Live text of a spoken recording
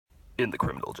In the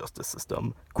criminal justice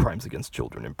system, crimes against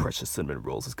children in precious cinnamon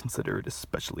rolls is considered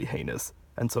especially heinous,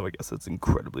 and so I guess it's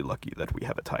incredibly lucky that we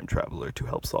have a time traveler to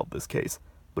help solve this case,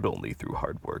 but only through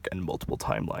hard work and multiple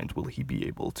timelines will he be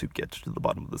able to get to the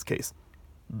bottom of this case.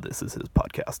 This is his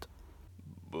podcast.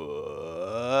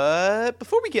 But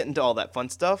before we get into all that fun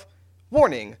stuff,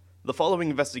 warning, the following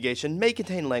investigation may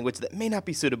contain language that may not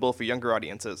be suitable for younger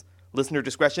audiences. Listener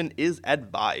discretion is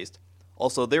advised.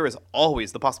 Also, there is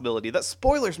always the possibility that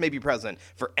spoilers may be present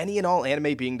for any and all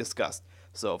anime being discussed.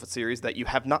 So if a series that you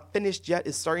have not finished yet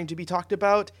is starting to be talked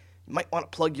about, you might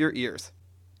want to plug your ears.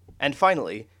 And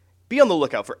finally, be on the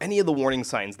lookout for any of the warning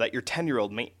signs that your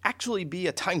 10-year-old may actually be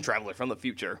a time traveler from the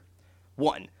future.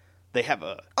 1. They have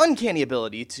an uncanny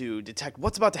ability to detect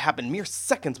what's about to happen mere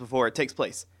seconds before it takes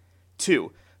place.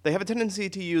 2. They have a tendency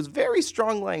to use very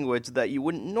strong language that you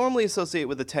wouldn't normally associate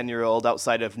with a 10-year-old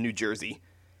outside of New Jersey.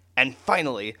 And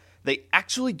finally, they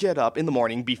actually get up in the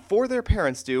morning before their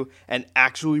parents do and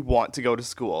actually want to go to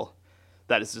school.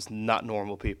 That is just not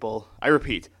normal, people. I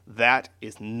repeat, that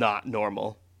is not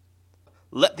normal.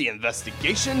 Let the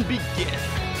investigation begin.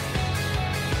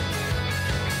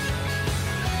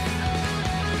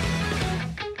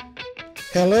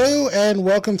 Hello and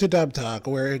welcome to Dub Talk,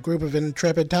 where a group of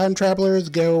intrepid time travelers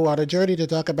go on a journey to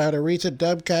talk about a recent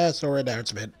dubcast or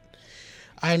announcement.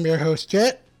 I'm your host,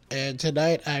 Jet, and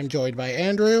tonight I'm joined by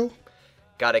Andrew.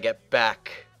 Gotta get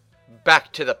back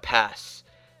to the past.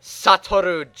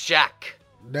 Satoru Jack.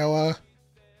 Noah.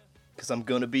 Because I'm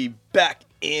gonna be back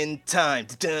in time.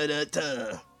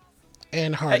 Da-da-da.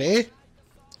 And Hardy. Hey.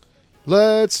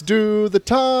 Let's do the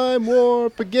time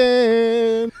warp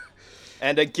again.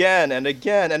 And again, and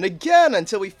again, and again,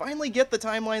 until we finally get the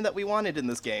timeline that we wanted in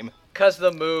this game. 'Cause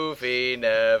the movie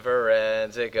never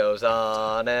ends. It goes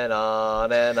on and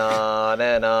on and on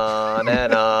and on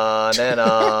and on and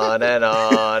on and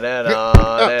on and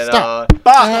on and on.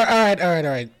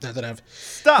 All right. That's enough.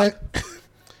 Stop.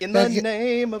 In the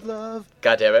name of love.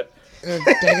 God damn it.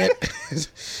 Dang it.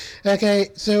 Okay,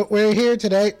 so we're here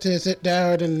tonight to sit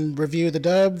down and review the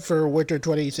dub for Winter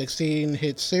 2016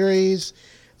 hit series,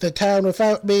 The Town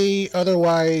Without Me,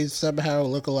 otherwise somehow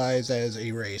localized as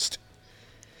Erased.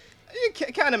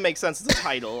 It kind of makes sense as a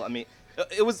title. I mean,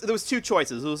 there was two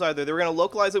choices. It was either they were going to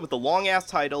localize it with a long-ass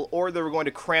title, or they were going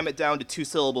to cram it down to 2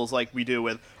 syllables like we do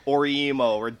with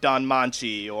Orimo or Don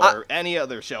Manchi or any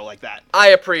other show like that. I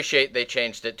appreciate they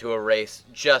changed it to Erase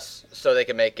just so they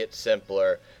can make it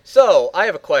simpler. So, I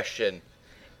have a question.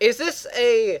 Is this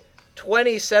a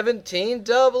 2017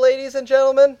 dub, ladies and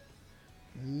gentlemen?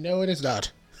 No, it is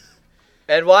not.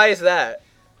 And why is that?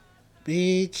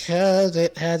 Because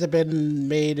it hasn't been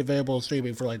made available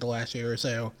streaming for like the last year or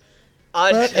so.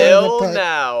 Until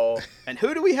now. And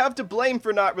who do we have to blame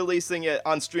for not releasing it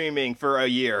on streaming for a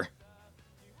year?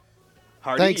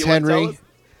 Hardy, thanks, Henry.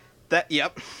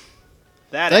 Yep.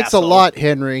 That Thanks asshole. a lot,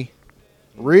 Henry.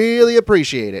 Really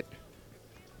appreciate it.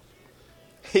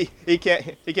 He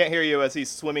can't hear you as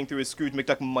he's swimming through his Scrooge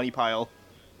McDuck money pile.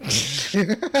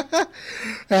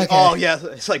 Okay. Oh yeah,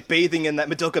 it's like bathing in that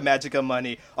Madoka Magica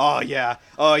money. Oh yeah,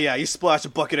 you splash a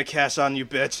bucket of cash on you,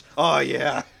 bitch. Oh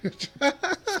yeah.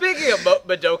 Speaking of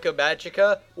Madoka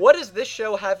Magica, what does this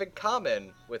show have in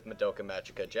common with Madoka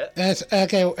Magica, Jet? That's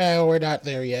okay. We're not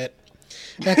there yet.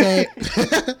 Okay.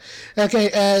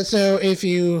 Okay. So if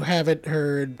you haven't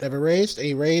heard of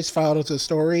Erased follows the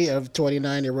story of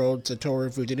 29-year-old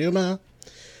Satoru Fujinuma,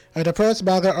 a depressed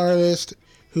manga artist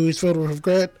who's filled with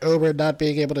regret over not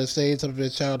being able to save some of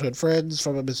his childhood friends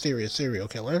from a mysterious serial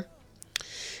killer.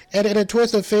 And in a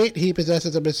twist of fate, he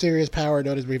possesses a mysterious power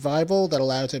known as Revival that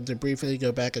allows him to briefly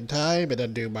go back in time and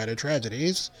undo minor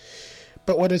tragedies.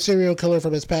 But when a serial killer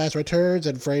from his past returns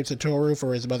and frames Satoru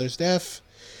for his mother's death,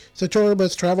 Satoru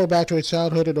must travel back to his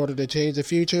childhood in order to change the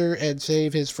future and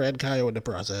save his friend Kaio in the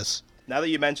process. Now that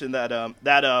you mentioned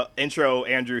that intro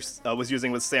Andrew was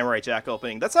using with Samurai Jack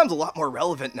opening, that sounds a lot more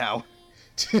relevant now.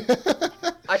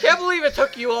 I can't believe it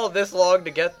took you all this long to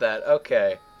get that.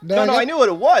 Okay. No, I knew what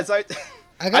it was. I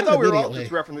thought we were all immediately.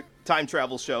 just referencing time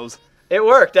travel shows. It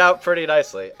worked out pretty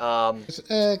nicely.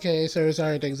 Okay, so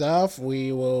starting things off,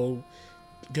 we will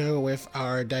go with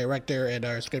our director and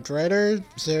our scriptwriter.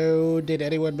 So, did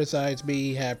anyone besides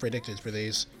me have predictions for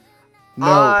these? No.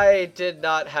 I did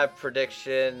not have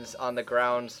predictions on the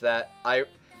grounds that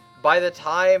by the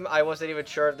time I wasn't even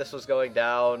sure if this was going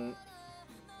down,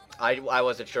 I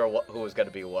wasn't sure who was going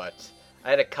to be what. I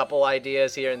had a couple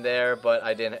ideas here and there, but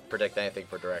I didn't predict anything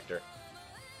for director.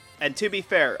 And to be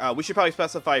fair, we should probably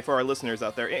specify for our listeners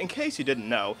out there, in case you didn't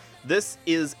know, this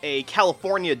is a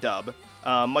California dub.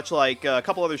 Much like a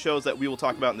couple other shows that we will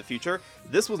talk about in the future,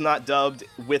 this was not dubbed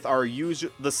with our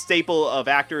the staple of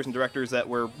actors and directors that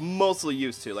we're mostly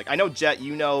used to. Like, I know, Jet,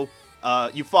 you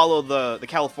follow the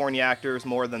California actors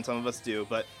more than some of us do,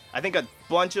 but I think a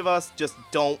bunch of us just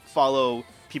don't follow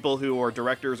people who are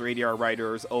directors or ADR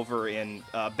writers over in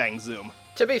Bang Zoom.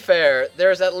 To be fair,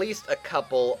 there's at least a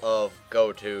couple of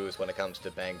go-tos when it comes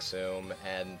to Bang Zoom,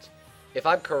 and if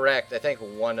I'm correct, I think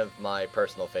one of my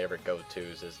personal favorite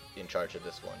go-tos is in charge of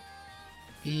this one.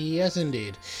 Yes,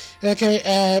 indeed.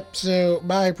 Okay, so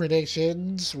my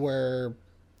predictions were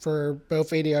for both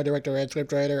ADR director and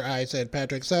scriptwriter. I said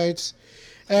Patrick Seitz.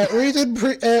 Reason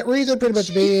pretty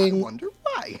much being. I wonder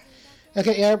why.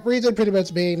 Okay, yeah, reason pretty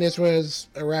much being this was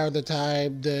around the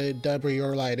time the dub for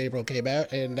Your Lie in April came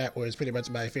out, and that was pretty much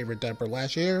my favorite dub for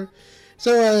last year.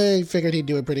 So I figured he'd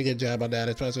do a pretty good job on that,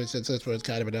 especially since this was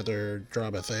kind of another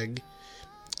drama thing.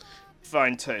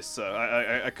 Fine taste,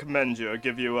 sir. I commend you. I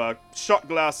give you a shot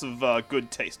glass of good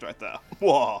taste right there.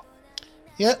 Whoa.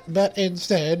 Yep, but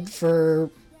instead, for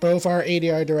both our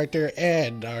ADR director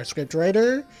and our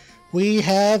scriptwriter, we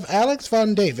have Alex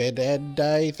Von David, and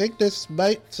I think this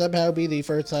might somehow be the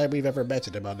first time we've ever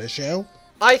mentioned him on this show.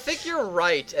 I think you're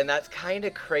right, and that's kind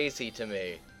of crazy to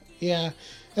me. Yeah.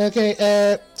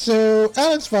 Okay, so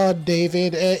Alex Von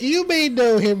David, you may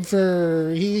know him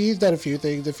for, he's done a few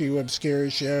things, a few obscure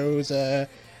shows. I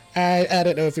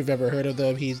don't know if you've ever heard of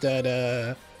them. He's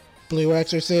done, Blue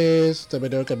Exorcist, the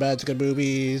Madoka Magica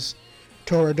movies,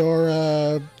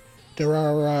 Toradora,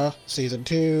 Durara, Season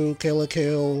 2, Kill la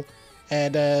Kill,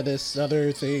 and, this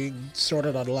other thing,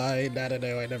 Sorted Online. I don't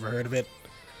know, I never heard of it.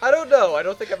 I don't know. I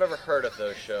don't think I've ever heard of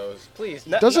those shows. Please.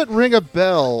 Doesn't ring a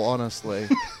bell, honestly.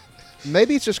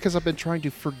 Maybe it's just because I've been trying to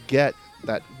forget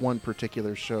that one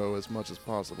particular show as much as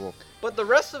possible. But the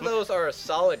rest of those are a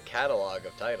solid catalog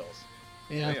of titles.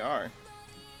 Yeah. They are.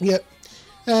 Yep.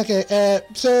 Okay,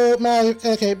 so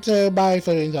my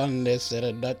feelings on this in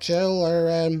a nutshell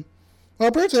are,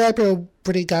 well, personally, I feel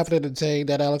pretty confident in saying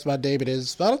that Alex Von David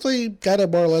is honestly kind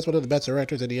of more or less one of the best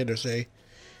directors in the industry.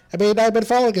 I mean, I've been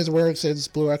following his work since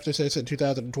Blue Exorcist in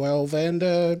 2012,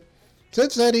 and,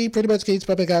 since then, he pretty much keeps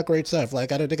pumping out great stuff.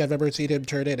 Like, I don't think I've ever seen him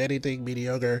turn in anything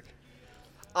mediocre.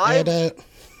 I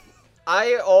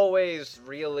always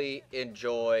really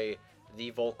enjoy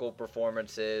the vocal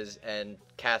performances and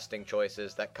casting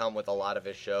choices that come with a lot of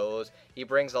his shows. He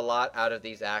brings a lot out of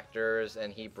these actors,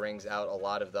 and he brings out a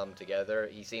lot of them together.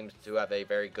 He seems to have a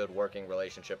very good working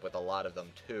relationship with a lot of them,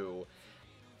 too.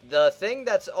 The thing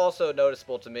that's also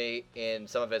noticeable to me in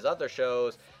some of his other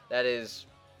shows that is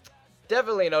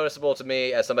definitely noticeable to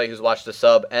me as somebody who's watched the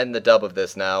sub and the dub of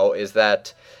this now is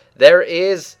that there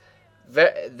is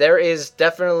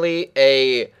definitely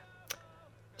a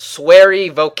sweary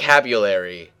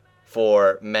vocabulary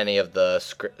for many of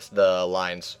the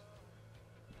lines.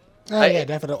 Oh, yeah,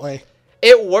 definitely.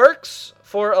 It works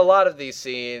for a lot of these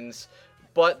scenes,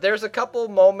 but there's a couple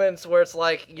moments where it's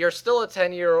like, you're still a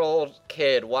 10-year-old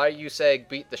kid. Why are you saying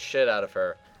beat the shit out of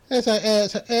her? Yeah,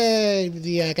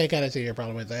 I can kind of see your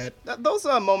problem with that. Those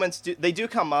moments, do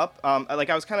come up.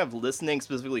 I was kind of listening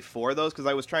specifically for those because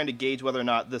I was trying to gauge whether or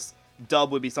not this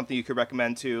dub would be something you could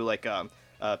recommend to like a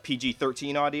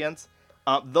PG-13 audience.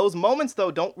 Those moments, though,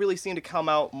 don't really seem to come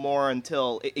out more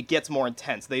until it gets more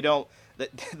intense. They don't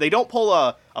pull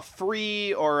a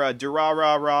free or a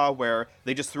durarara where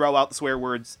they just throw out the swear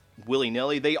words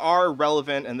willy-nilly. They are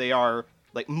relevant and they are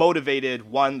like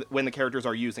motivated when the characters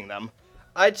are using them.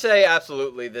 I'd say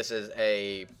absolutely it's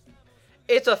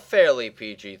a fairly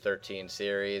PG-13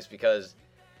 series because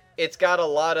it's got a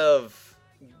lot of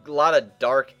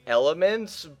dark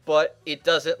elements, but it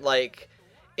doesn't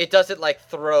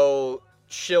throw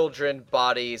children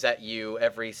bodies at you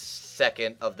every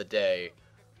second of the day.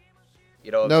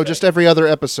 You know? No, just every other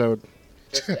episode.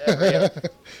 Just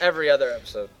every other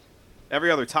episode.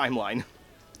 Every other timeline.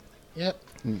 Yep.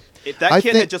 If that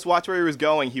kid had just watched where he was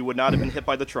going, he would not have been hit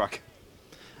by the truck.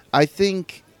 I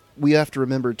think we have to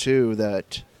remember, too,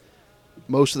 that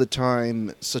most of the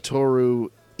time Satoru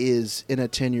is in a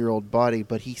 10-year-old body,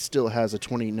 but he still has a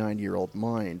 29-year-old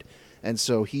mind. And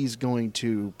so he's going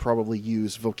to probably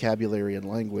use vocabulary and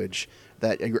language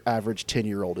that your average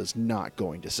 10-year-old is not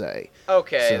going to say.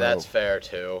 Okay, So, that's fair,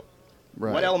 too.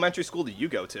 Right. What elementary school did you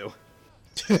go to?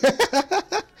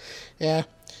 Yeah.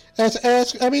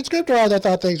 Script-wise, I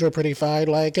thought things were pretty fine.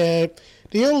 Like,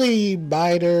 the only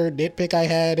minor nitpick I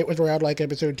had, it was around, like,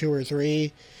 episode 2 or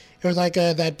 3. It was like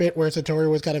that bit where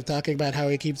Satoru was kind of talking about how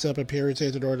he keeps up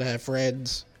appearances in order to have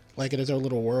friends, like in his own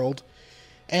little world.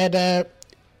 And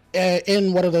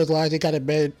in one of those lines, he kind of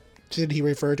mentioned he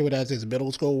referred to it as his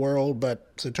middle school world,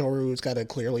 but Satoru is kind of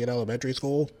clearly in elementary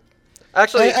school.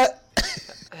 Actually, I-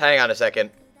 hang on a second.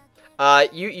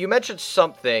 You mentioned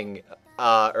something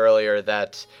earlier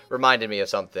that reminded me of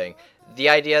something. The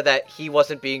idea that he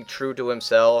wasn't being true to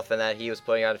himself and that he was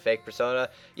putting on a fake persona.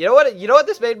 You know what? You know what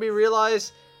this made me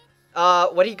realize?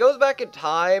 When he goes back in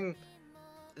time,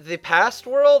 the past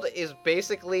world is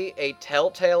basically a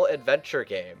Telltale adventure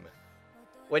game.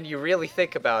 When you really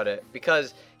think about it,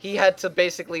 because he had to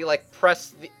basically like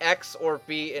press the X or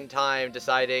B in time,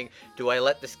 deciding, do I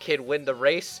let this kid win the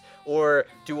race or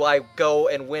do I go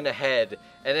and win ahead?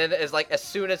 And then as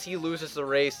soon as he loses the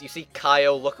race, you see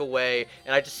Kaio look away,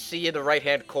 and I just see in the right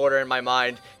hand corner in my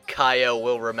mind, Kaio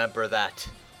will remember that.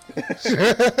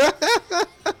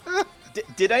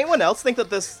 Did anyone else think that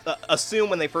this assume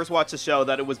when they first watched the show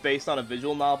that it was based on a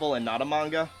visual novel and not a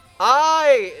manga?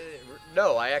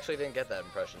 No, I actually didn't get that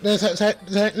impression.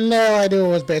 No, I knew it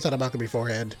was based on a manga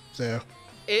beforehand. So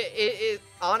It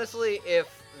honestly, if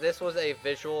this was a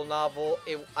visual novel,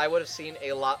 I would have seen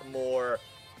a lot more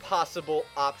possible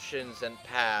options and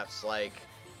paths, like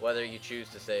whether you choose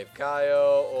to save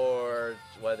Kaio or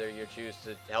whether you choose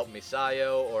to help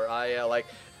Misayo or Aya. Like,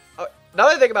 now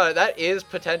that I think about it, that is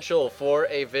potential for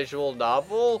a visual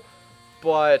novel,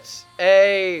 but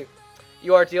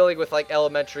you are dealing with like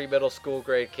elementary, middle school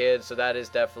grade kids, so that is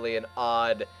definitely an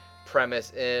odd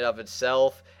premise in and of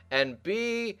itself. And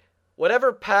B,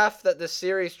 whatever path that this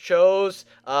series chose,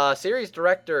 series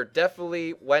director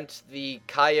definitely went the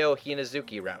Kaio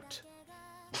Hinazuki route.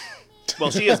 Well,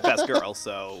 she is best girl,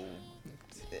 so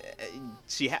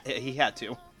he had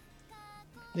to.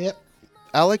 yep.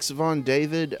 Alex Von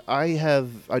David, I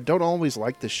don't always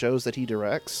like the shows that he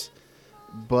directs,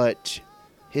 but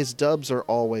his dubs are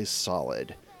always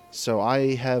solid, so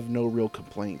I have no real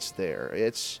complaints there.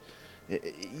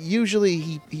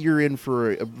 Usually you're in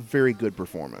for a very good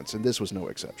performance, and this was no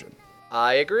exception.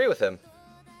 I agree with him.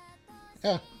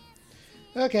 Yeah.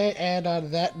 Okay, and on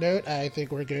that note, I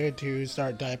think we're good to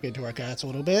start diving into our cast a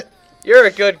little bit. You're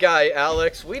a good guy,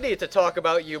 Alex. We need to talk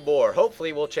about you more.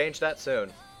 Hopefully we'll change that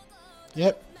soon.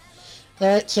 Yep.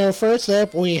 Alright, so first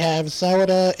up, we have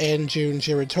Sawada and Jun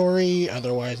Shiratori,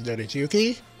 otherwise known as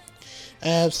Yuki.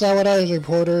 Sawada is a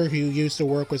reporter who used to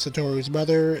work with Satoru's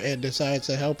mother and decides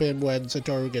to help him when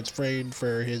Satoru gets framed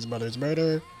for his mother's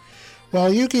murder.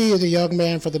 While Yuki is a young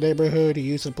man from the neighborhood who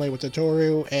used to play with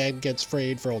Satoru and gets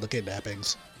framed for all the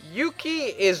kidnappings. Yuki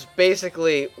is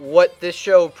basically what this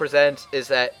show presents, is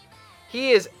that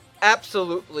he is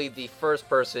absolutely the first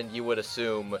person you would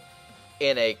assume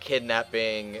in a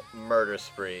kidnapping murder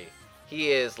spree.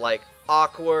 He is like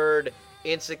awkward,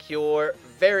 insecure,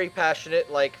 very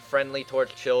passionate, like friendly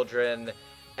towards children,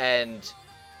 and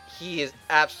he is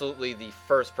absolutely the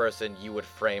first person you would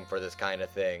frame for this kind of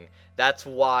thing. That's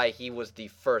why he was the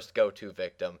first go-to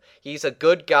victim. He's a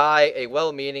good guy, a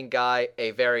well-meaning guy,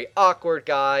 a very awkward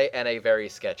guy, and a very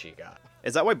sketchy guy.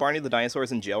 Is that why Barney the dinosaur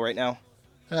is in jail right now?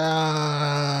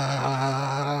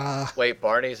 Wait,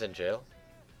 Barney's in jail?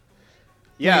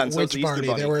 Yeah, Wait, and so it's which Easter Barney?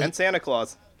 Bunny There were- and Santa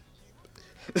Claus.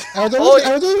 I was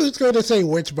always going to say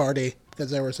which Barney, because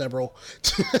there were several.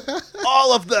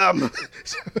 All of them!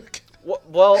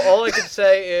 Well, all I can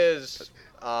say is,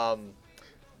 I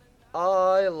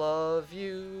love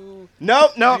you. No,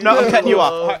 I'm cutting you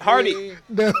off. Hardy.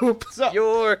 Nope. So,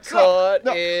 You're caught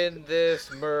in this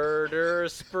murder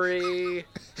spree.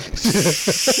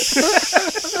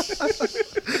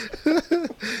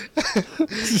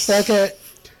 Okay.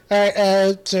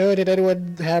 Alright, so did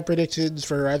anyone have predictions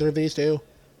for either of these two?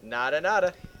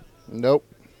 Nada. Nope.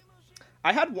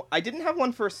 I didn't have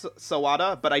one for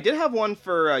Sawada, but I did have one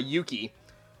for Yuki.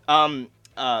 Now,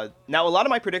 a lot of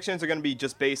my predictions are going to be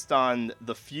just based on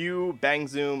the few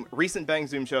recent Bang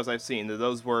Zoom shows I've seen.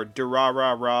 Those were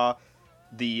Durarara,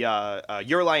 the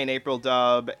Your Lie in April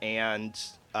dub, and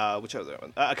which other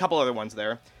one? A couple other ones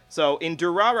there. So in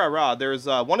Durarara, there's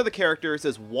one of the characters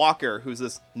is Walker, who's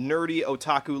this nerdy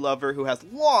otaku lover who has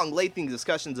long, lengthy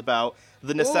discussions about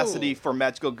the necessity for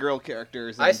magical girl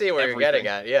characters. I see where you're getting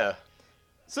at, yeah.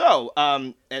 So,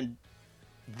 and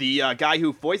the guy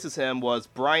who voices him was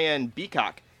Brian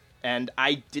Beacock, and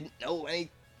I didn't know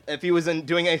if he was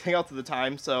doing anything else at the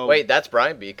time. So Wait, that's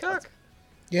Brian Beacock?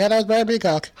 Yeah, that was Brad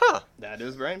Peacock. Huh. that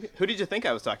is Brian. Who did you think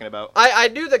I was talking about? I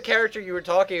knew the character you were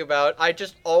talking about. I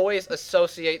just always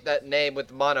associate that name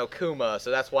with Monokuma,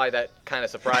 so that's why that kind of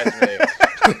surprised me.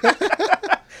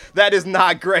 That is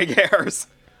not Greg Ayres.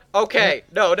 Okay,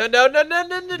 no.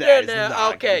 That is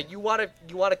not Okay, you wanna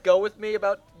go with me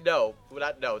about no.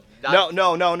 No.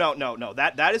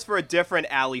 That is for a different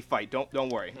alley fight. Don't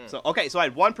worry. So okay, so I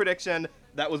had one prediction.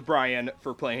 That was Brian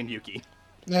for playing Yuki.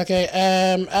 Okay,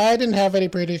 I didn't have any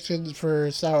predictions for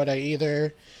Sawada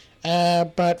either.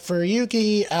 But for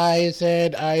Yuki, I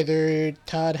said either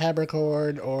Todd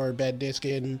Habercorn or Ben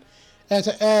Diskin.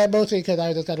 Mostly because I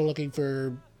was just kind of looking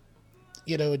for,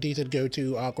 a decent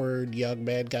go-to awkward young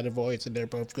man kind of voice, and they're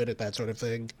both good at that sort of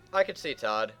thing. I could see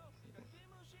Todd.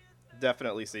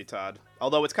 Definitely see Todd.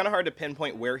 Although it's kind of hard to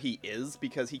pinpoint where he is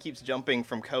because he keeps jumping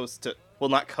from coast to, well,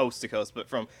 not coast to coast, but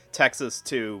from Texas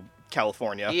to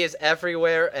California. He is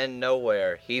everywhere and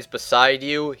nowhere. He's beside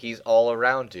you. He's all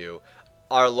around you.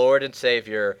 Our Lord and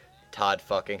Savior, Todd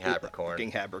fucking Habercorn.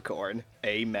 Fucking Habercorn.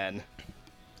 Amen.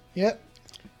 Yep.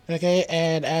 Okay,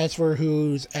 and as for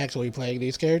who's actually playing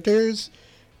these characters,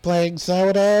 playing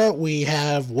Sawada, we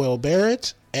have Will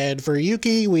Barrett, and for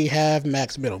Yuki, we have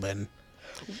Max Middleman.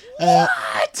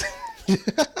 What?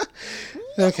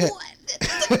 Okay.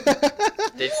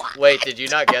 Did you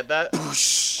not get that?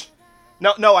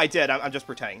 No, I did. I'm just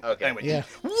pretending. Okay. Anyway. Yeah.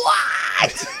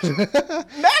 What?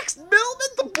 Max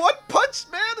Millman, the One Punch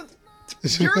Man,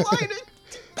 pure lighting.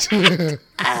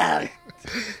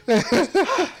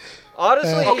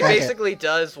 Honestly, he Okay. basically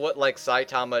does what, like,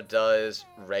 Saitama does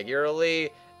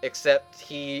regularly, except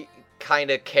he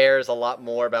kind of cares a lot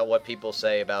more about what people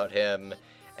say about him,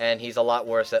 and he's a lot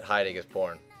worse at hiding his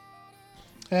porn.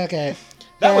 Okay.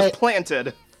 That was Alright.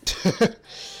 planted.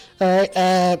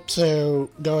 Alright, so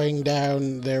going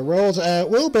down their roles,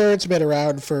 Will Barrett's been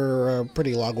around for a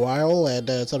pretty long while, and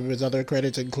some of his other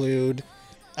credits include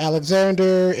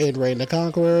Alexander in Reign the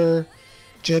Conqueror,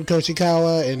 Jin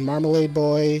Koshikawa in Marmalade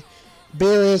Boy,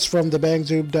 Beerus from the Bang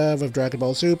Zoom Dove of Dragon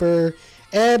Ball Super,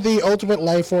 and the ultimate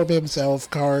lifeform himself,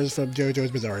 Cars from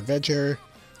JoJo's Bizarre Adventure.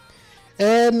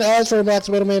 And as for Max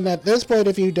Middleman, at this point,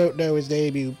 if you don't know his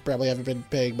name, you probably haven't been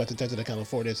paying much attention to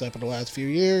California stuff in the last few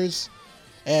years.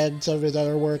 And some of his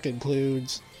other work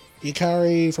includes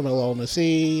Ikari from Alone in the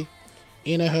Sea,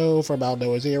 Inaho from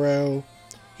Alnoa Zero,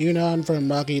 Yunnan from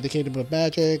Maki the Kingdom of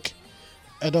Magic,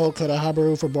 Adult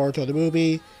Konohamaru from Boruto the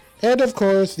Movie, and of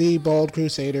course the bald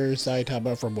crusader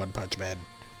Saitama from One Punch Man.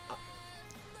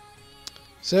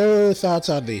 So, thoughts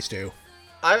on these two?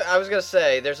 I was going to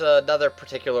say, there's another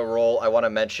particular role I want to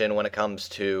mention when it comes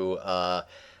to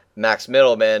Max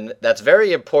Middleman that's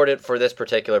very important for this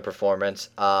particular performance.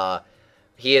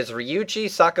 He is Ryuichi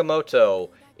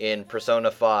Sakamoto in Persona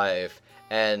 5,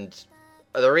 and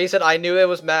the reason I knew it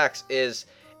was Max is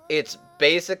it's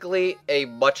basically a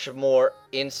much more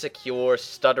insecure,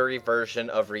 stuttery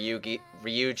version of Ryuji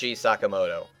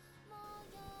Sakamoto.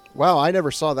 Wow, I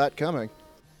never saw that coming.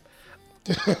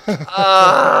 I'm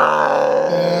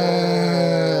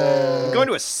going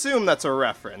to assume that's a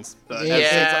reference. But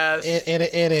Yes.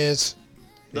 It is.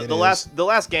 the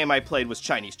last game I played was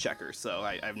Chinese Checkers, so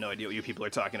I have no idea what you people are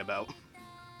talking about.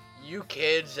 You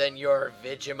kids and your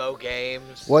Vigimo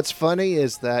games. What's funny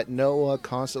is that Noah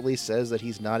constantly says that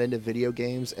he's not into video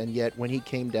games, and yet when he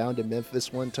came down to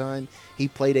Memphis one time, he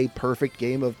played a perfect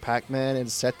game of Pac-Man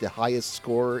and set the highest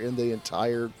score in the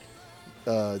entire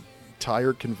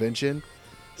convention.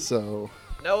 So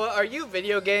Noah, are you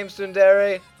video game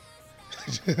tsundere?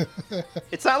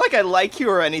 It's not like I like you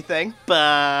or anything,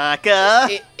 Baka.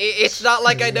 It's not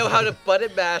like I know how to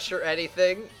button mash or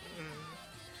anything.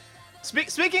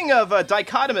 Speaking of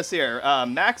dichotomous here,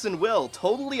 Max and Will,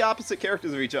 totally opposite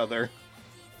characters of each other.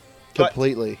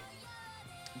 completely.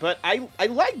 But I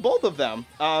like both of them.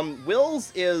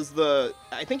 Will's is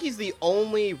I think he's the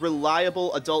only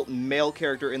reliable adult male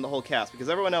character in the whole cast, because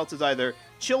everyone else is either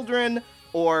children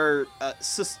or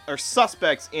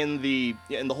suspects in the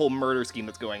whole murder scheme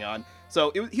that's going on.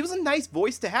 So he was a nice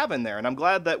voice to have in there, and I'm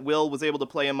glad that Will was able to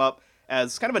play him up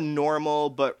as kind of a normal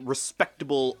but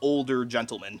respectable older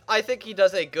gentleman. I think he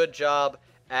does a good job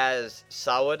as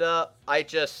Sawada.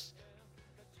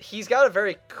 He's got a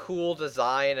very cool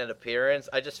design and appearance.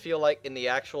 I just feel like in the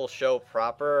actual show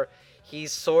proper,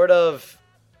 he's sort of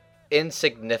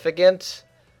insignificant.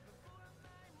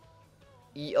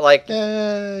 Yeah,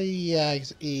 I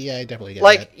definitely get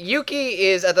that. Yuki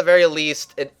is at the very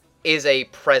least is a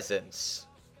presence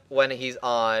when he's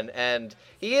on, and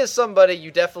he is somebody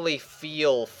you definitely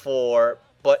feel for,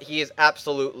 but he is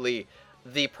absolutely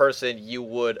the person you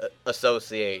would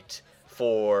associate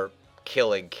for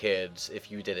killing kids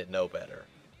if you didn't know better.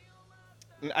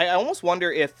 I almost wonder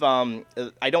if, I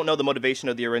don't know the motivation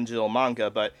of the original manga,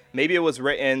 but maybe it was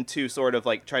written to sort of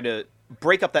like try to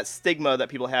break up that stigma that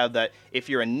people have that if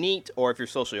you're a NEET, or if you're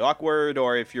socially awkward,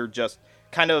 or if you're just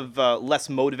kind of less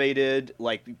motivated,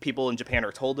 like people in Japan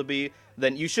are told to be,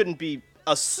 then you shouldn't be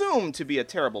assumed to be a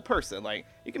terrible person. Like,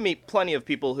 you can meet plenty of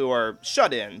people who are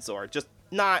shut-ins, or just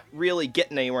not really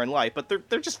getting anywhere in life, but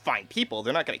they're just fine people.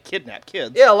 They're not going to kidnap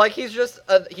kids. Yeah, like he's just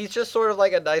sort of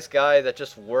like a nice guy that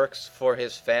just works for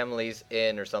his family's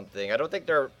inn or something. I don't think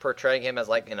they're portraying him as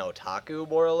like an otaku,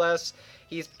 more or less.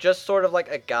 He's just sort of like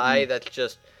a guy that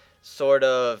just sort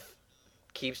of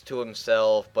keeps to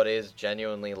himself, but is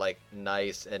genuinely like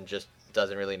nice and just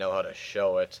doesn't really know how to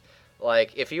show it.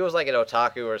 Like, if he was like an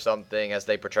otaku or something, as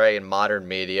they portray in modern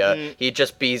media, he'd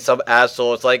just be some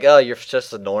asshole. It's like, oh, you're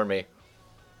just a normie.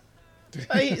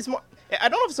 It's more, I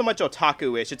don't know if it's so much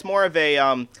otaku-ish. It's more of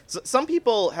a, some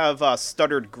people have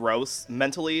stuttered gross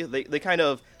mentally. They kind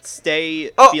of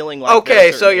stay feeling like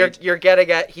okay, so you're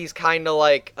getting at, he's kind of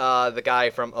like the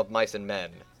guy from Of Mice and Men,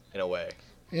 in a way.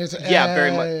 Yeah,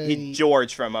 very much. He's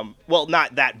George from well,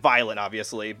 not that violent,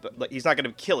 obviously, but like, he's not going to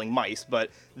be killing mice. But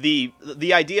the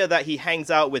idea that he hangs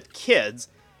out with kids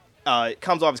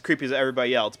comes off as creepy as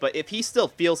everybody else. But if he still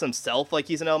feels himself like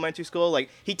he's in elementary school, like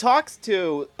he talks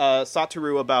to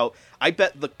Satoru about, I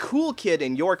bet the cool kid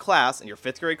in your class, in your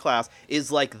 5th grade class,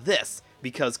 is like this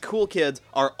because cool kids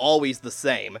are always the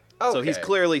same. Okay. So he's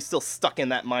clearly still stuck in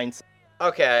that mindset.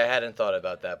 Okay, I hadn't thought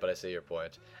about that, but I see your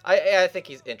point. I think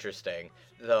he's interesting,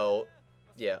 though.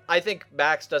 Yeah, I think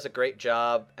Max does a great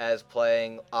job as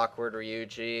playing awkward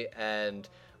Ryuji, and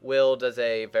Will does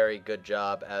a very good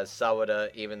job as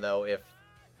Sawada, even though if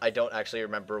I don't actually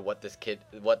remember what this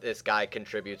guy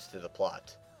contributes to the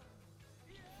plot.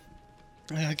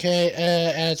 Okay,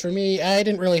 as for me, I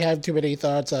didn't really have too many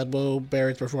thoughts on Will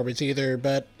Barrett's performance either,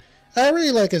 but I really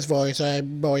like his voice.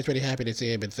 I'm always pretty happy to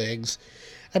see him in things.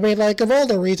 I mean, like, of all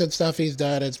the recent stuff he's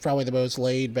done, it's probably the most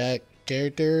laid-back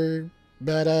character,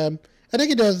 but, I think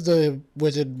he does the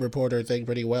wizard reporter thing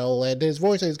pretty well, and his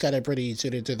voice is kind of pretty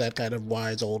suited to that kind of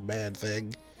wise old man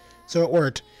thing, so it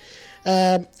worked.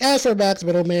 As for Max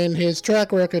Middleman, his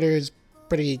track record is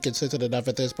pretty consistent enough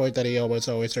at this point that he almost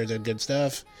always turns in good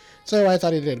stuff, so I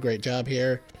thought he did a great job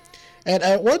here. And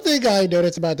one thing I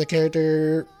noticed about the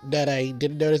character that I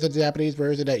didn't notice in the Japanese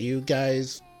version that you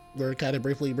guys were kind of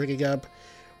briefly bringing up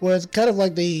was kind of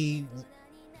like the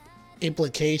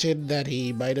implication that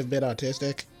he might have been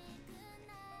autistic.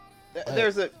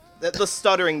 There's the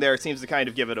stuttering there seems to kind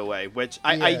of give it away, which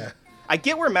I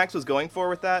get where Max was going for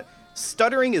with that.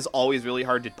 Stuttering is always really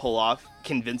hard to pull off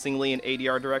convincingly in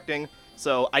ADR directing.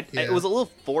 So it was a little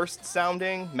forced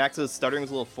sounding. Max's stuttering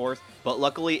was a little forced, but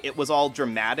luckily it was all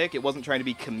dramatic. It wasn't trying to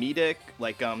be comedic.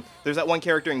 Like there's that one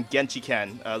character in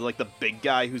Genchiken, like the big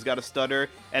guy who's got a stutter,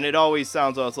 and it always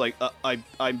sounds like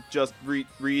I'm just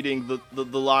reading the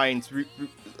lines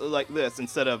like this,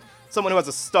 instead of someone who has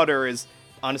a stutter is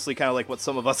honestly kind of like what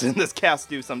some of us in this cast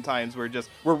do sometimes. We're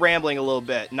rambling a little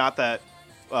bit. Not that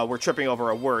we're tripping over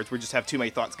our words. We just have too many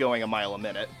thoughts going a mile a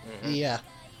minute. Mm-hmm. Yeah.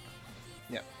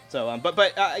 So,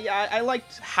 but I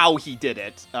liked how he did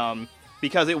it,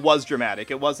 because it was dramatic.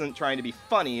 It wasn't trying to be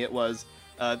funny. It was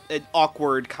an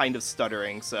awkward kind of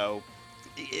stuttering. So,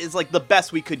 it's like the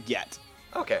best we could get.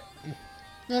 Okay.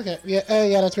 Okay. Yeah.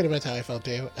 That's pretty much how I felt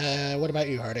too. What about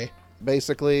you, Hardy?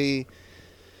 Basically,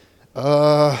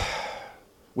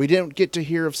 we didn't get to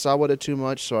hear of Sawada too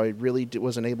much, so I really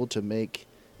wasn't able to make.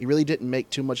 He really didn't make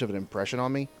too much of an impression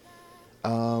on me.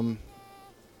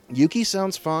 Yuki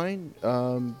sounds fine.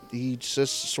 He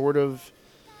just sort of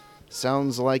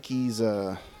sounds like he's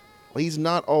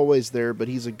not always there, but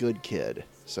he's a good kid.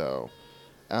 So,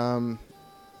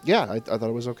 yeah, I thought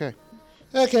it was okay.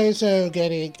 Okay, so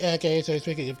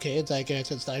speaking of kids, I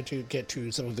guess it's time to get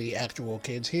to some of the actual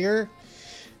kids here.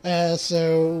 And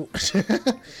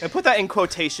put that in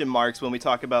quotation marks when we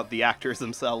talk about the actors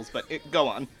themselves, but go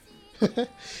on.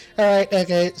 Alright,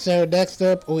 okay, so next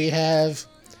up we have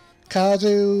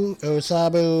Kazu,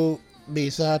 Osamu,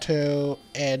 Misato,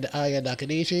 and Aya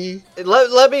Nakanishi.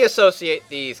 Let me associate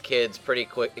these kids pretty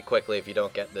quickly if you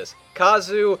don't get this.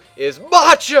 Kazu is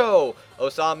macho!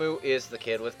 Osamu is the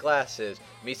kid with glasses.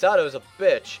 Misato's a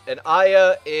bitch. And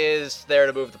Aya is there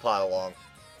to move the plot along.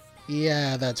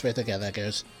 Yeah, that's right. Okay, that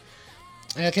goes.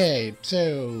 Okay,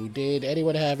 so did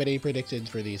anyone have any predictions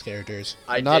for these characters?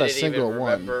 I Not didn't a single even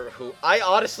remember who. I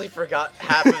honestly forgot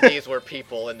half of these were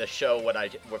people in the show when I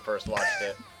first watched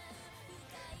it.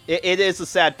 It is a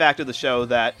sad fact of the show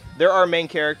that there are main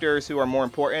characters who are more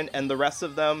important, and the rest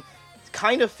of them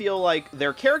kind of feel like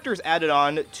they're characters added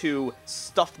on to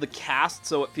stuff the cast,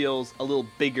 so it feels a little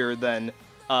bigger than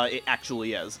it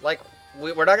actually is. Like,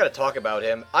 we're not going to talk about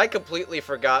him. I completely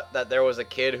forgot that there was a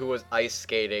kid who was ice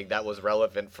skating that was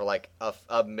relevant for like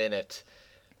a minute.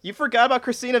 You forgot about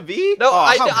Christina V? No,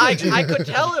 I could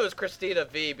tell it was Christina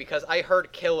V because I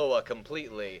heard Killua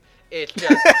completely. It's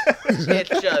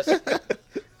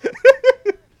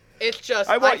just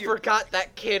I forgot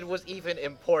that kid was even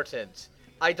important.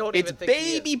 I don't It's even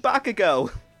think baby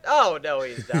Bakugo. Oh no,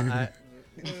 he's not.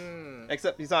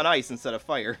 Except he's on ice instead of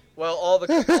fire. Well, all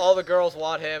the girls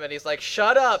want him, and he's like,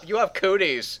 "Shut up! You have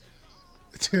cooties."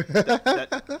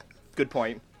 Good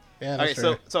point. Yeah, All that's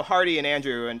right, true. so Hardy and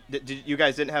Andrew, and you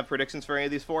guys didn't have predictions for any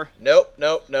of these four? Nope.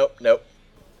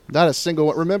 Not a single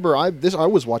one. Remember, I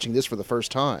was watching this for the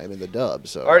first time in the dub,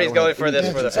 so Hardy's I don't going have for any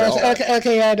this for the predictions first at all. time.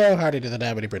 Okay, I know Hardy doesn't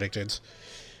have any predictions.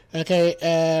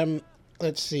 Okay,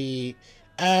 let's see.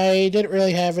 I didn't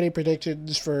really have any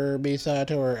predictions for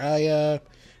Misato or Aya,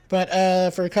 but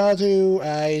for Kazu,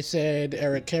 I said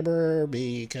Eric Kimmerer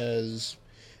because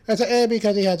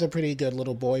he has a pretty good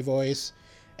little boy voice.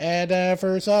 And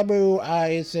for Samu,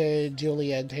 I said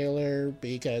Julianne Taylor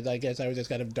because I guess I was just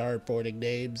kind of dartboarding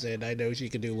names, and I know she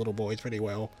can do little boys pretty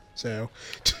well. So,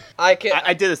 I can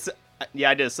I did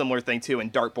a similar thing too in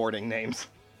dartboarding names.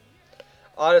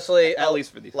 honestly, At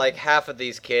least for these. like half of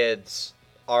these kids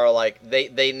are like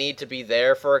they need to be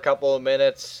there for a couple of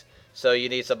minutes, so you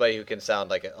need somebody who can sound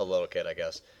like a little kid, I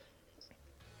guess.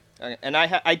 And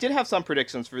I did have some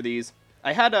predictions for these.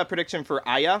 I had a prediction for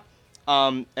Aya,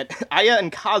 Aya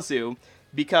and Kazu,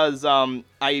 because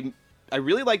I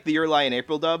really like the Your Lie in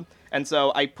April dub, and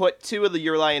so I put two of the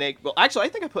Your Lie in April. Well, actually, I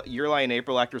think I put Your Lie in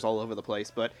April actors all over the place.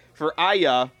 But for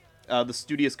Aya, the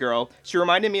studious girl, she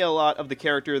reminded me a lot of the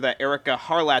character that Erica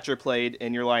Harlacher played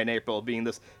in Your Lie in April, being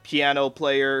this piano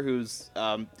player who's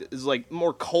is like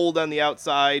more cold on the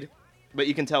outside, but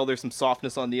you can tell there's some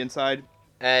softness on the inside.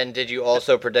 And did you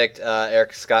also predict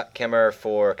Eric Scott Kimmer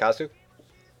for Kazu?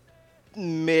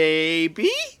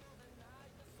 Maybe.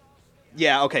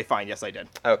 Yeah. Okay. Fine. Yes, I did.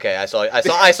 Okay, I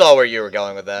saw where you were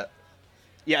going with that.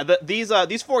 Yeah.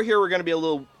 These four here were going to be a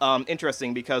little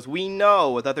interesting because we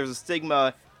know that there's a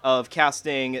stigma of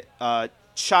casting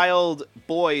child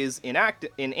boys in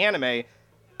anime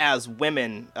as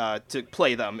women to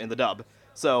play them in the dub.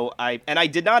 So I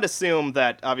did not assume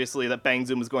that obviously that Bang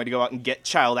Zoom was going to go out and get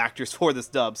child actors for this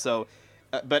dub. So.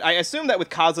 But I assumed that with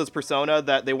Kazu's persona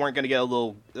that they weren't going to get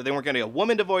a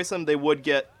woman to voice him. They would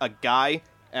get a guy,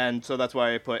 and so that's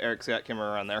why I put Eric Scott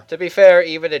Kimmerer on there. To be fair,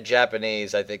 even in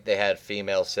Japanese, I think they had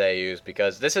female seiyus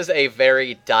because this is a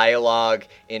very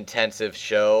dialogue-intensive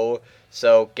show.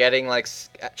 So getting like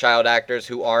child actors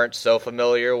who aren't so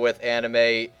familiar with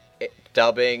anime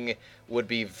dubbing would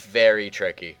be very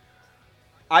tricky.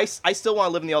 I still want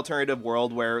to live in the alternative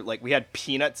world where like we had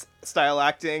Peanuts style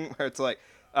acting, where it's like.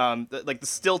 The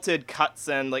stilted cuts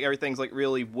and like everything's like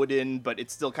really wooden, but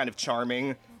it's still kind of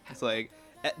charming. It's like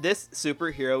this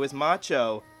superhero is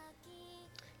macho.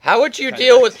 How would you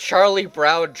deal with Charlie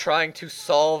Brown trying to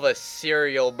solve a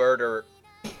serial murder?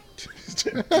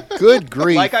 Good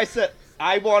grief. Like I said,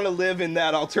 I want to live in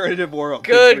that alternative world.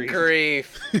 Good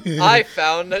grief! I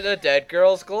found a dead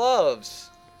girl's gloves.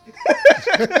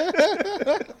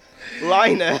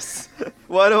 Linus,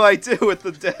 what do I do with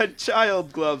the dead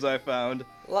child gloves I found?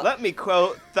 Let me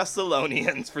quote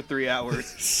Thessalonians for 3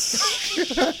 hours.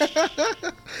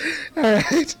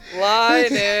 alright.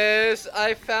 Linus,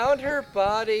 I found her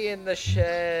body in the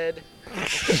shed.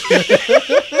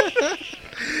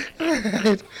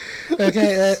 Alright.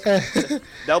 Okay,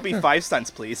 That'll be 5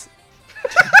 cents, please.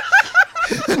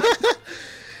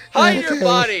 Hide your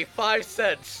body, 5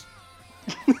 cents.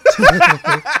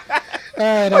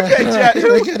 alright, Okay, Jet,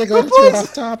 we gotta go too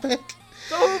off topic.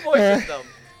 So who voices them?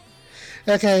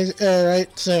 Okay,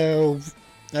 alright, so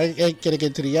I'm gonna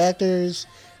get to the actors.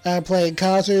 Playing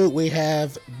Kazu, we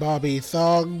have Bobby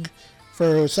Thong. For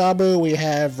Osamu, we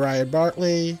have Ryan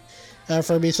Bartley.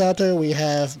 For Misato, we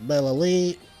have Mela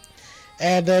Lee.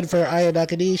 And then for Aya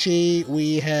Nakanishi,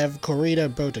 we have Corina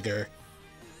Botiger.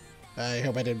 I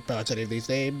hope I didn't botch any of these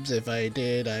names. If I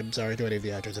did, I'm sorry to any of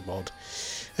the actors involved.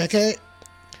 Okay,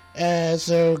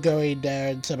 so going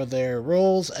down some of their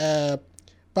roles,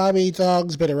 Bobby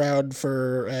Thong's been around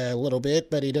for a little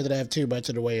bit, but he doesn't have too much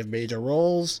in the way of major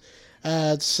roles.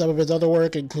 Some of his other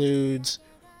work includes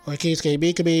Oikisuke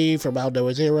Mikami from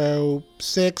Alnoa Zero,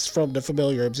 Six from The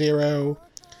Familiar of Zero,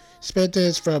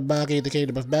 Spentus from Magi the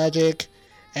Kingdom of Magic,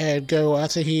 and Go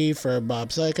Asahi from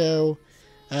Mob Psycho.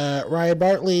 Ryan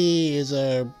Bartley is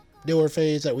a newer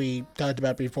phase that we talked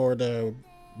about before the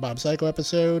Mob Psycho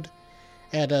episode,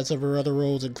 and some of her other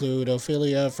roles include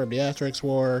Ophelia from the Asterix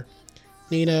War,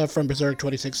 Nina from Berserk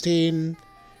 2016,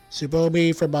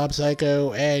 Tsubomi from Mob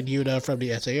Psycho, and Yuna from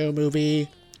the SAO movie.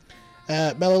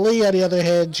 Mela Lee, on the other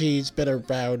hand, she's been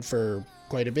around for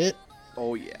quite a bit.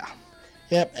 Oh yeah.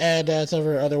 Yep, and some of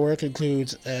her other work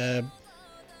includes Erika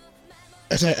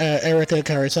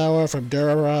Karisawa from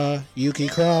Durara, Yuki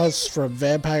Cross from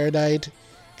Vampire Knight,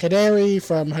 Canary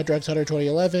from Hunter x Hunter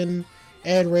 2011,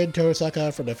 and Rin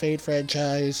Tosaka from the Fate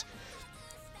franchise.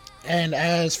 And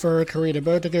as for Karina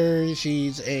Botiger,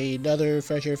 she's another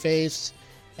fresher face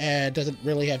and doesn't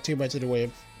really have too much in the way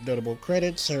of notable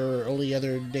credits. Her only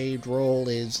other named role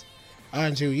is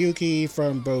Anju Yuki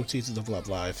from both seasons of Love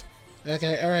Live.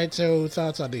 Okay, alright, so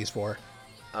thoughts on these four?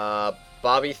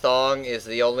 Bobby Thong is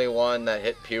the only one that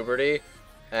hit puberty,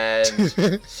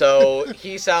 and so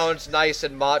he sounds nice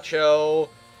and macho.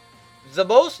 The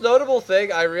most notable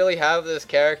thing I really have of this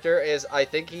character is I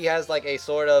think he has like a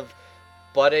sort of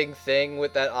budding thing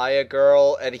with that Aya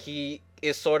girl, and he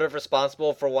is sort of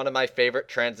responsible for one of my favorite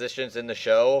transitions in the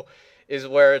show, is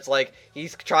where it's like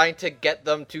he's trying to get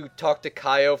them to talk to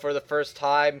Kaio for the first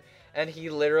time, and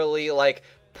he literally like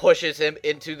pushes him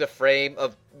into the frame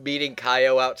of meeting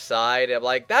Kaio outside. I'm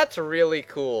like, that's really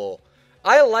cool.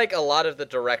 I like a lot of the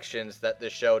directions that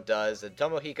this show does, and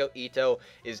Tomohiko Ito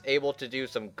is able to do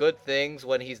some good things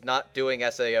when he's not doing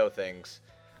SAO things.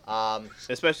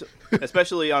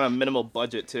 Especially on a minimal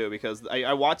budget too, because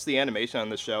I watched the animation on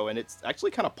the show and it's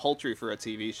actually kind of paltry for a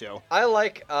TV show. I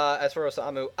like, as for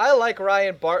Osamu, I like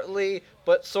Ryan Bartley,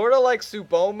 but sort of like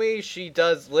Tsubomi, she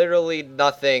does literally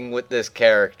nothing with this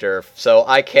character, so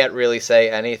I can't really say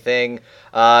anything.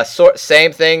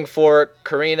 Same thing for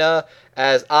Karina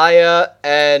as Aya,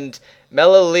 and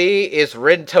Mela Lee is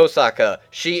Rin Tosaka.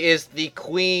 She is the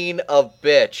queen of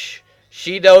bitch.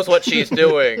 She knows what she's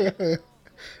doing.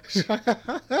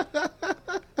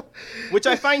 Which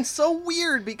I find so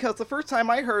weird, because the first time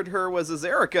I heard her was as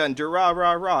Erica in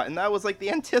Durarara, and that was like the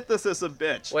antithesis of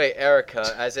bitch. Wait,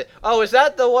 Erica, as it... Oh, is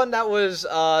that the one that was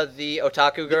the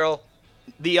otaku girl?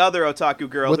 The other otaku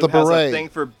girl With who the has beret. a thing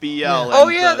for BL Yeah. and Oh,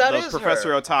 yeah, the that is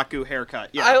Professor her. Otaku haircut.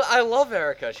 Yeah. I love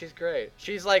Erica. She's great.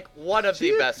 She's like one of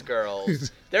the best girls.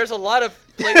 There's a lot of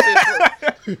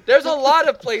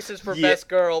places for Yeah. best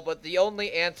girl, but the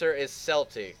only answer is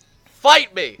Celti.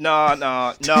 Fight me! No.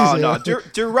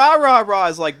 Durarara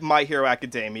is like My Hero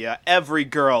Academia. Every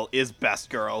girl is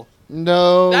best girl.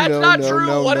 No, That's no, not no, true.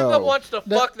 no, One of them no. wants to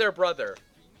fuck their brother.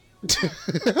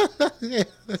 Yeah,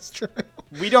 that's true.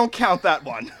 We don't count that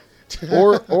one.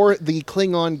 or the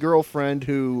Klingon girlfriend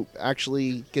who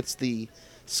actually gets the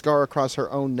scar across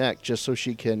her own neck just so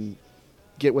she can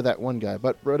get with that one guy.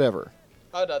 But whatever.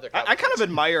 Another. I kind of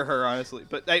admire her, honestly,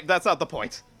 but that's not the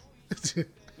point.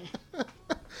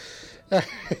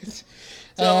 Alright.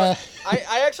 So,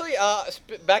 I actually,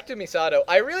 back to Misato,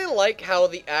 I really like how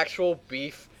the actual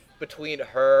beef between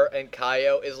her and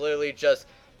Kaio is literally just,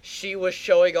 she was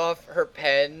showing off her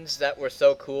pens that were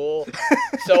so cool,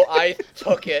 so I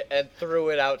took it and threw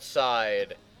it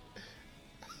outside.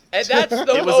 And that's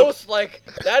the most,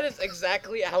 that is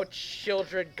exactly how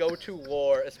children go to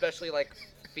war, especially, like,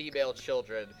 female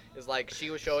children, is like, she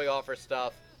was showing off her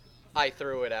stuff, I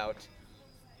threw it out.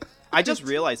 I just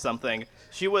realized something.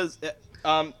 She was,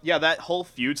 that whole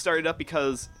feud started up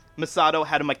because Misato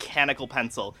had a mechanical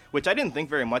pencil, which I didn't think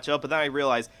very much of, but then I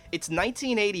realized it's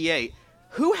 1988.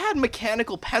 Who had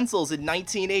mechanical pencils in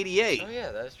 1988? Oh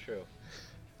yeah, that's true.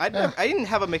 I didn't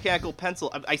have a mechanical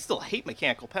pencil. I still hate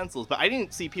mechanical pencils, but I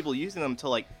didn't see people using them until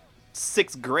like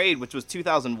 6th grade, which was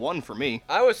 2001 for me.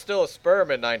 I was still a sperm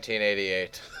in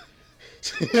 1988.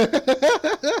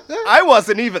 I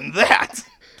wasn't even that.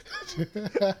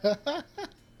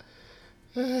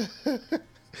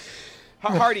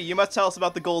 Hardy, you must tell us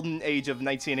about the golden age of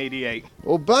 1988.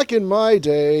 Well, back in my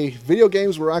day, video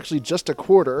games were actually just a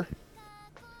quarter.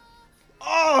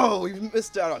 Oh, we've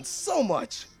missed out on so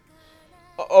much.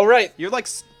 Oh, right. You're like,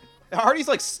 Hardy's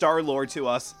like Star-Lord to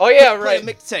us. Oh, yeah, Play a right.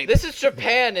 mixtape. This is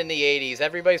Japan in the 80s.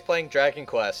 Everybody's playing Dragon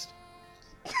Quest.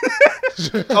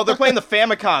 Oh, they're playing the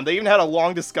Famicom. They even had a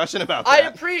long discussion about I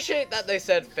that. appreciate that they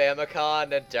said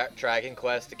Famicom and Dragon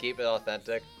Quest to keep it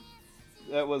authentic.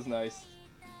 That was nice.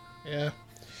 Yeah.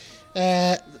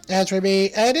 As for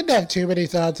me, I didn't have too many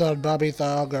thoughts on Bobby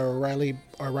Thong or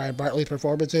Ryan Bartley's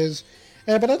performances,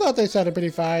 but I thought they sounded pretty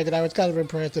fine, and I was kind of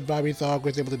impressed that Bobby Thong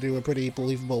was able to do a pretty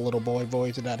believable little boy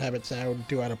voice and not have it sound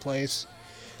too out of place.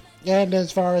 And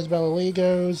as far as Bella Lee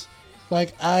goes,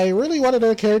 I really wanted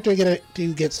her character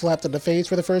to get slapped in the face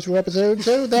for the first few episodes,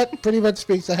 so that pretty much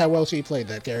speaks to how well she played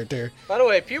that character. By the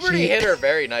way, puberty hit her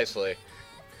very nicely.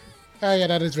 Oh yeah,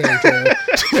 that is very true.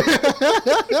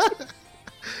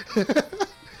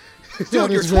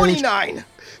 Dude, you're 29.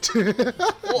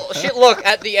 Well, look,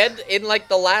 at the end, in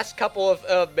the last couple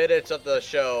of minutes of the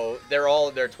show, they're all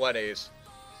in their 20s.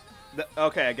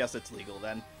 Okay, I guess it's legal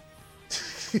then.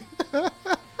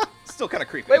 Still kind of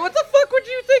creepy. Wait, what the fuck would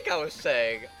you think I was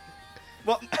saying?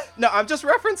 Well, no, I'm just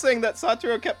referencing that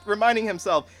Satoru kept reminding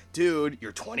himself, dude,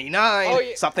 you're 29. Oh,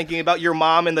 yeah. Stop thinking about your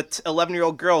mom and the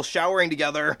 11-year-old girl showering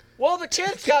together. Well, the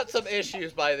kid's got some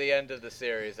issues by the end of the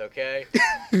series, okay?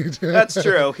 That's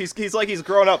true. He's like he's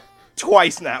grown up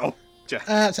twice now.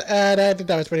 That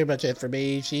was pretty much it for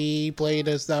me. She played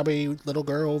a snobby little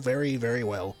girl very, very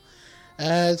well.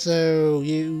 So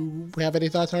you have any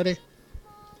thoughts, Hardy?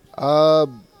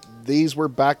 These were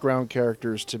background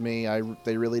characters to me.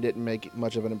 They really didn't make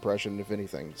much of an impression, if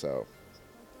anything. So,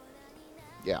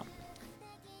 yeah.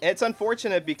 It's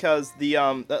unfortunate because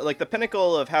the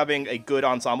pinnacle of having a good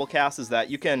ensemble cast is that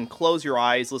you can close your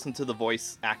eyes, listen to the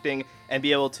voice acting, and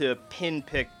be able to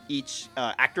pinpick each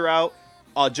actor out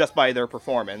just by their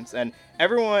performance. And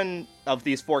everyone of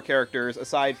these four characters,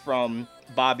 aside from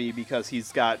Bobby, because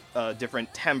he's got a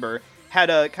different timbre, had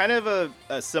a kind of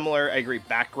a similar, I agree,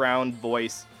 background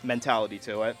voice mentality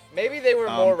to it. Maybe they were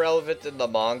more relevant in the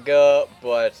manga,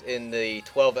 but in the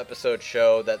 12-episode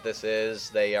show that this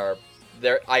is,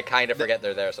 I kind of forget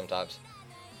they're there sometimes.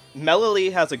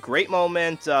 Melody has a great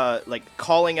moment,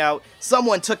 calling out,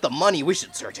 "Someone took the money, we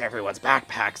should search everyone's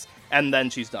backpacks," and then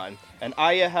she's done. And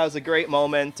Aya has a great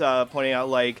moment, pointing out,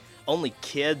 only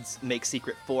kids make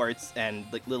secret forts, and,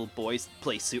 little boys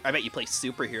play I bet you play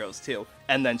superheroes, too.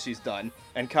 And then she's done.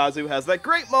 And Kazu has that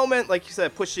great moment, like you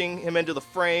said, pushing him into the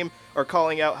frame, or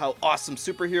calling out how awesome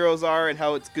superheroes are, and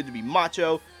how it's good to be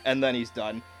macho, and then he's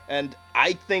done. And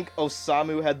I think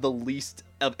Osamu had the least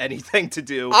of anything to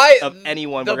do of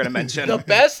anyone we're going to mention. The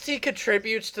best he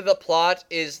contributes to the plot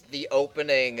is the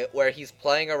opening, where he's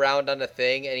playing around on a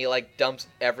thing, and he, dumps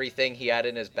everything he had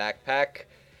in his backpack.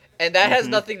 And that has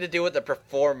nothing to do with the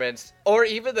performance, or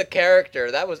even the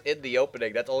character. That was in the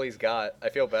opening. That's all he's got. I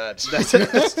feel bad.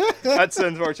 That's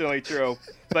unfortunately true.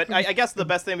 But I guess the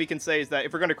best thing we can say is that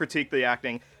if we're going to critique the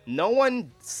acting, no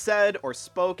one said or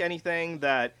spoke anything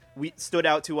that stood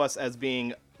out to us as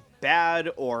being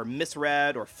bad or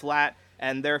misread or flat,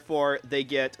 and therefore they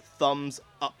get thumbs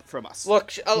up from us.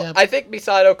 Look, I think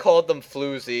Misato called them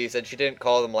floozies, and she didn't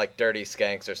call them, dirty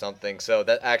skanks or something, so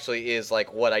that actually is,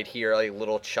 what I'd hear a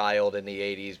little child in the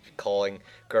 80s calling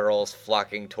girls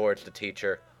flocking towards the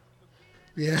teacher.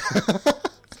 Yeah.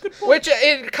 Which,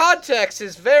 in context,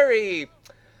 is very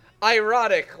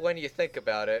ironic when you think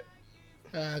about it.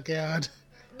 Oh, God.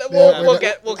 We'll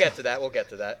get to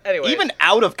that. Anyway. Even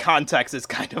out of context is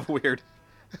kind of weird.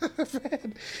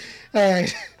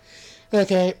 Alright.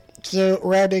 Okay, so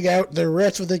rounding out the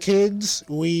rest of the kids,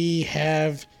 we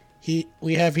have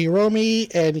Hiromi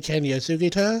and Kenya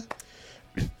Sugita.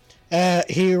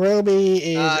 Hiromi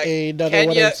is another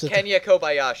one of Kenya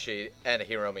Kobayashi and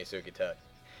Hiromi Sugita.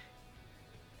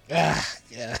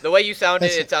 Yeah. The way you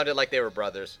sounded, it sounded like they were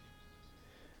brothers.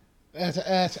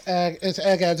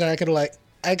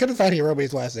 I couldn't find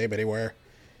Hiromi's last name anywhere.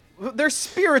 They're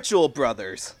spiritual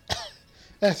brothers.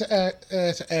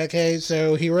 Okay,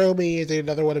 so Hiromi is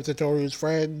another one of Satoru's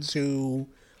friends who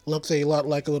looks a lot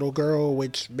like a little girl,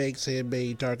 which makes him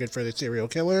a target for the serial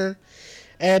killer.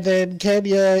 And then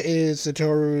Kenya is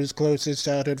Satoru's closest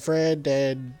childhood friend,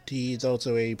 and he's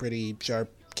also a pretty sharp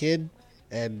kid,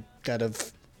 and kind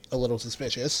of a little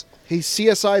suspicious. He's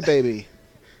CSI, baby.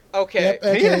 Okay. Yep,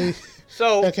 okay. Yeah.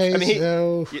 So,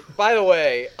 by the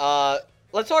way,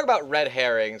 let's talk about red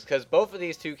herrings, because both of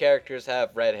these two characters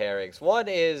have red herrings. One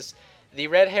is the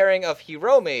red herring of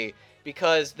Hiromi,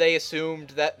 because they assumed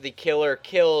that the killer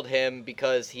killed him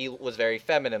because he was very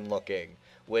feminine looking,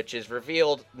 which is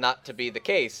revealed not to be the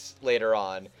case later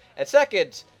on. And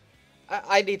second,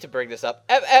 I need to bring this up.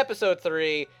 Episode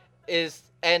 3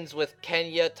 ends with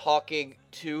Kenya talking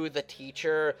to the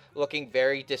teacher, looking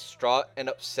very distraught and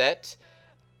upset.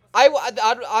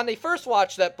 On the first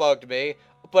watch, that bugged me,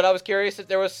 but I was curious if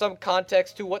there was some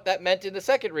context to what that meant in the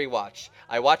second rewatch.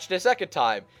 I watched it a second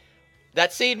time.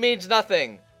 That scene means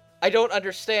nothing. I don't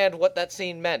understand what that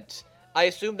scene meant. I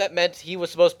assumed that meant he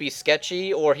was supposed to be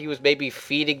sketchy, or he was maybe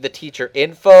feeding the teacher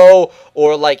info,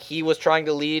 or he was trying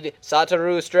to lead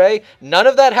Satoru astray. None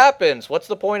of that happens. What's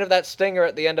the point of that stinger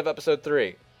at the end of episode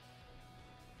 3?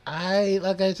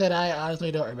 Like I said, I honestly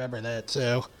don't remember that,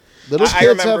 so... Little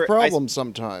kids have problems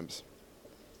sometimes.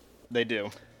 They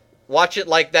do. Watch it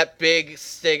that big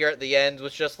stinger at the end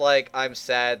was just I'm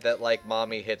sad that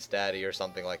mommy hits daddy or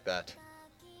something like that.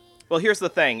 Well, here's the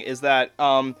thing, is that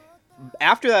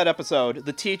after that episode,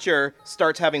 the teacher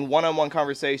starts having one-on-one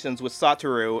conversations with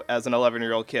Satoru as an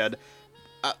 11-year-old kid.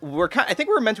 I think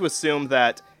we're meant to assume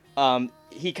that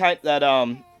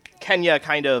Kenya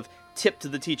kind of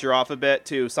tipped the teacher off a bit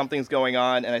to something's going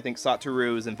on, and I think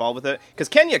Satoru is involved with it. Because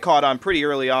Kenya caught on pretty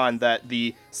early on that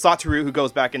the Satoru who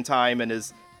goes back in time and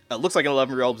is looks like an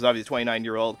 11-year-old, but obviously a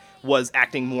 29-year-old, was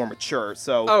acting more mature.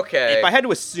 So Okay. if I had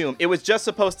to assume, it was just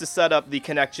supposed to set up the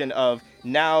connection of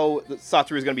now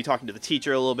Satoru is going to be talking to the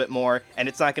teacher a little bit more, and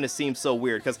it's not going to seem so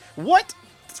weird. Because what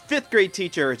 5th grade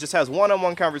teacher just has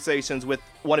one-on-one conversations with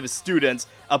one of his students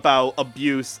about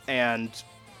abuse and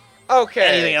Okay.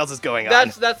 anything else is going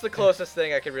on? That's the closest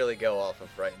thing I can really go off of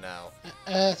right now.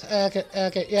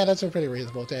 Okay, yeah, that's a pretty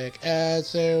reasonable take.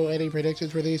 So any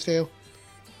predictions for these two?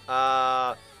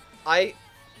 I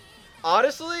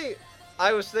honestly,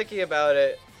 I was thinking about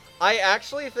it. I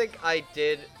actually think I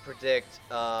did predict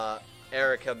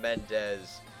Erica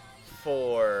Mendez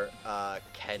for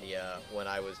Kenya when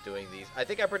I was doing these. I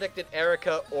think I predicted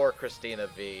Erica or Christina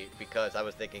V because I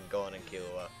was thinking Gon and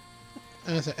Killua.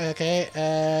 Okay,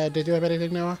 did you have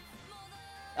anything, Noah?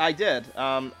 I did.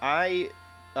 For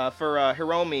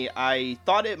Hiromi, I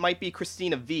thought it might be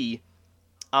Christina V.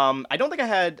 I don't think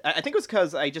I think it was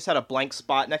because I just had a blank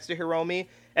spot next to Hiromi,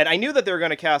 and I knew that they were going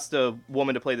to cast a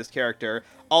woman to play this character,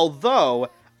 although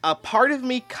a part of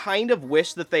me kind of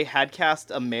wished that they had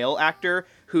cast a male actor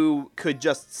who could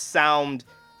just sound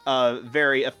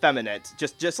very effeminate,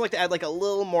 just like to add like a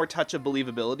little more touch of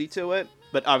believability to it,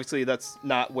 but obviously that's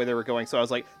not where they were going, so I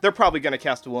was like, they're probably going to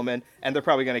cast a woman, and they're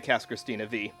probably going to cast Christina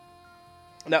V.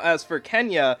 Now, as for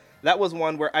Kenya, that was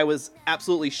one where I was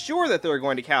absolutely sure that they were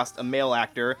going to cast a male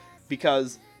actor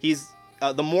because he's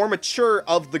the more mature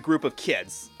of the group of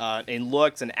kids in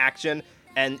looks and action,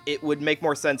 and it would make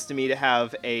more sense to me to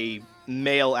have a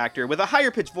male actor with a higher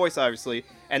pitched voice, obviously.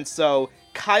 And so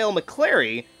Kyle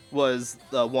McClary was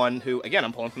the one who, again,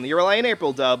 I'm pulling from the Your Lie in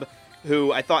April dub,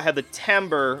 who I thought had the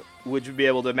timbre which would be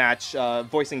able to match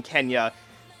voicing Kenya.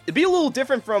 It'd be a little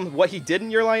different from what he did in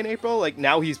Your Lie in April. Like,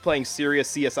 now he's playing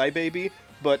serious CSI baby,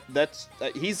 but that's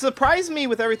he's surprised me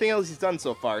with everything else he's done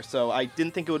so far, so I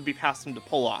didn't think it would be past him to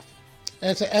pull off.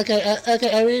 Okay.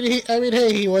 I mean,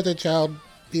 hey, he was a child.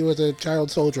 He was a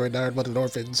child soldier and now was an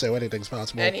orphan, so anything's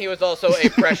possible. And he was also a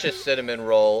precious cinnamon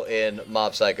roll in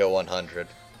Mob Psycho 100.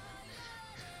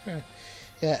 Yeah.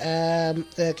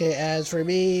 Okay. As for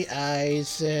me, I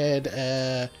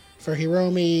said for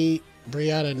Hiromi,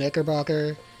 Brianna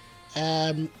Knickerbocker.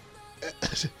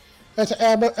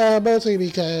 Mostly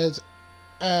because,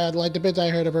 like the bits I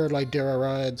heard of her, like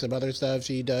Durarara and some other stuff,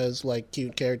 she does like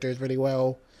cute characters pretty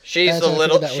well. She's So I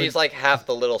figured that she's would- like half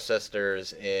the little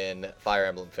sisters in Fire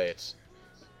Emblem Fates.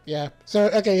 Yeah. So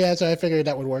I figured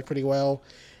that would work pretty well.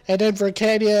 And then for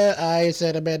Kenya, I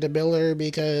said Amanda Miller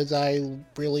because I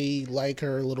really like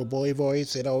her little boy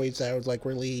voice. It always sounds like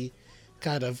really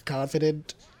kind of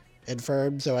confident and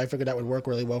firm, so I figured that would work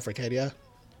really well for Kenya.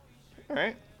 All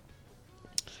right.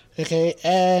 Okay,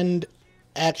 and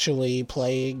actually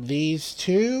playing these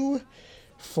two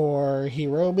for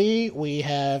Hiromi, we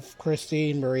have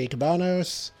Christine Marie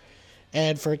Cabanos,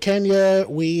 and for Kenya,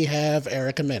 we have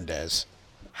Erica Mendez.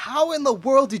 How in the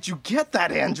world did you get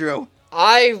that, Andrew?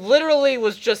 I literally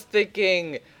was just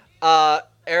thinking,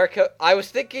 Erica. I was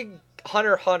thinking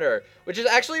Hunter x Hunter, which is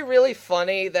actually really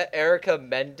funny that Erica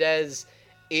Mendez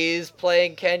is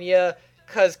playing Kenya,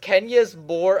 because Kenya's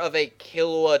more of a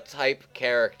Killua type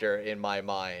character in my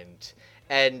mind,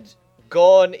 and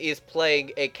Gon is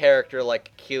playing a character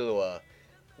like Killua,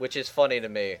 which is funny to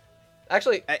me.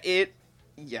 Actually,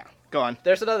 Yeah, go on.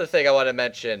 there's another thing I want to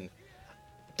mention.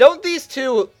 Don't these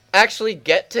two actually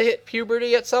get to hit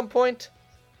puberty at some point?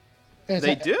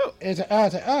 They do.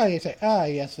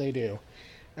 Yes, they do.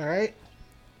 All right.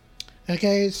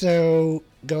 Okay, so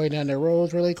going down the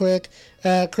roles really quick.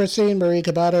 Christine Marie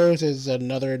Cabanos is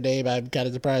another name I'm kind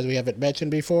of surprised we haven't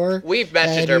mentioned before. We've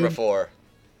mentioned her before.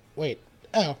 Wait.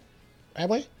 Oh. Have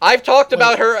we? I've talked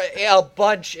about her a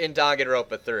bunch in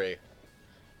Danganronpa 3.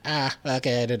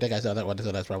 Okay, I didn't think I saw that one,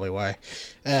 so that's probably why.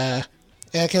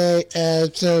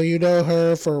 So you know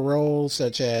her for roles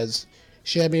such as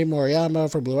Shemi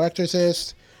Moriyama from Blue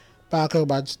Exorcist, Bako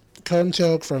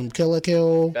Konchok from Kill la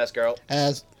Kill, Best girl.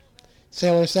 as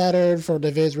Sailor Saturn from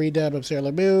the Viz redub of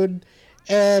Sailor Moon,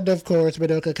 and of course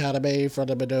Madoka Kaname from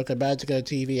the Madoka Magica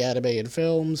TV anime and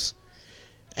films.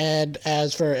 And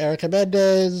as for Erica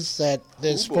Mendez, at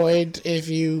this point, if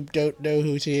you don't know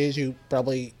who she is, you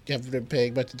probably haven't been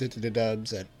paying much attention to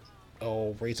dubs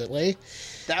recently.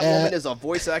 That woman is a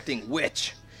voice acting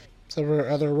witch. Some of her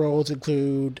other roles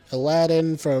include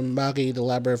Aladdin from Magi the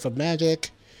Labyrinth of Magic,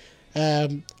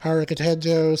 Haruka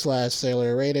Tenjo /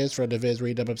 Sailor Uranus from the Viz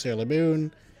redub of Sailor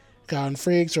Moon, Gon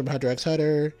Freaks from Hunter x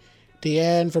Hunter,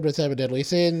 Deanne from the Seven Deadly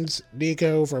Sins,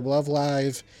 Nico from Love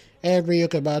Live, and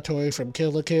Ryuka Matoi from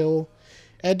Kill la Kill.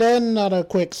 And then, on a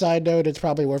quick side note, it's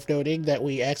probably worth noting that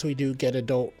we actually do get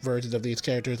adult versions of these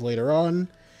characters later on.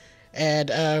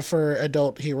 And for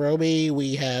adult Hiromi,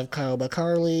 we have Kyle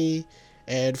McCarley.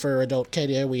 And for adult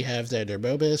Kenya, we have Xander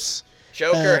Bobis.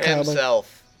 Joker Kyle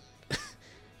himself.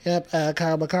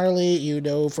 Kyle McCarley, you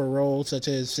know for roles such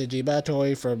as Shinji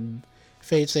Batoi from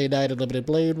Fate Stay Night Unlimited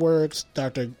Blade Works,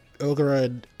 Dr. Ogura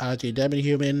and Aji Demon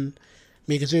Human,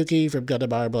 Mikazuki from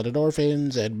Gundam Iron Blooded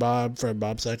Orphans, and Bob from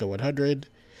Mob Psycho 100.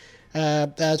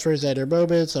 As for Xander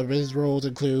Bobis, some of his roles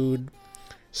include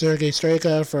Sergei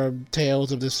Streka from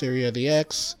Tales of the Syria of the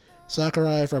X,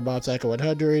 Sakurai from Mob Psycho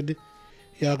 100,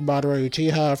 young Mamoru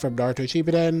Uchiha from Naruto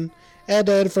Shippuden, and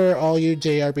then for all you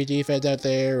JRPG fans out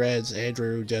there, as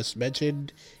Andrew just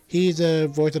mentioned, he's the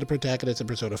voice of the protagonist in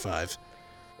Persona 5.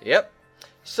 Yep.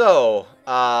 So,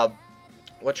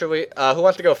 what should we? Who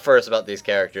wants to go first about these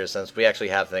characters, since we actually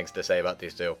have things to say about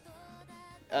these two?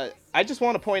 I just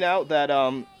want to point out that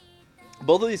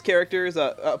both of these characters,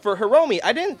 for Hiromi,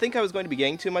 I didn't think I was going to be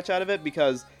getting too much out of it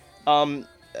because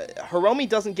Hiromi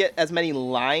doesn't get as many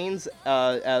lines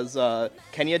as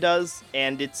Kenya does,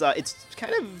 and it's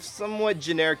kind of somewhat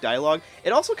generic dialogue. It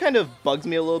also kind of bugs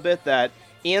me a little bit that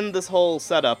in this whole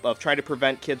setup of trying to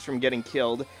prevent kids from getting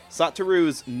killed,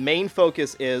 Satoru's main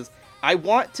focus is, I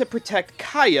want to protect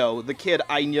Kaio, the kid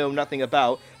I know nothing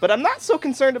about, but I'm not so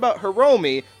concerned about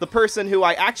Hiromi, the person who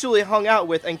I actually hung out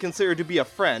with and considered to be a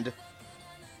friend.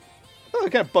 Oh,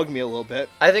 it kind of bugged me a little bit.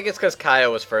 I think it's because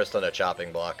Kaio was first on a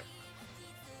chopping block.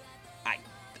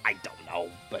 I don't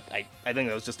know, but I think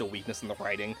that was just a weakness in the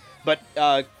writing. But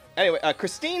anyway,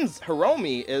 Christine's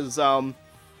Hiromi is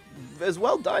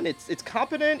well done. It's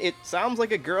competent. It sounds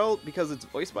like a girl because it's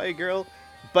voiced by a girl.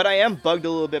 But I am bugged a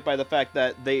little bit by the fact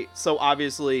that they so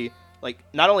obviously, like,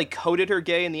 not only coded her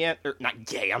gay in the not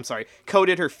gay, I'm sorry,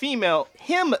 coded her female,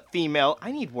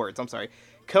 I need words, I'm sorry,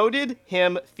 coded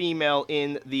him female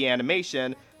in the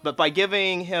animation, but by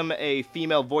giving him a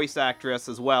female voice actress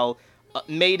as well,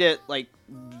 made it, like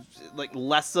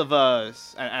less of a,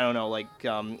 I don't know, like,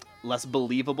 less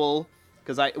believable,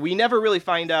 because we never really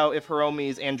find out if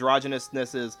Hiromi's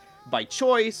androgynousness is by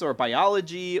choice or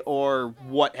biology or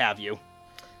what have you.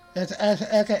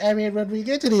 Okay, I mean, when we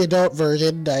get to the adult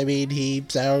version, I mean, he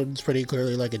sounds pretty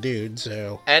clearly like a dude,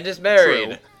 so... And is married.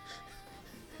 True.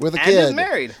 With a And kid. is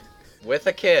married. With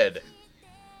a kid.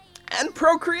 And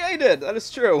procreated, that is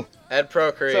true. And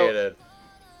procreated.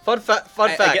 Fun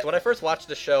fact, when I first watched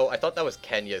the show, I thought that was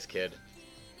Kenya's kid.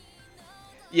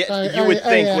 Yeah, you would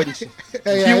think, yeah. wouldn't you?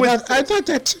 I thought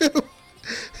that too.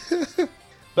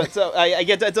 But so I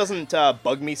get that doesn't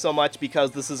bug me so much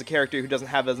because this is a character who doesn't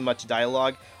have as much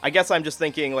dialogue. I guess I'm just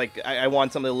thinking like I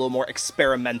want something a little more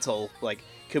experimental. Like,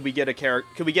 could we get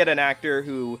an actor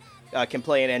who can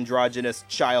play an androgynous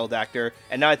child actor?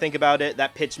 And now I think about it,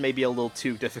 that pitch may be a little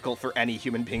too difficult for any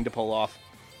human being to pull off.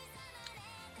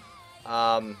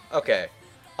 Okay.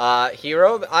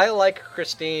 Hero, I like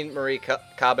Christine Marie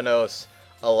Cabanos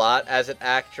a lot as an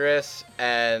actress,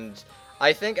 and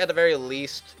I think at the very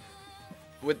least,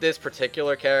 with this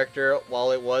particular character,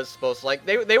 while it was supposed to, like,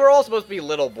 they were all supposed to be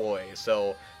little boys,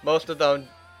 so most of them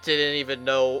didn't even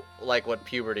know, like, what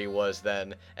puberty was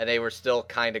then, and they were still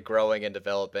kind of growing and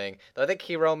developing. I think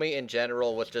Hiromi in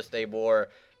general was just a more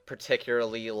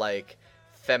particularly, like,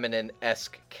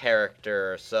 feminine-esque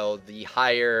character, so the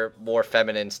higher, more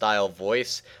feminine style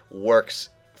voice works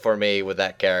for me with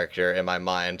that character in my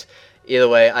mind. Either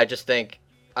way, I just think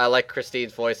I like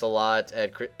Christine's voice a lot,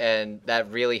 and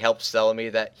that really helps sell me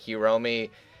that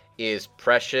Hiromi is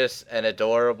precious and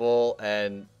adorable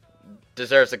and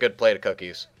deserves a good plate of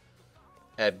cookies.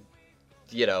 And,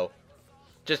 you know,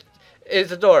 just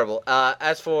is adorable.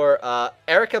 As for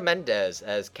Erica Mendez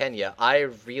as Kenya, I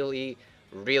really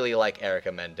like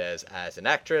Erica Mendez as an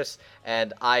actress,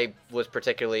 and I was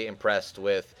particularly impressed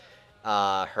with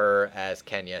her as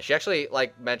Kenya. She actually,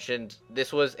 like, mentioned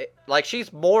this was, like,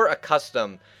 she's more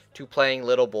accustomed to playing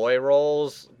little boy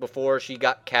roles before she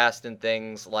got cast in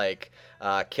things like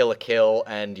Kill la Kill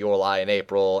and Your Lie in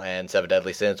April and Seven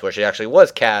Deadly Sins, where she actually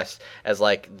was cast as,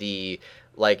 like, the,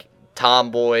 like,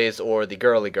 tomboys or the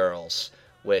girly girls,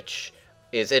 which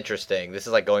is interesting. This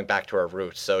is, like, going back to her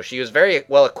roots. So she was very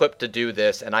well equipped to do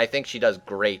this, and I think she does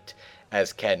great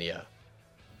as Kenya.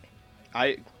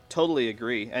 I totally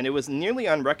agree, and it was nearly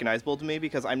unrecognizable to me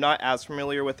because I'm not as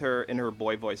familiar with her in her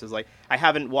boy voices. Like, I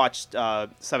haven't watched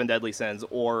Seven Deadly Sins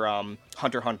or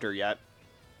Hunter x Hunter yet,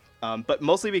 but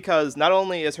mostly because not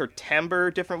only is her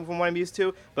timbre different from what I'm used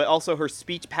to, but also her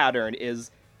speech pattern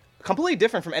is completely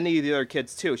different from any of the other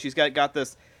kids too. She's got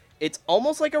this, it's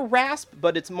almost like a rasp,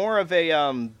 but it's more of a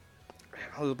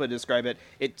how to describe it?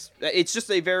 It's just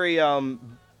a very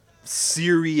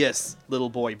serious little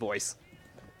boy voice.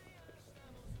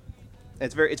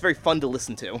 It's very fun to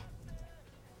listen to.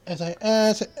 Yeah,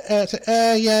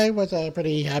 I was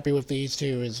pretty happy with these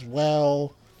two as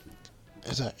well.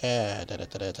 God,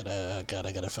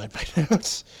 I gotta find my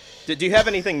notes. Do you have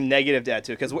anything negative to add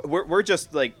to? Because we're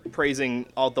just like praising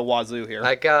all the wazoo here.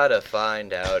 I gotta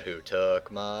find out who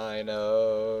took my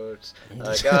notes.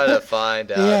 I gotta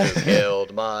find out Yeah. who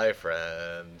killed my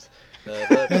friends.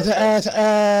 Okay,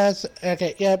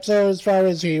 yep, so as far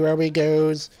as Hiromi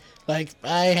goes, like,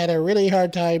 I had a really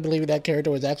hard time believing that character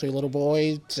was actually a little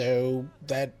boy, so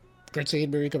that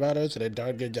Christine Marie Cavados did a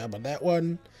darn good job on that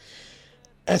one.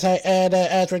 As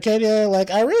for Kenya, like,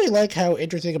 I really like how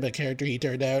interesting of a character he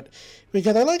turned out,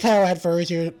 because I like how at first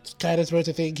you're kind of supposed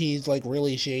to think he's, like,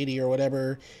 really shady or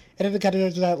whatever, and then it kind of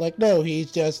turns out, like, no,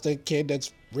 he's just a kid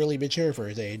that's really mature for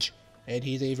his age, and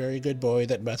he's a very good boy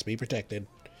that must be protected.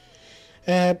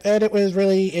 And it was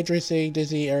really interesting to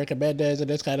see Erica Mendez in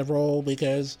this kind of role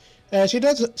because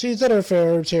she's done her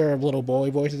fair share of little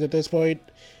boy voices at this point,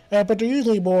 but they're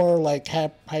usually more like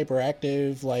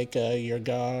hyperactive, like your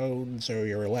Gowns or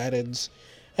your Aladdins.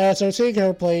 So seeing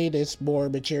her play this more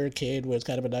mature kid was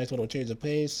kind of a nice little change of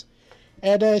pace.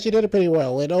 And she did it pretty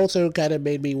well. It also kind of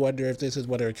made me wonder if this is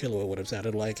what her Killua would have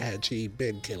sounded like had she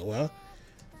been Killua.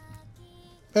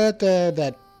 But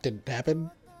that didn't happen.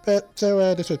 But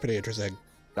so this was pretty interesting.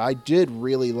 I did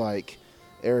really like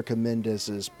Erica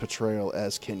Mendez's portrayal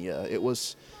as Kenya.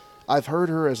 I've heard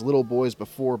her as little boys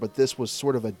before, but this was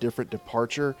sort of a different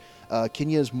departure.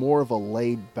 Kenya is more of a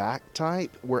laid-back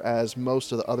type, whereas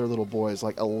most of the other little boys,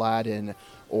 like Aladdin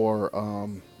or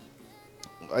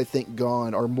I think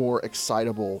Gon, are more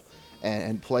excitable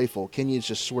and playful. Kenya's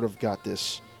just sort of got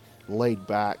this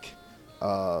laid-back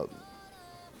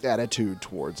attitude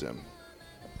towards him.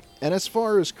 And as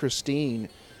far as Christine,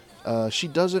 she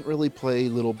doesn't really play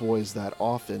little boys that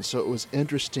often, so it was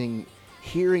interesting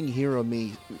hearing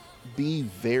Hiromi be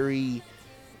very,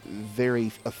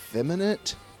 very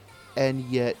effeminate and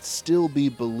yet still be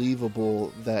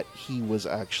believable that he was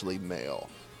actually male.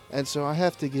 And so I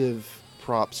have to give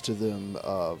props to them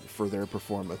for their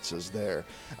performances there.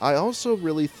 I also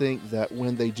really think that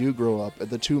when they do grow up,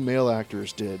 the two male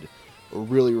actors did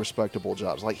really respectable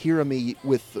jobs. Like Hiromi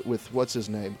with what's his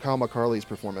name, Kyle McCarley's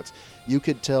performance, you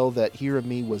could tell that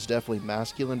Hiromi was definitely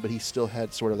masculine, but he still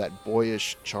had sort of that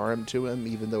boyish charm to him,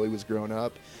 even though he was grown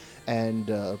up.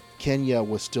 And Kenya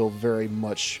was still very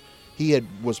much,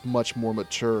 was much more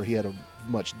mature. He had a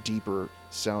much deeper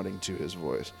sounding to his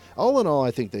voice. All in all,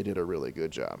 I think they did a really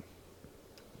good job.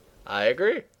 I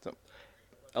agree.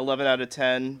 11 out of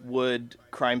 10 would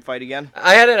crime fight again.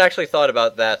 I hadn't actually thought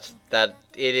about that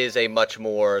it is a much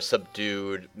more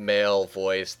subdued male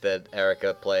voice that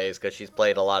Erica plays, because she's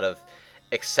played a lot of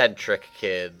eccentric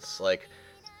kids. Like,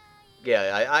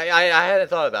 yeah, I hadn't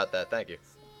thought about that. Thank you.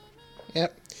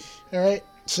 Yep. All right.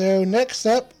 So next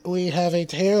up, we have A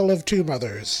Tale of Two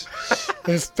Mothers.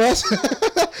 With best,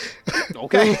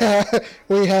 Okay.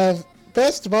 we have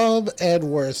Best Mom and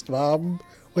Worst Mom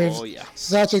with Oh, yeah.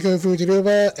 Sachiko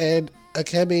Fujinuma and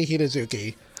Akemi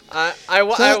Hinazuki. I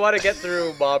want to get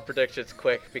through mob predictions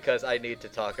quick because I need to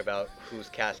talk about who's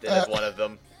casted as one of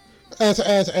them.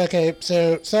 Okay,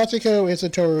 so Sachiko is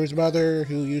Satoru's mother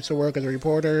who used to work as a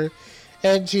reporter,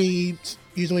 and she's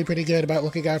usually pretty good about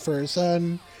looking out for her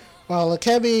son, while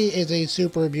Akemi is a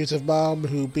super abusive mom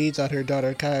who beats on her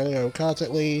daughter Kylo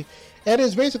constantly, and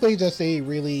is basically just a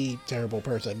really terrible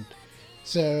person.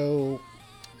 So,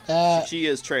 She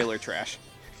is trailer trash.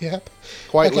 yep.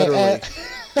 Quite Okay, literally.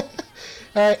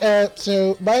 Alright,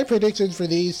 so my predictions for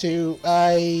these two,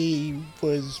 I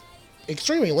was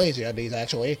extremely lazy on these,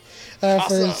 actually.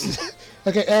 Awesome.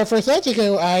 For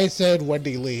Sachiko, I said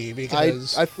Wendy Lee,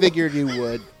 because... I figured you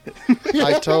would.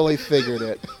 I totally figured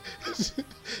it.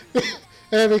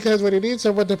 Because when you need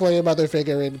someone to play a mother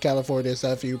figure in California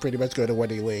stuff, you pretty much go to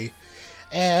Wendy Lee.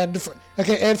 And for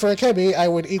Akemi, I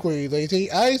went equally lazy.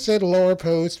 I said Laura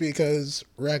Post because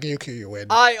Ragyu Kyuin.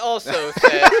 I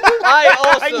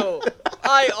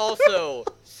also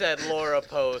said Laura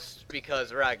Post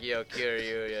because Ragyo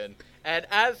Kiryuin. And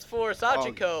as for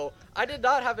Sachiko, I did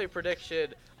not have a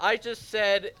prediction. I just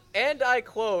said, and I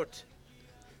quote,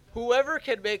 "Whoever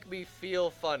can make me feel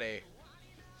funny."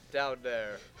 Down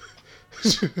there.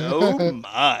 Oh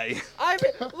my. I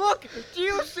mean, look, do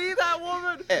you see that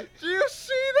woman? Do you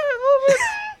see that woman?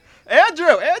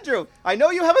 Andrew, I know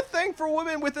you have a thing for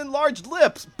women with enlarged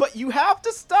lips, but you have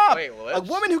to stop. Wait, A lips?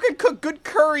 woman who can cook good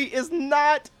curry is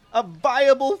not a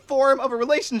viable form of a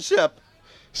relationship.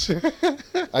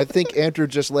 I think Andrew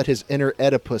just let his inner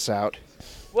Oedipus out.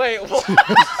 Wait, what?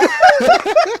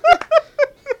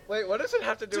 Wait, what does it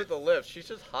have to do with the lips? She's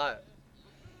just hot.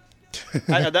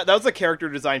 That was a character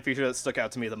design feature that stuck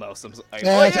out to me the most.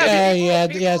 Yeah,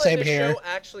 people same in the here. show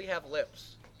actually have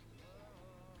lips.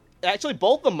 Actually,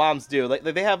 both the moms do. Like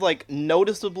they have like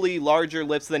noticeably larger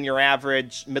lips than your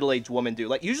average middle-aged woman do.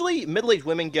 Like usually middle-aged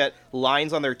women get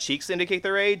lines on their cheeks to indicate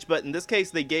their age, but in this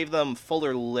case they gave them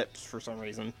fuller lips for some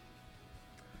reason.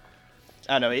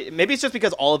 I don't know. Maybe it's just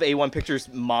because all of A1 Pictures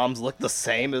moms look the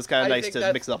same. It was kind of nice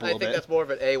to mix it up a little bit. I think that's more of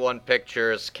an A1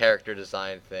 Pictures character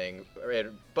design thing.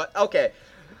 But okay,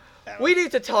 we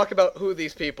need to talk about who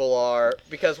these people are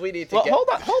because we need to get. Hold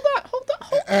on.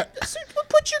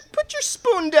 Put your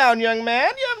spoon down, young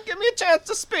man. You haven't given me a chance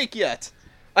to speak yet.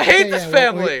 I hate this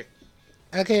family.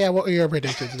 Okay, what were your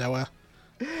predictions, Noah?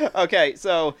 Okay,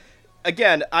 so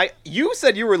again, you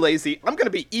said you were lazy. I'm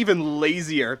gonna be even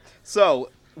lazier.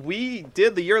 So we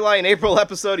did the Your Lie in April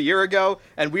episode a year ago,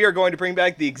 and we are going to bring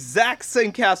back the exact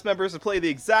same cast members to play the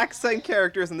exact same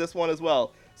characters in this one as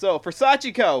well. So for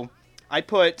Sachiko, I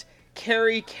put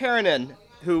Carrie Keranen,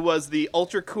 who was the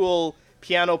ultra cool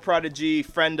piano prodigy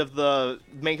friend of the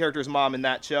main character's mom in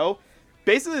that show.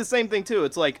 Basically the same thing too.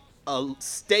 It's like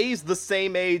stays the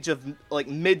same age of like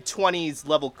mid-20s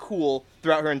level cool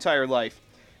throughout her entire life.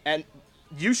 And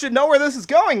you should know where this is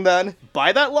going then,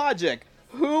 by that logic.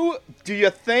 Who do you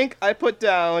think I put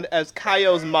down as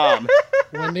Kaio's mom?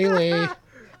 Wendy Lee.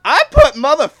 I put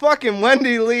motherfucking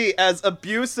Wendy Lee as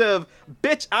abusive,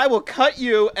 bitch, I will cut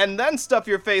you and then stuff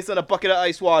your face in a bucket of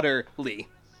ice water, Lee.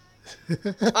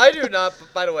 I do not,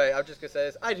 by the way, I'm just going to say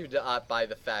this, I do not buy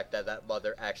the fact that that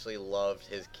mother actually loved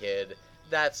his kid.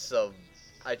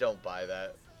 I don't buy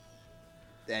that.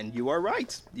 And you are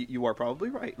right. You are probably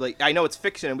right. Like, I know it's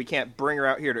fiction and we can't bring her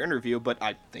out here to interview, but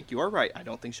I think you are right. I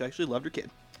don't think she actually loved her kid.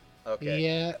 Okay.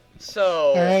 Yeah.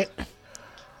 So. All right.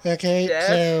 Okay, Yes?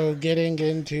 so getting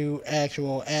into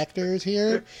actual actors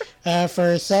here.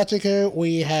 For Sachiko,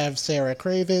 we have Sarah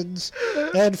Cravens.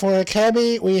 And for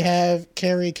Akemi, we have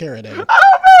Carrie Keranen.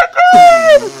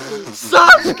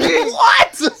 Satsuki!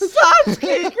 What?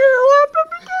 Satsuki grew up and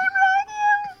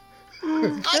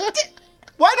became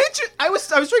Why didn't you? I was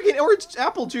drinking orange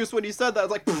apple juice when you said that. I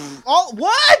was like, oh,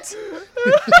 what?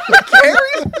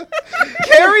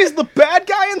 Carrie's the bad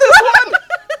guy in this one?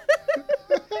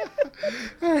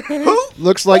 Who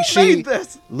made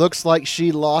this? Looks like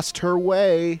she lost her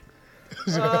way.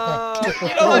 you know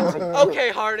what? Okay,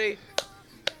 Hardy.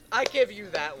 I give you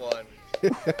that one.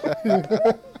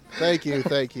 Thank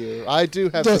you. I do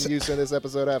have some use in this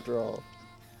episode after all.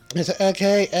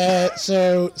 Okay,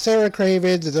 so Sarah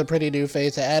Cravens is a pretty new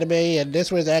face of anime, and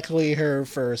this was actually her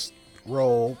first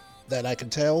role that I can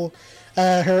tell.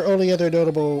 Her only other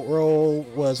notable role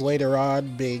was later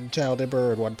on being Child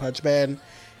Emperor in One Punch Man.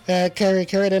 Carrie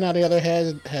Keranen, on the other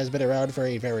hand, has been around for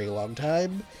a very long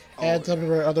time, and some of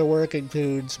her other work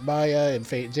includes Maya in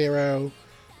Fate Zero,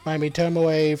 Maimi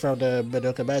Tomoe from the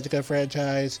Madoka Magica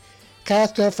franchise,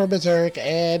 Casca from Berserk,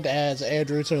 and as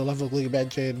Andrew so lovingly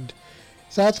mentioned,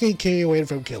 Satsuki Kiryuin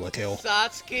from Kill la Kill.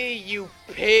 Satsuki, you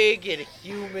pig in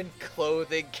human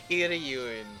clothing,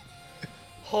 Kiryuin.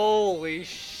 Holy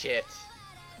shit.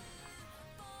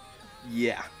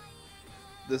 Yeah.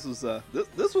 This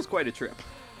was quite a trip.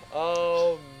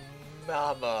 Oh,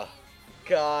 mama.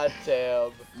 God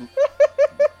damn.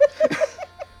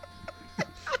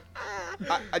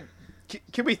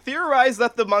 Can we theorize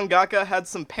that the mangaka had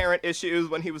some parent issues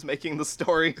when he was making the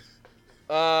story?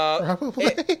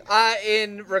 Probably.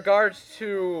 In regards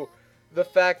to the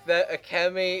fact that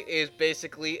Akemi is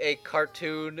basically a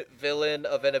cartoon villain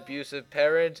of an abusive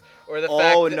parent, or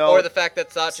the fact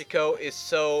that Sachiko is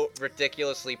so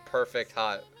ridiculously perfect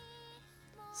hot.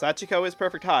 Sachiko is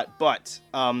perfect hot, but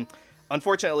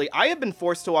unfortunately, I have been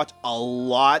forced to watch a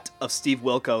lot of Steve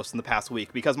Wilkos in the past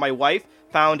week because my wife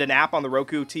found an app on the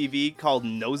Roku TV called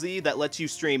Nosy that lets you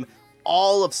stream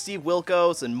all of Steve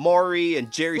Wilkos and Maury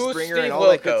and Jerry Springer and all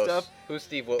that good stuff. Who's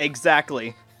Steve Wilkos?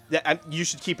 Exactly. You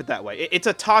should keep it that way. It's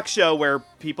a talk show where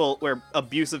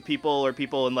abusive people or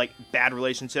people in like bad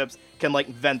relationships can like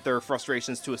vent their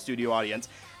frustrations to a studio audience.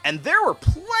 And there were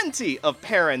plenty of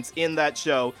parents in that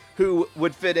show who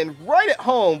would fit in right at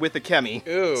home with Akemi.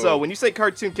 Ooh. So when you say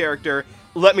cartoon character,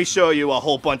 let me show you a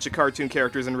whole bunch of cartoon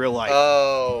characters in real life.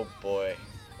 Oh boy.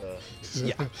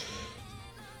 Yeah.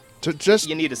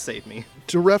 You need to save me.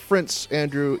 To reference,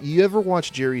 Andrew, you ever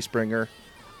watched Jerry Springer?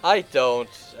 I don't,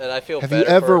 and I feel Have better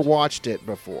you ever for it. watched it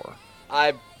before?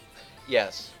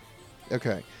 Yes.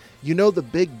 Okay. You know the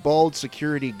big bald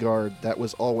security guard that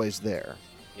was always there?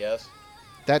 Yes.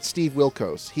 That's Steve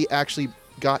Wilkos. He actually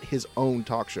got his own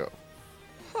talk show.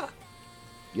 Huh.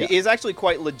 Yeah. He is actually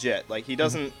quite legit. Like, he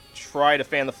doesn't try to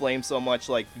fan the flame so much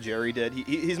like Jerry did.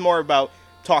 He's more about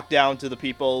talk down to the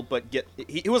people, but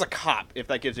he was a cop, if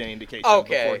that gives you any indication.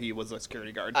 Okay. Before he was a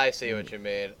security guard. I see what you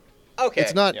mean. Okay.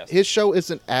 It's not Yes. his show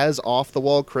isn't as off the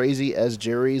wall crazy as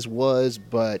Jerry's was,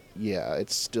 but yeah,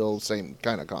 it's still same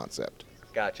kind of concept.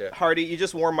 Gotcha. Hardy, you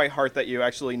just warm my heart that you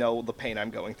actually know the pain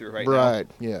I'm going through right now. Right,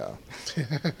 yeah.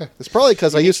 It's probably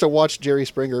because I used to watch Jerry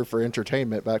Springer for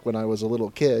entertainment back when I was a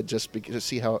little kid, just to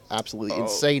see how absolutely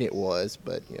insane it was.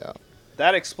 But yeah,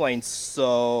 That explains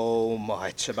so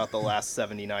much about the last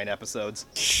 79 episodes.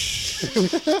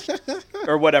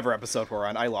 Or whatever episode we're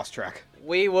on. I lost track.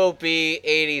 We will be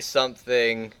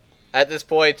 80-something at this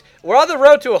point. We're on the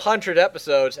road to 100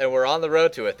 episodes, and we're on the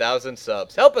road to 1,000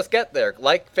 subs. Help us get there.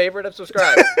 Like, favorite, and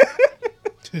subscribe.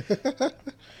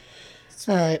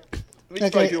 All right. We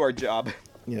just try to do our job.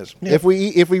 yes. Yeah. If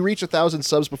we reach 1,000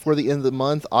 subs before the end of the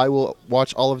month, I will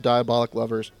watch all of Diabolic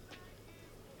Lovers.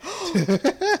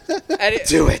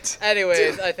 Do it!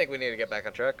 Anyways, I think we need to get back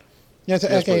on track. Yes,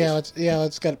 Yes, okay,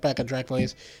 let's get back on track,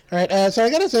 please. All right, so I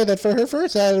gotta say that for her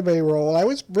first anime role, I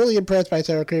was really impressed by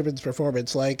Sarah Craven's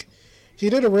performance. Like,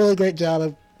 she did a really great job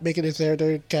of making this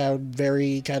character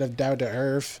very kind of down to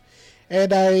earth,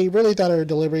 and I really thought her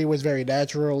delivery was very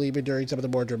natural, even during some of the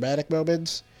more dramatic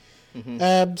moments.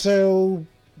 So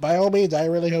by all means, I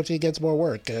really hope she gets more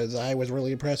work because I was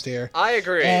really impressed here. I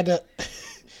agree. And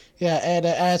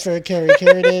as for Carrie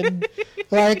Kiernan,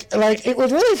 like it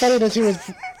was really funny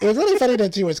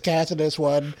that she was cast in this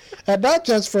one, and not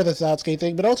just for the Satsuki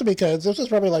thing, but also because this was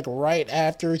probably like right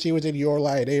after she was in Your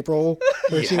Lie in April,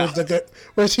 where she was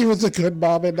the good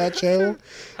mom in that show.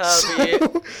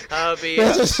 Hubby.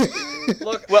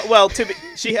 Look, Well,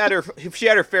 she had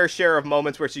her fair share of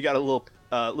moments where she got a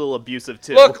little abusive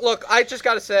too. look. I just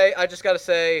gotta say,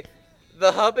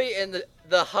 the hubby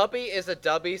is a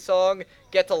Dubby song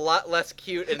gets a lot less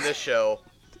cute in this show.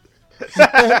 So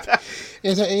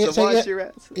watch your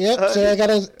ass. Yep. So I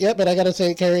gotta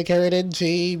say, Carrie Kiernan,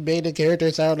 she made the character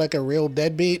sound like a real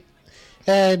deadbeat,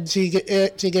 and she gave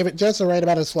it just the right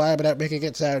amount of slime without making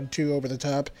it sound too over the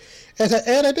top.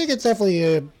 And I think it's definitely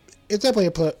a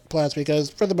plus because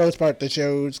for the most part the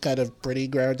show's kind of pretty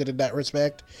grounded in that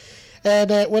respect.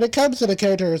 And when it comes to the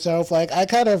character herself, like, I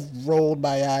kind of rolled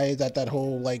my eyes at that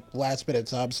whole, like, last-minute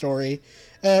sob story.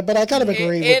 But I kind of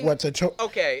agree with what Satoru...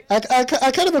 Okay. I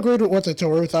kind of agreed with what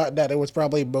Satoru thought, that it was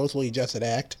probably mostly just an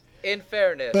act. In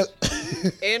fairness, But...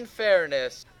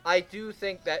 I do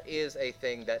think that is a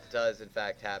thing that does, in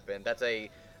fact, happen. That's a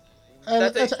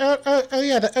that's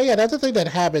a thing that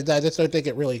happens. I just don't think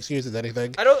it really excuses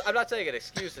anything. I'm not saying it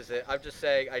excuses it. I'm just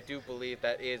saying I do believe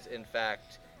that is, in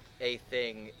fact, a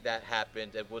thing that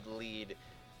happened and would lead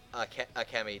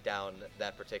Akemi down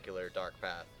that particular dark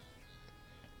path.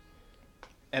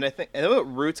 And I think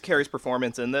what roots Carrie's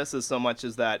performance in this is so much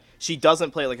is that she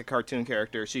doesn't play like a cartoon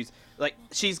character. She's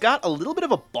got a little bit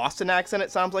of a Boston accent,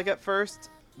 it sounds like at first,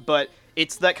 but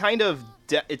it's that kind of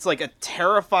it's like a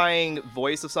terrifying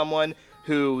voice of someone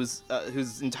whose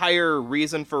entire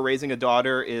reason for raising a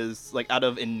daughter is like out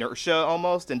of inertia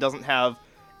almost, and doesn't have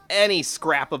any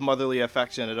scrap of motherly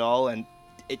affection at all, and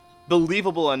it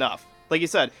believable enough. Like you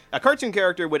said, a cartoon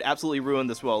character would absolutely ruin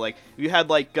this role. Like if you had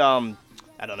like I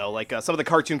don't know, like some of the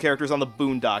cartoon characters on the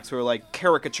Boondocks who are like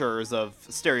caricatures of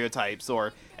stereotypes,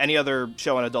 or any other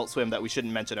show on Adult Swim that we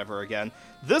shouldn't mention ever again.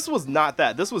 This was not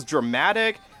that. This was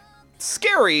dramatic,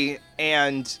 scary,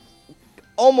 and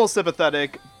almost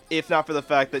sympathetic, if not for the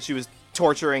fact that she was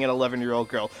torturing an 11-year-old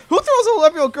girl. Who throws an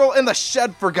 11-year-old girl in the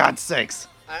shed, for God's sakes?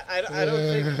 I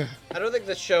don't think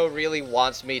the show really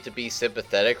wants me to be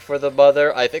sympathetic for the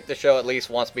mother. I think the show at least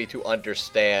wants me to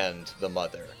understand the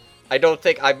mother. I don't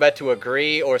think I'm meant to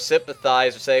agree or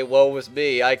sympathize or say, woe was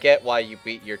me, I get why you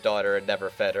beat your daughter and never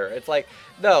fed her. It's like,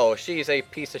 no, she's a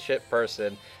piece of shit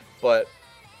person, but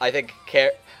I think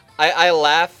I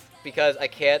laugh because I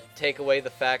can't take away the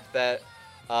fact that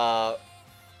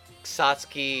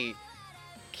Satsuki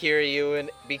Kiryuin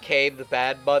became the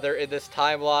bad mother in this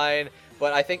timeline.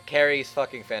 But I think Carrie's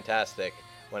fucking fantastic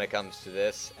when it comes to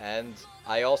this, and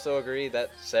I also agree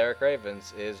that Sarah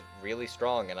Craven's is really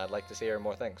strong, and I'd like to see her in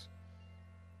more things.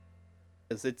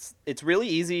 It's really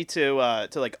easy to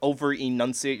like over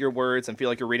enunciate your words and feel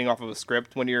like you're reading off of a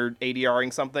script when you're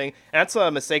ADRing something. And that's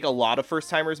a mistake a lot of first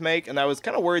timers make, and I was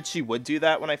kind of worried she would do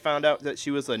that when I found out that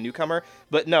she was a newcomer.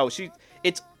 But no,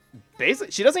 it's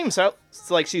basically, she doesn't even sound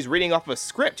like she's reading off of a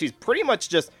script. She's pretty much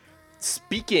just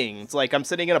speaking. It's like I'm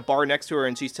sitting in a bar next to her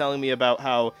and she's telling me about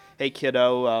how, hey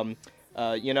kiddo,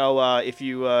 if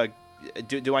you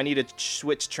do I need to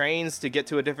switch trains to get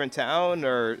to a different town,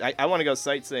 or I want to go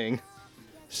sightseeing.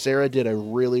 Sarah did a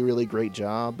really, really great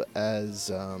job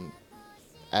as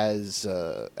as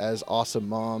awesome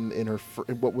mom in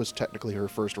what was technically her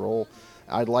first role.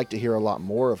 I'd like to hear a lot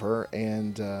more of her,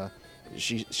 and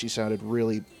she sounded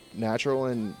really natural,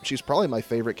 and she's probably my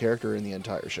favorite character in the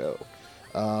entire show.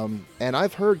 And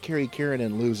I've heard Carrie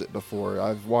Kiernan lose it before.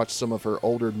 I've watched some of her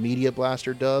older Media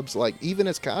Blaster dubs, like even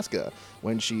as Casca,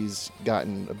 when she's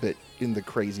gotten a bit in the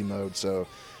crazy mode. So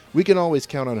we can always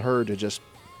count on her to just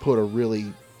put a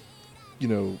really,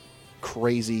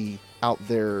 crazy, out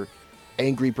there,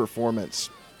 angry performance.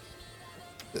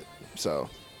 So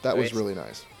that was really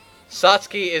nice.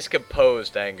 Satsuki is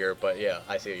composed anger, but yeah,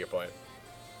 I see your point.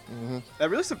 Mm-hmm. That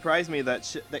really surprised me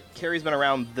that Carrie's been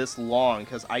around this long,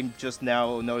 because I'm just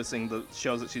now noticing the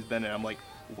shows that she's been in. I'm like,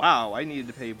 wow, I needed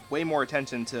to pay way more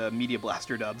attention to Media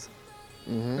Blaster dubs.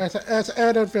 Mm-hmm.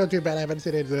 I don't feel too bad. I haven't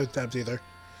seen any of those dubs either.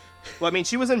 Well, I mean,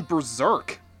 she was in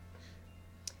Berserk.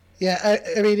 Yeah,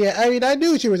 I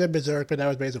knew she was in Berserk, but that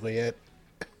was basically it.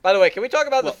 By the way, can we talk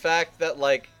about the fact that,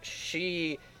 like,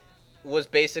 she was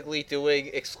basically doing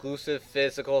exclusive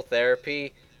physical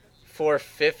therapy for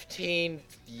 15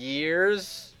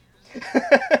 years?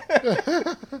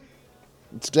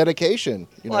 It's dedication,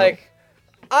 Like,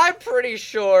 I'm pretty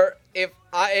sure if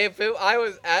I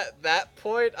was at that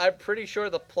point, I'm pretty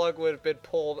sure the plug would have been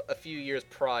pulled a few years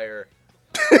prior.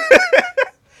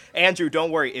 Andrew,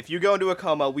 don't worry. If you go into a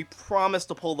coma, we promise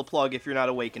to pull the plug if you're not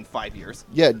awake in 5 years.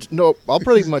 Yeah, no, I'll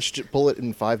pretty much pull it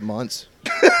in 5 months.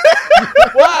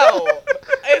 Wow!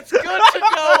 It's good to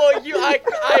know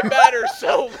I matter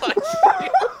so much.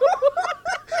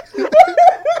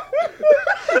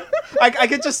 I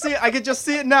could just see it. I could just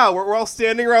see it now. We're all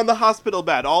standing around the hospital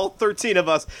bed, all 13 of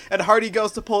us, and Hardy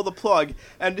goes to pull the plug,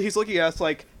 and he's looking at us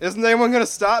like, "Isn't anyone gonna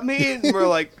stop me?" And we're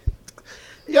like,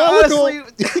 "Yeah, honestly."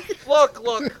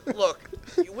 Look.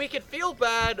 We could feel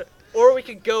bad, or we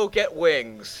could go get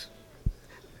wings.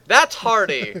 That's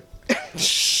Hardy.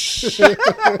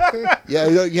 Yeah,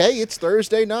 hey, it's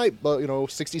Thursday night, but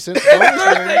 60 cents. It's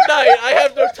Thursday night. I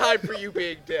have no time for you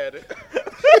being dead.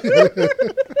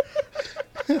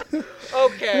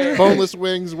 Okay. Boneless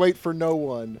wings wait for no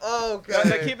one. Oh Now,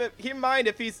 god. keep in mind,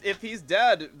 if he's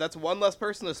dead, that's one less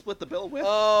person to split the bill with.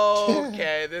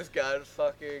 Okay, this got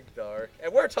fucking dark.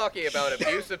 And we're talking about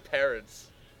abusive parents.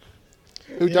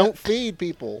 Who don't feed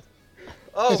people.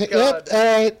 Oh Yep, god.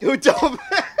 alright. Who don't?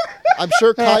 I'm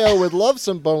sure Kaio would love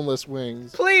some boneless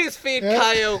wings. Please feed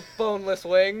Kaio boneless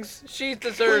wings. She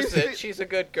deserves it. She's a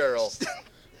good girl.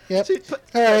 Yep.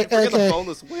 Forget the Okay.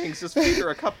 boneless wings. Just feed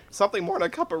her something more than a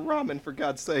cup of ramen, for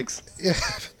God's sakes. Yeah.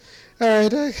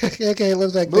 Alright, okay,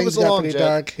 looks like Move things us got along, pretty Jet.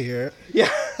 dark here. Yeah.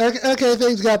 Okay,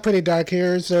 things got pretty dark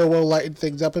here, so we'll lighten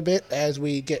things up a bit as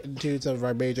we get into some of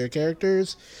our major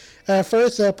characters.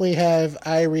 First up, we have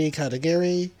Airi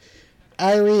Katagiri.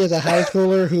 Airi is a high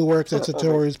schooler who works at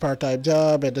Satoru's part-time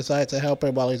job and decides to help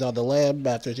him while he's on the lam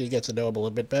after she gets to know him a little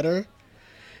bit better.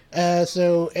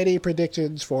 So, any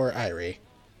predictions for Airi?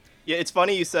 Yeah, it's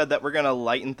funny you said that we're gonna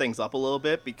lighten things up a little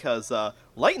bit, because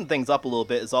lighten things up a little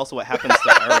bit is also what happens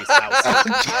to Ari's house.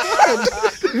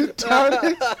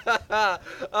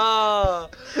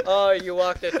 Oh, you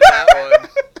walked into that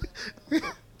one.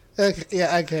 Okay,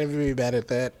 yeah, I can't be mad at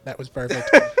that. That was perfect.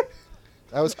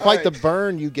 That was quite the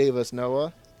burn you gave us,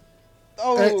 Noah.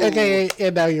 Oh. Okay,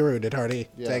 and now you ruined it, Hardy.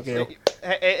 Yeah. Thank you.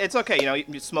 Hey, it's okay.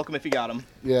 You smoke them if you got them.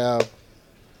 Yeah.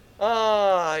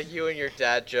 You and your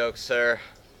dad jokes, sir.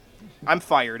 I'm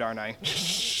fired, aren't I?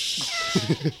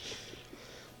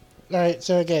 Alright,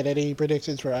 so again, any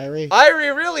predictions for Airi?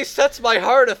 Airi really sets my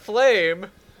heart aflame.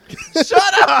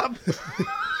 Shut up!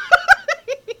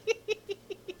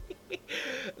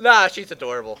 Nah, she's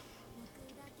adorable.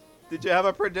 Did you have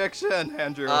a prediction,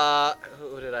 Andrew?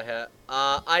 Who did I have?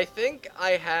 I think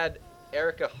I had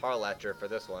Erica Harlacher for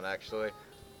this one, actually.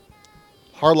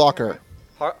 Harlocker.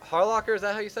 Harlocker, is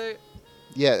that how you say it?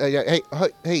 Yeah.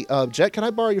 Hey, Jet, can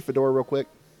I borrow your fedora real quick?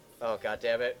 Oh, god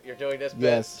damn it. You're doing this bit.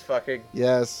 Yes. Fucking...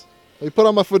 Yes. Let me put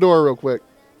on my fedora real quick.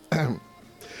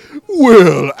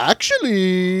 Well,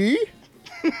 actually...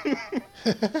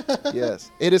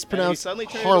 Yes, it is And you pronounced suddenly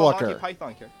turned into a Monty Harlocker.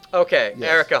 Python character. Okay, Yes.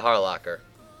 Erica Harlacher.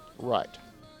 Right.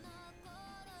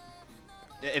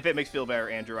 If it makes you feel better,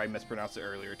 Andrew, I mispronounced it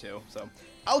earlier too. So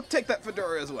I'll take that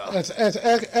fedora as well.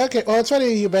 Okay, well, it's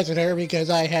funny you mentioned her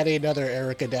because I had another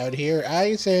Erica down here.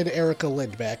 I said Erica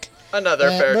Lindbeck. Another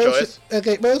fair choice.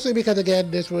 Okay, mostly because,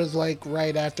 again, this was, like,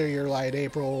 right after Your Lie in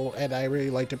April, and I really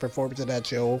liked her performance in that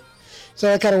show.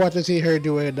 So I kind of want to see her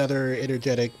do another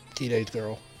energetic teenage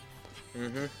girl.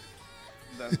 Mm-hmm.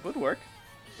 That would work.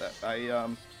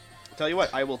 Tell you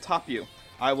what, I will top you.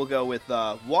 I will go with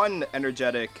one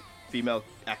energetic female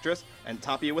actress and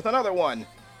top you with another one,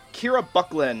 Kira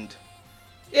Buckland.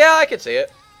 Yeah, I can see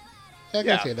it. I can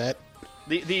Yeah. see that.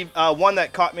 The one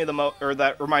that caught me the most, or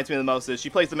that reminds me the most, is she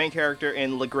plays the main character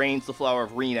in Lagrange, The Flower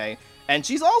of Rene, and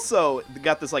she's also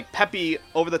got this like peppy,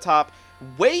 over the top,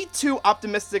 way too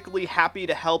optimistically happy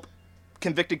to help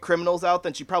convicted criminals out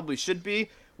than she probably should be,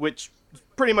 which is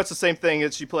pretty much the same thing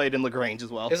as she played in Lagrange as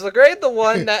well. Is Lagrange the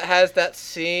one that has that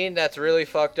scene that's really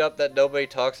fucked up that nobody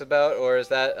talks about, or is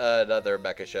that another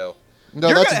mecha show? No,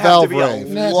 You're that's gonna have to be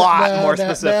Valvrave. lot more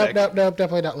specific. No,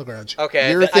 definitely not Lagrange. Okay,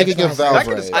 You're thinking of I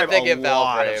can Valvrave. describe I'm thinking a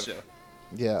lot of Valvrave. shit.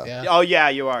 Yeah. Yeah. Oh yeah,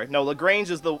 you are. No,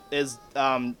 Lagrange is it's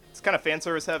kind of fan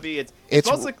service heavy. It's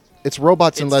mostly it's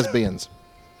robots and it's- lesbians.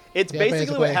 it's Yeah,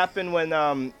 basically what basically. happened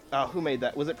when who made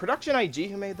that? Was it Production IG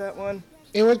who made that one?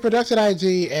 It was Production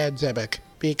IG and Zemek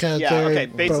because Yeah, they're okay.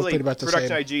 both Basically, pretty much the Production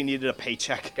same. IG needed a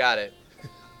paycheck. Got it.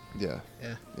 Yeah.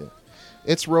 Yeah.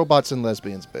 It's robots and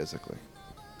lesbians, basically.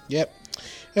 Yep.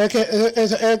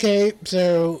 Okay,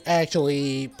 so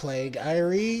actually playing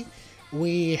Irie,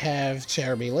 we have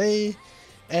Jeremy Lee.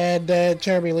 And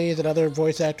Jeremy Lee is another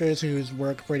voice actress whose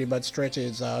work pretty much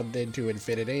stretches on into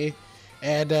infinity.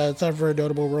 And some of her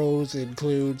notable roles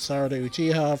include Sarada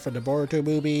Uchiha from the Boruto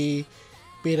movie,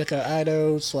 Minaka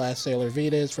Aido / Sailor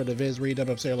Venus from the Viz redub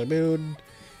of Sailor Moon,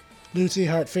 Lucy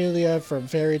Hartfilia from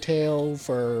Fairy Tail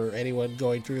for anyone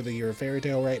going through the year of Fairy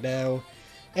Tail right now,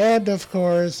 and of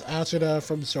course Asuna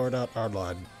from Sword Art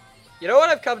Online. You know what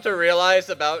I've come to realize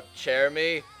about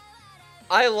Cherami?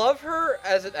 I love her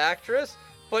as an actress,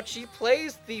 but she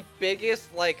plays the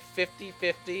biggest, like,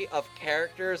 50-50 of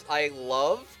characters I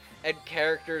love and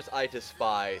characters I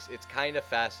despise. It's kind of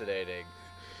fascinating.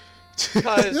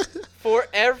 Because for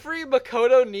every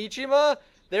Makoto Nijima,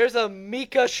 there's a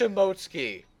Mika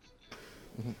Shimotsuki.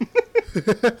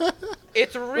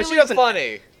 It's really doesn't-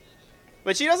 funny.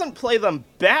 But she doesn't play them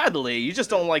badly. You just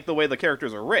don't like the way the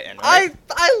characters are written, right?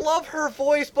 I love her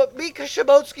voice, but Mika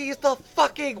Shimotsuki is the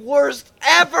fucking worst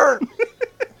ever!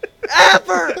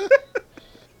 Ever!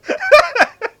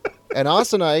 And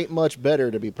Asuna ain't much better,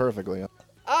 to be perfectly honest.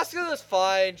 Asuka's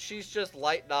fine, she's just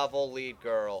light novel lead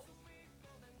girl.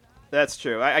 That's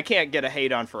true. I can't get a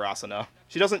hate on for Asuna.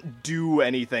 She doesn't do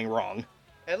anything wrong.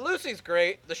 And Lucy's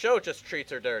great, the show just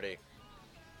treats her dirty.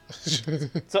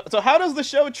 So how does the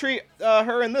show treat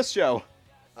her in this show?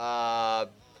 I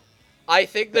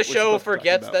think the That we're show supposed to talk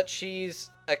forgets about. that she's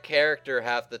a character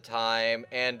half the time,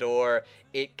 and or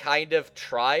it kind of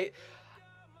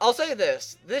I'll say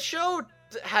this. This show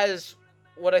has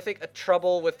what I think a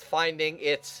trouble with finding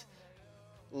its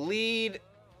lead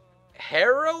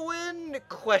heroine ?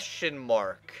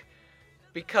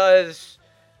 Because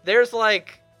there's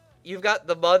like, you've got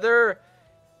the mother,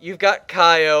 you've got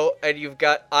Kaio, and you've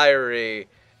got Irie.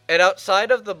 And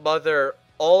outside of the mother,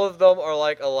 all of them are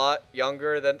like a lot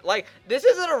younger than, like, this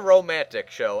isn't a romantic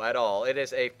show at all. It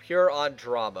is a pure on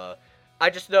drama. I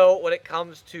just know when it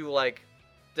comes to like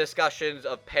discussions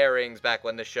of pairings back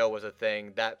when the show was a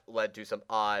thing, that led to some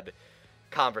odd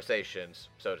conversations,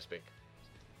 so to speak.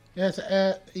 Yes,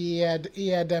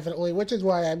 yeah, definitely. Which is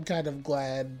why I'm kind of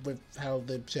glad with how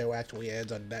the show actually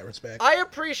ends on that respect. I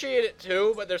appreciate it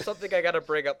too, but there's something I gotta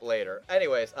bring up later.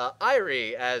 Anyways,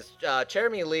 Irie as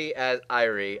Cherami Lee as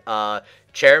Irie.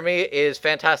 Cherami is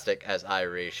fantastic as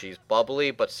Irie. She's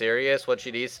bubbly but serious when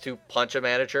she needs to punch a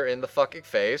manager in the fucking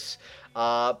face.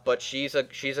 But she's a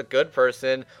good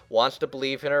person. Wants to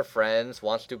believe in her friends.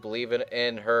 Wants to believe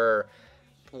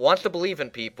wants to believe in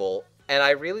people. And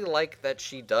I really like that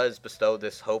she does bestow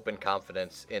this hope and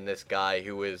confidence in this guy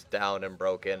who is down and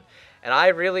broken. And I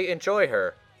really enjoy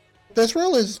her. This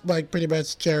role is like pretty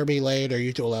much Jeremy Lane, her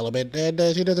usual element, and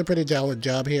she does a pretty solid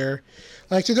job here.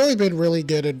 Like, she's always been really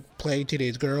good at playing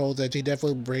teenage girls, and she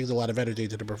definitely brings a lot of energy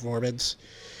to the performance.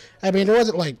 I mean, there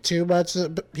wasn't like too much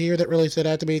here that really stood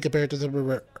out to me compared to some of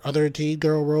her other teen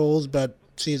girl roles, but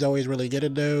she's always really good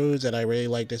at those, and I really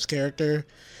like this character.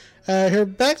 Her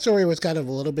backstory was kind of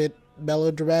a little bit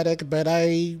melodramatic, but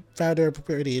I found her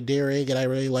pretty endearing, and I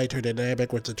really liked her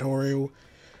dynamic with Satoru.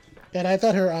 And I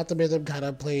thought her optimism kind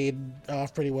of played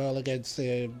off pretty well against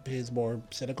his more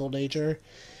cynical nature.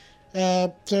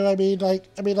 So I mean,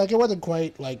 it wasn't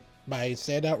quite like my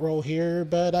standout role here,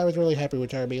 but I was really happy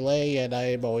with Cherami Lee, and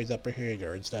I'm always up for hearing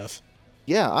her and stuff.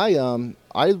 Yeah,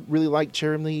 I really like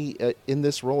Cherami Lee in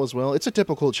this role as well. It's a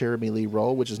typical Cherami Lee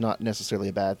role, which is not necessarily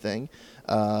a bad thing.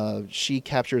 She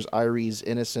captures Irie's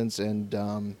innocence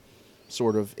and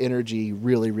sort of energy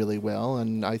really, really well,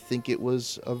 and I think it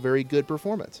was a very good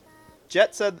performance.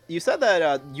 Jet you said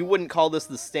that you wouldn't call this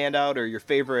the standout or your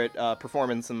favorite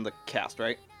performance in the cast,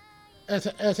 right?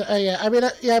 Yeah, I mean,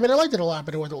 I liked it a lot,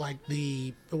 but it wasn't like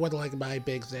my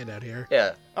big standout here.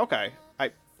 Yeah. Okay.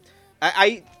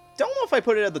 I don't know if I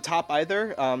put it at the top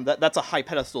either. That's a high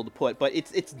pedestal to put, but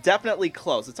it's definitely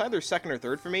close. It's either second or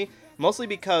third for me, mostly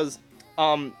because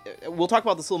we'll talk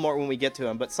about this a little more when we get to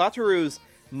him. But Satoru's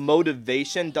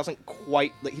motivation doesn't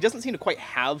quite, like, he doesn't seem to quite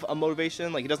have a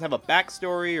motivation. Like, he doesn't have a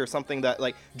backstory or something that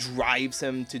like drives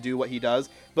him to do what he does.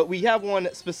 But we have one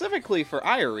specifically for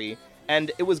Irie.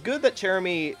 And it was good that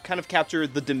Cherami kind of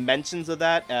captured the dimensions of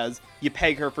that, as you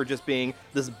peg her for just being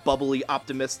this bubbly,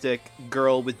 optimistic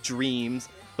girl with dreams.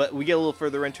 But we get a little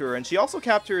further into her, and she also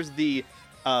captures the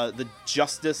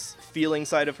justice feeling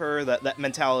side of her, that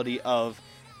mentality of,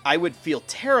 I would feel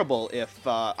terrible if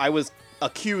I was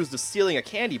accused of stealing a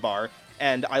candy bar,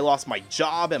 and I lost my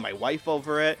job and my wife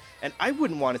over it, and I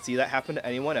wouldn't want to see that happen to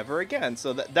anyone ever again.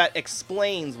 So that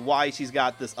explains why she's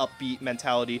got this upbeat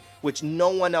mentality, which no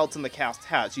one else in the cast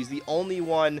has. She's the only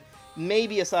one,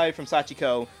 maybe aside from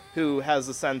Sachiko, who has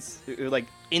a sense, who like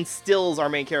instills our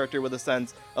main character with a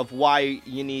sense of why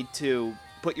you need to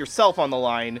put yourself on the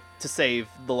line to save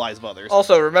the lives of others.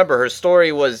 Also, remember, her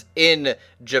story was in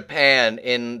Japan,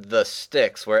 in the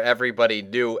sticks, where everybody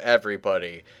knew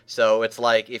everybody. So it's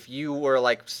like, if you were,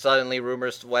 like, suddenly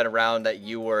rumors went around that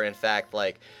you were, in fact,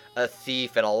 like, a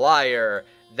thief and a liar,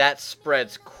 that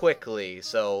spreads quickly.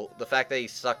 So the fact that he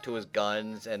stuck to his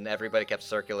guns and everybody kept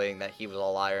circulating that he was a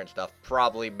liar and stuff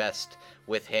probably messed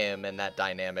with him and that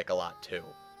dynamic a lot, too.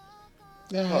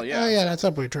 Yeah, Oh, yeah. yeah, that's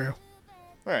probably true.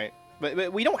 Right.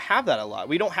 But we don't have that a lot.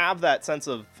 We don't have that sense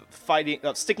of fighting,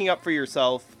 sticking up for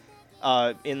yourself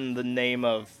in the name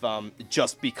of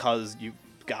just because you've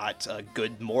got a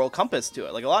good moral compass to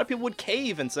it. Like, a lot of people would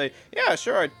cave and say, yeah,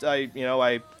 sure,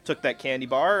 I took that candy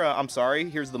bar. I'm sorry.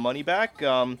 Here's the money back.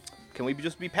 Can we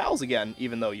just be pals again,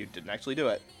 even though you didn't actually do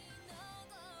it?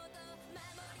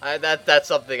 That's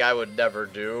something I would never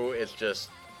do. It's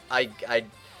just, I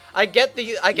get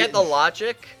the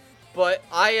logic. But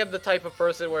I am the type of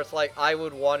person where it's like, I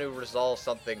would want to resolve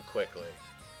something quickly.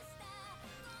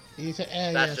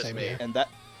 That's just me. And that...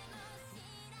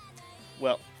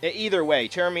 Well, either way,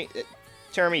 Cherami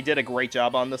did a great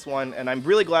job on this one, and I'm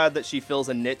really glad that she fills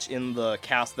a niche in the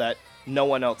cast that no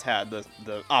one else had.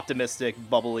 The optimistic,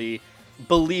 bubbly,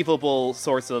 believable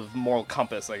source of moral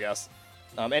compass, I guess.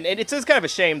 And it is kind of a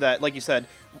shame that, like you said,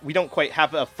 we don't quite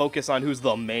have a focus on who's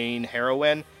the main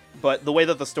heroine. But the way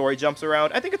that the story jumps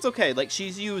around, I think it's okay. Like,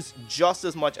 she's used just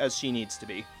as much as she needs to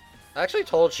be. I'm actually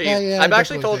told she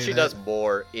does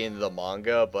more in the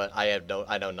manga, but I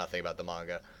know nothing about the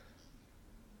manga.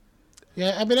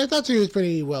 Yeah, I mean, I thought she was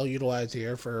pretty well utilized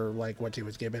here for like what she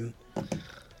was given.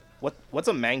 What's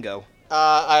a mango?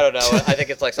 I don't know. I think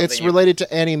it's like something. It's related to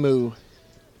Animu.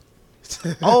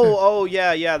 oh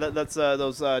yeah. That's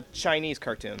those Chinese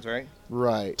cartoons, right?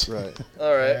 Right.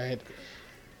 All right.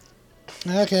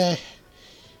 Okay.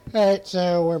 Alright,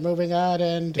 so we're moving on,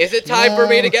 and... Is it time for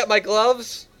me to get my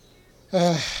gloves?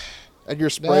 And your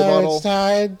spray now bottle. It's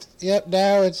time... Yep,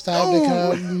 now it's time to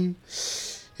come...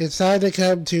 It's time to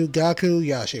come to Gaku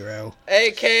Yashiro.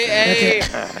 A.K.A.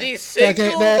 the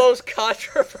single most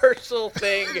controversial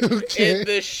thing in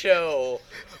this show.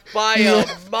 By a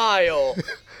mile.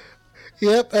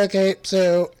 Yep, okay,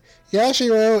 so...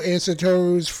 Yashiro is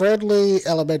Satoru's friendly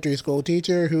elementary school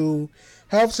teacher who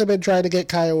helps him in trying to get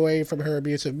Kai away from her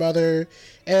abusive mother,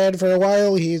 and for a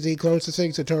while he's the closest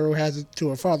thing Satoru has to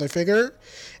a father figure.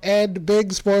 And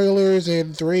big spoilers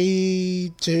in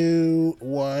 3, 2,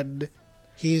 1,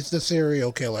 he's the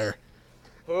serial killer.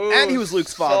 And he was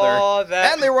Luke's father.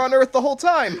 And they were on Earth the whole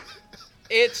time.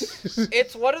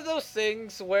 It's one of those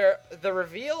things where the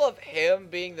reveal of him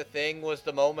being the thing was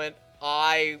the moment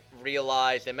I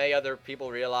realized, and many other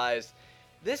people realized,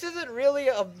 this isn't really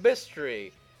a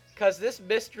mystery. Because this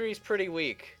mystery's pretty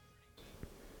weak.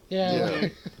 Yeah.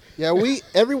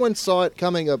 Everyone saw it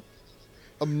coming a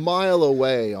mile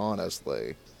away,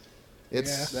 honestly.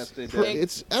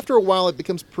 It's after a while it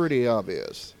becomes pretty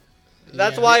obvious.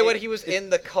 That's why when he was in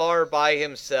the car by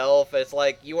himself, it's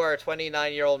like, you are a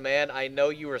 29-year-old man, I know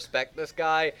you respect this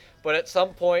guy, but at some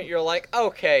point you're like,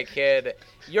 okay, kid,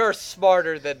 you're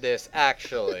smarter than this,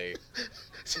 actually.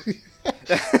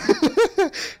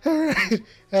 Alright.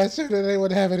 So did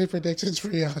anyone have any predictions for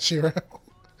Yashiro?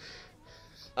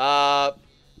 A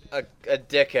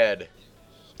dickhead.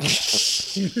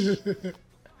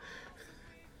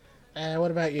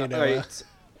 What about you, Noah? Right.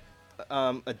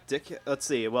 A dick. Let's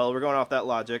see. Well, we're going off that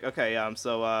logic. Okay.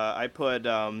 So I put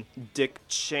Dick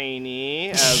Cheney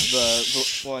as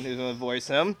the one who's gonna voice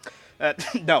him.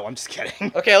 No, I'm just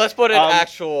kidding. Okay, let's put an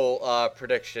actual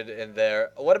prediction in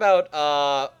there. What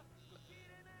about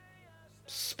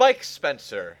Spike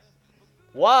Spencer?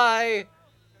 Why?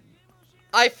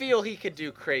 I feel he could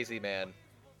do Crazy Man.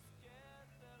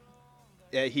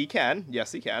 He can.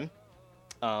 Yes, he can.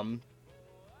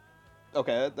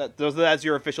 Okay, that's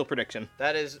your official prediction.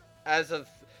 That is, as of,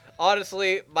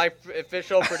 honestly, my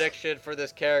official prediction for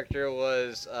this character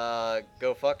was,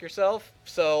 go fuck yourself.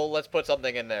 So let's put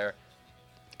something in there.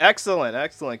 Excellent,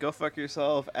 excellent. Go fuck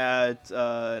yourself at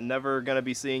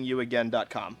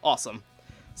nevergonnabeseeingYouAgain.com. Awesome.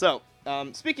 So,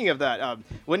 speaking of that,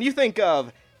 when you think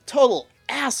of total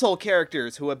asshole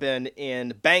characters who have been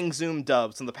in Bang Zoom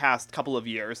dubs in the past couple of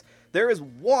years, there is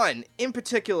one in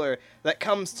particular that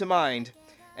comes to mind,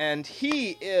 and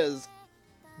he is...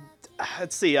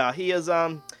 Let's see, he is,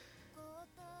 well,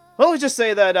 let's just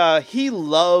say that he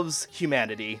loves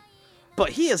humanity,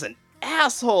 but he is an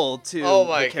asshole to Oh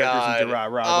my the characters God. in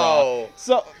Durarara. Oh.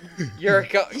 So, You're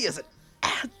he is an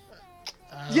Oh,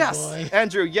 yes, boy.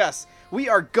 Andrew, yes. We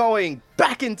are going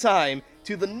back in time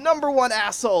to the number one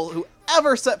asshole who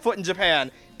ever set foot in Japan.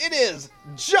 It is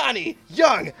Johnny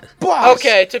Young Bosch.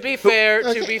 Okay, to be fair to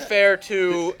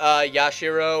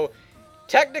Yashiro,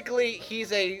 technically he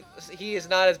is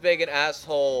not as big an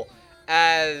asshole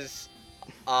as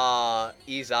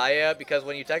Izaya, because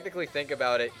when you technically think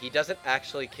about it, he doesn't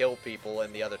actually kill people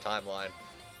in the other timeline.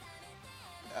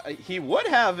 He would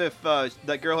have if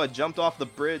that girl had jumped off the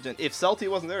bridge and if Celti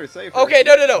wasn't there to save her. Okay,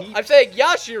 no. I'm saying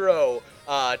Yashiro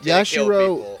didn't kill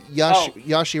people.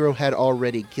 Yashiro had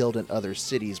already killed in other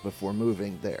cities before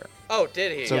moving there. Oh,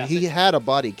 did he? So Yes. he had a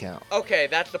body count. Okay,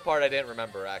 that's the part I didn't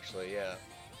remember, actually, yeah.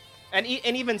 And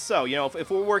even so, you know,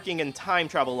 if we're working in time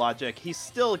travel logic, he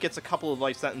still gets a couple of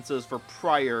life sentences for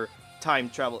prior time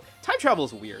travel. Time travel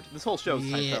is weird. This whole show's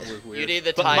time Yeah. travel is weird. You need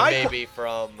the But Time my- Baby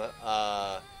from,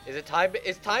 is Time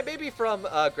Baby from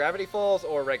Gravity Falls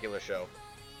or regular show?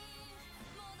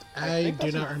 I think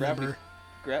do that's not from Gravity-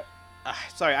 remember.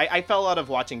 Sorry, I fell out of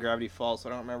watching Gravity Falls, so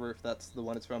I don't remember if that's the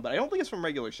one it's from, but I don't think it's from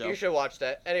regular show. You should watch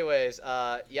that. Anyways,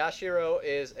 Yashiro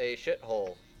is a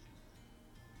shithole.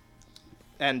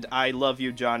 And I love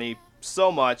you, Johnny,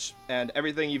 so much, and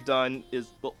everything you've done is,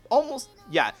 well, almost,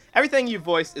 yeah, everything you've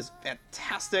voiced is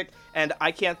fantastic, and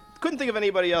I couldn't think of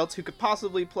anybody else who could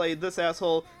possibly play this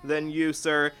asshole than you,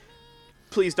 sir.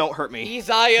 Please don't hurt me.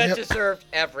 Izaya Yep. deserved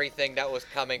everything that was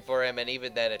coming for him, and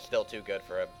even then, it's still too good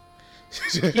for him.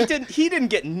 He didn't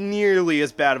get nearly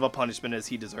as bad of a punishment as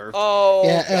he deserved. Oh,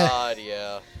 Yeah, God,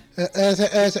 yeah.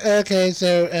 Okay,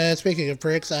 so speaking of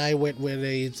pricks, I went with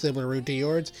a similar route to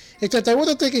yours. Except I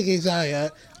wasn't thinking Isaiah.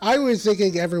 I was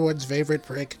thinking everyone's favorite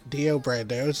prick, Dio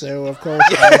Brando. So of course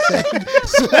I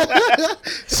said.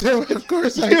 So of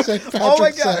course I said Patrick Oh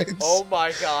my God. Sykes. Oh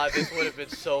my God, this would have been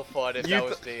so fun if You that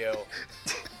was Dio.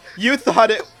 You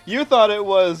thought it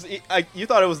was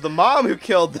the mom who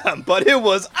killed them, but it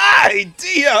was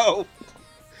Dio.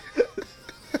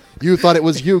 You thought it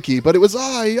was Yuki, but it was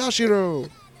Yashiro.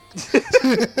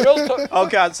 Real talk. Oh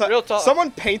God! Real talk. Someone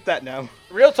paint that now.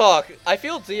 Real talk. I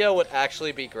feel Dio would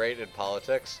actually be great in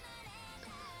politics.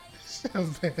 So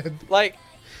bad. Like,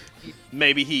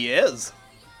 Maybe he is.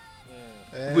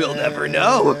 We'll never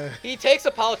know. he takes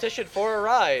a politician for a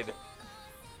ride.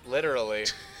 Literally.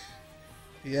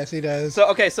 Yes, he does.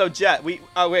 So Jet, we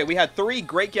had 3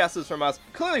 great guesses from us.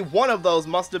 Clearly, one of those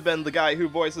must have been the guy who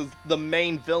voices the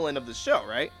main villain of the show,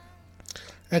 right?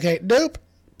 Okay, nope.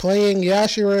 Playing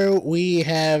Yashiro, we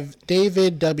have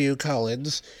David W.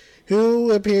 Collins,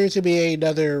 who appears to be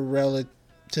another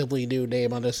relatively new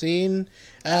name on the scene.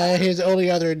 His only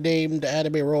other named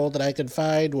anime role that I could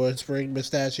find was Spring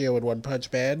Mustachio in One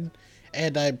Punch Man,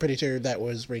 and I'm pretty sure that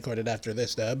was recorded after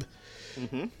this dub.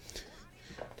 Mm-hmm.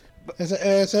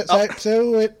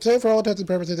 So for all intents and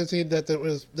purposes, it seemed that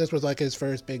this was like his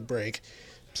first big break.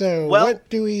 So, Well- what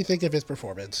do we think of his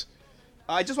performance?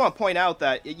 I just want to point out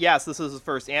that yes, this is his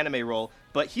first anime role,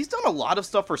 but he's done a lot of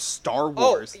stuff for Star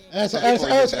Wars. Yeah,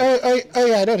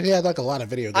 I know he had like a lot of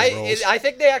video game roles. I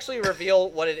think they actually reveal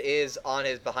what it is on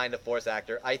his behind the force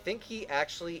actor. I think he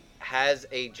actually has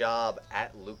a job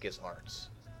at LucasArts.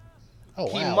 Oh,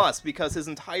 He wow. must, because his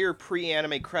entire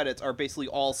pre-anime credits are basically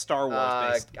all Star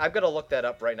Wars based. I'm gonna look that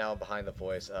up right now behind the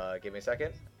voice. Give me a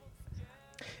second.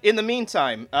 In the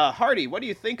meantime, Hardy, what do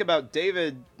you think about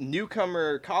David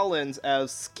Newcomer Collins as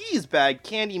skis bag,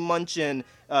 candy munchin,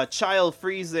 child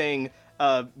freezing?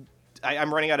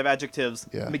 I'm running out of adjectives.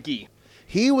 Yeah. McGee.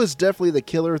 He was definitely the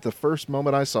killer at the first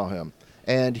moment I saw him,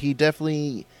 and he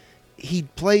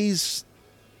plays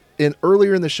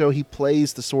earlier in the show. He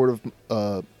plays the sort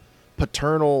of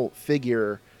paternal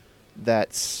figure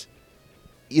that's,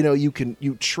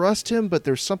 you trust him, but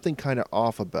there's something kind of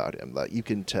off about him that you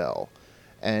can tell.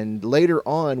 And later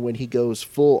on, when he goes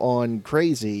full on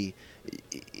crazy,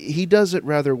 he does it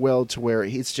rather well to where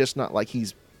it's just not like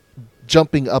he's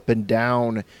jumping up and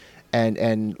down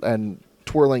and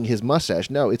twirling his mustache.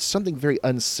 No, it's something very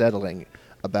unsettling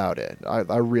about it.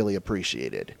 I really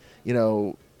appreciate it. You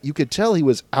know, you could tell he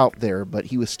was out there, but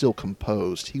he was still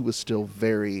composed. He was still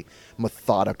very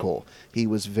methodical. He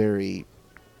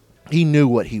knew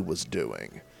what he was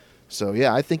doing. So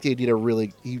yeah, I think he did a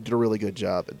really good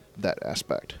job at that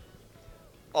aspect.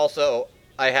 Also,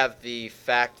 I have the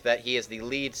fact that he is the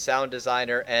lead sound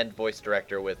designer and voice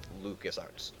director with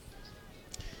LucasArts.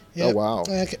 Yep. Oh wow.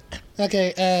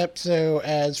 Okay. So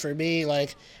as for me,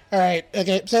 like, all right.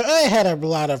 Okay. So I had a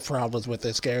lot of problems with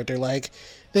this character. Like,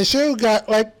 the show got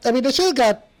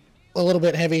a little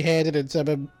bit heavy-handed in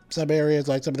some areas,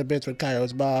 like some of the bits with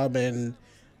Kaido's mom and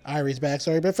Irie's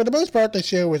backstory. But for the most part, the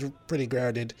show was pretty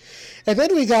grounded. And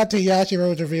then we got to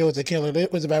Yashiro's reveal as a killer, and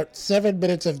it was about 7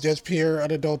 minutes of just pure,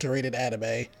 unadulterated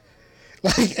anime.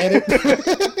 Like, and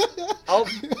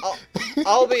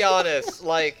I'll be honest.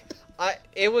 Like,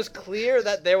 it was clear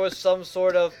that there was some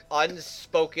sort of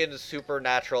unspoken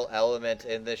supernatural element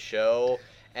in this show,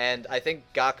 and I think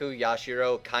Gaku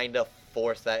Yashiro kind of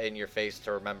forced that in your face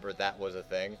to remember that was a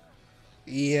thing.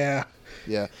 Yeah.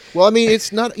 Yeah. Well, I mean,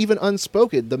 it's not even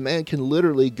unspoken. The man can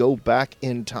literally go back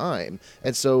in time.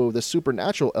 And so the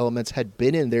supernatural elements had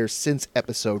been in there since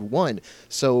episode 1.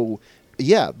 So,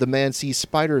 yeah, the man sees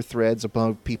spider threads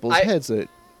above people's heads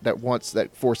that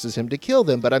forces him to kill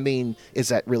them. But, I mean, is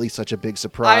that really such a big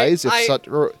surprise?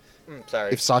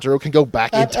 If Satoru can go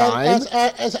back in time?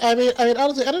 I mean,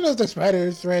 honestly, I don't know if the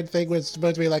spider thread thing was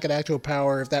supposed to be like an actual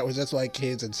power, if that was just like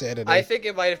his insanity. I think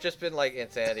it might have just been like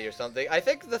insanity or something. I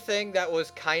think the thing that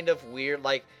was kind of weird,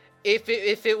 like, if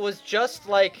it was just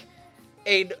like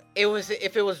if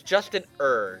it was just an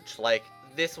urge, like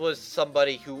this was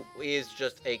somebody who is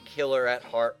just a killer at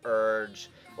heart urge,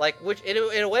 like, which in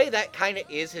a way that kind of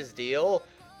is his deal,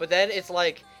 but then it's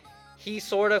like, he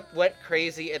sort of went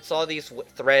crazy and saw these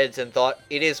threads and thought,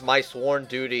 it is my sworn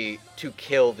duty to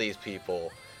kill these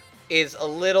people. Is a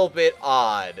little bit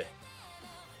odd.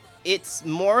 It's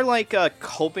more like a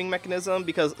coping mechanism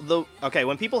because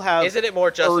when people have isn't it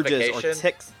more justification? Urges or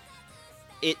tics,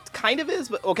 it kind of is,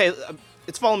 but okay,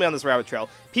 it's following me on this rabbit trail.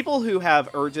 People who have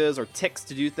urges or tics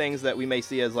to do things that we may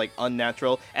see as like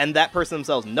unnatural, and that person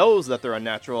themselves knows that they're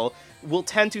unnatural, will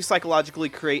tend to psychologically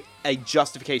create a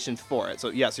justification for it. So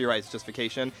yes, you're right, it's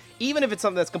justification. Even if it's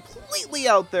something that's completely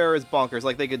out there as bonkers,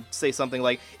 like they could say something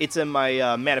like, it's in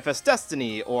my manifest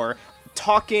destiny, or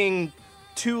talking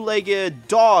two-legged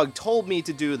dog told me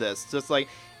to do this. Just like,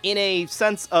 in a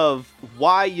sense of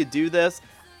why you do this,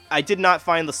 I did not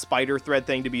find the spider thread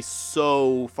thing to be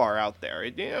so far out there.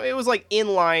 It was like in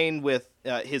line with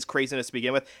his craziness to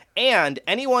begin with, and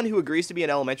anyone who agrees to be an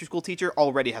elementary school teacher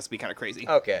already has to be kind of crazy.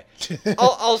 Okay,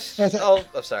 I'm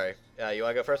sorry. You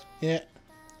want to go first? Yeah.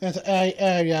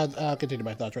 I'll continue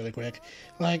my thoughts really quick.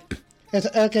 Like,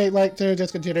 okay, like, so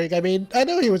just continuing. I mean, I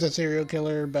know he was a serial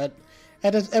killer, but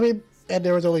and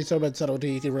there was only so much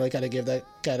subtlety you could really kind of give that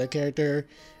kind of character.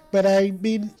 But I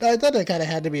mean, I thought it kind of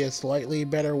had to be a slightly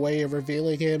better way of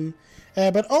revealing him.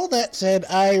 But all that said,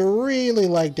 I really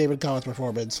like David Collins'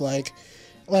 performance. Like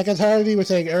as Hardy was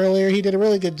saying earlier, he did a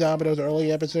really good job in those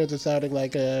early episodes of sounding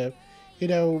like a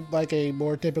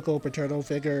more typical paternal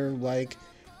figure, like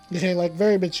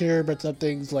very mature, but some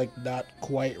things like not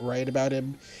quite right about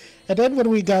him. And then when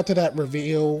we got to that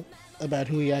reveal about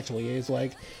who he actually is,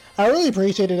 like, I really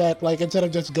appreciated that, like, instead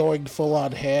of just going full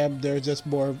on ham, there's just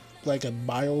more like a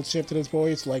mild shift in his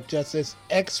voice, like just this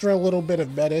extra little bit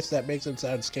of menace that makes him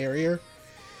sound scarier.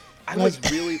 I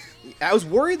was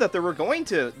worried that they were going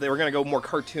to go more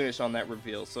cartoonish on that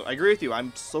reveal. So I agree with you.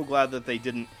 I'm so glad that they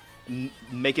didn't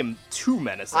make him too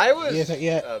menacing.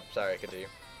 Sorry, continue.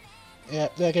 Yeah.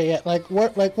 Okay. Yeah. Like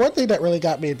one thing that really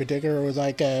got me in particular was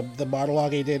like the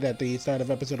monologue he did at the start of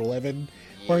episode 11,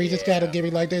 where he's just kind of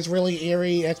giving like this really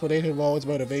eerie explanation of all his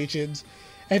motivations,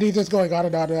 and he's just going on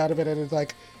and on and on of it, and it's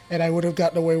like, and I would have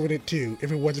gotten away with it too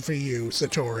if it wasn't for you,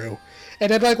 Satoru.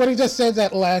 And then, like, when he just says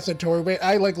that last Satoru,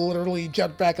 I, like, literally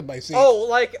jumped back in my seat. Oh,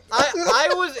 like,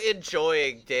 I was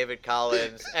enjoying David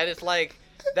Collins, and it's like,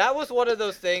 that was one of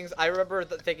those things, I remember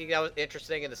thinking that was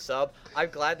interesting in the sub. I'm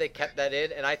glad they kept that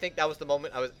in, and I think that was the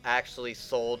moment I was actually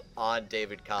sold on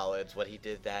David Collins, when he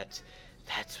did that.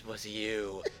 That was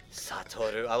you,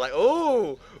 Satoru. I'm like,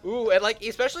 ooh, and like,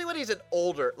 especially when he's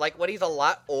when he's a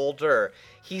lot older,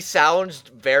 he sounds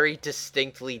very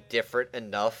distinctly different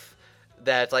enough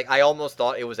that, like, I almost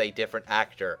thought it was a different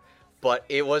actor, but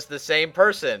it was the same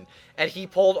person, and he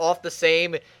pulled off the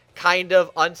same kind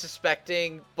of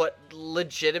unsuspecting but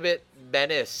legitimate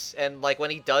menace, and like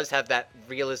when he does have that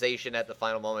realization at the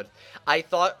final moment, I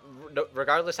thought,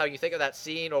 regardless how you think of that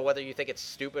scene or whether you think it's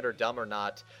stupid or dumb or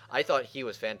not, I thought he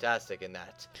was fantastic in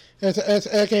that.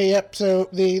 Okay, yep. So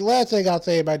the last thing I'll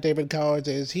say about David Collins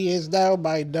is he is now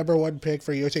my number one pick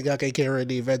for Yoshigaki Kira in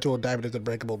the eventual Diamond is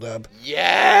Unbreakable dub.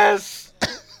 Yes.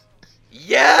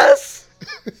 Yes.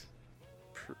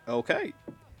 Okay.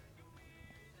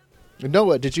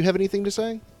 Noah, did you have anything to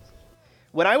say?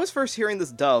 When I was first hearing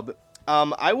this dub,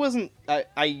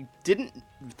 I didn't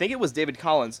think it was David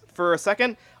Collins. For a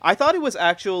second, I thought it was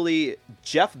actually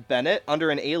Jeff Bennett under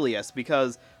an alias,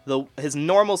 because his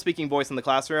normal speaking voice in the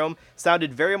classroom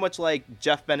sounded very much like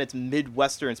Jeff Bennett's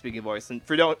Midwestern speaking voice. And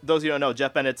for those who don't know,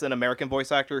 Jeff Bennett's an American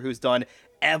voice actor who's done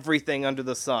everything under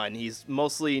the sun. He's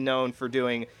mostly known for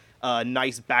doing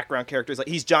nice background characters. Like,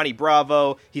 he's Johnny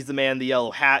Bravo. He's the man in the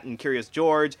yellow hat in Curious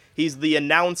George. He's the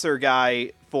announcer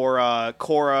guy for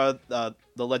Korra,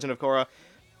 The Legend of Korra.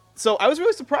 So I was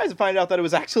really surprised to find out that it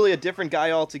was actually a different guy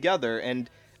altogether. And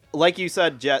like you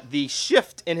said, Jet, the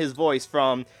shift in his voice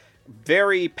from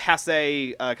very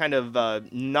passe, kind of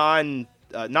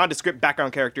nondescript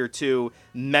background character to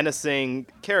menacing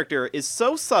character is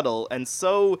so subtle and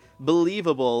so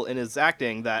believable in his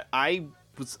acting that I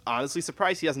was honestly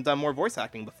surprised he hasn't done more voice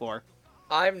acting before.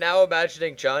 I'm now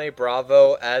imagining Johnny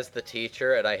Bravo as the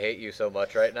teacher, and I hate you so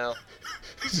much right now.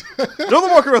 Do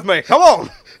the worker with me. Come on.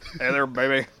 Hey there,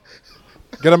 baby.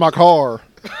 Get in my car.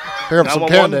 Here, have some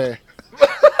 911. candy.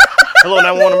 Hello,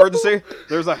 911 emergency.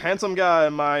 There's a handsome guy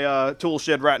in my tool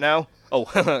shed right now. Oh,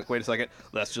 wait a second.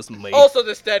 That's just me. Also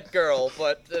this dead girl,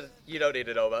 but you don't need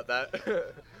to know about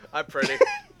that. I'm pretty.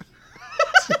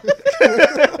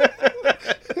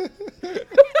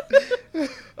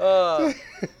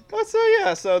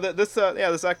 Well, so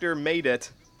this actor made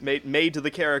to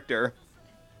the character.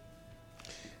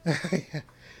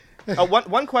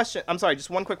 One question. I'm sorry, just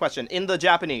one quick question. In the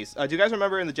Japanese, do you guys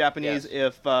remember in the Japanese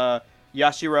if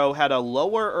Yashiro had a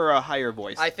lower or a higher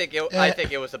voice? I think it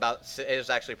was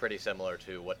actually pretty similar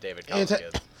to what David Collins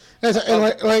gives.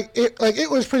 It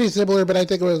was pretty similar, but I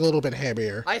think it was a little bit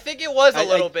hammier. I think it was a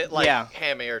little bit yeah.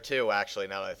 hammier too, actually,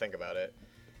 now that I think about it.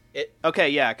 Okay,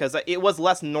 yeah, because it was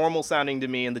less normal sounding to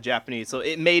me in the Japanese, so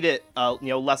it made it,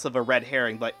 less of a red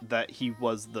herring, but that he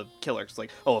was the killer. It's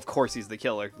like, oh, of course he's the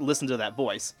killer. Listen to that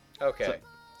voice. Okay.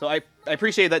 So I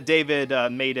appreciate that David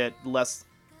made it less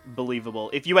believable.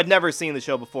 If you had never seen the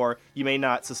show before, you may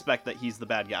not suspect that he's the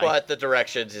bad guy. But the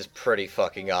directions is pretty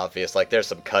fucking obvious. Like, there's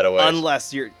some cutaways.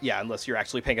 Unless you're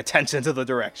actually paying attention to the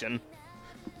direction.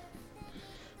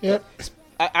 Yep.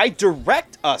 I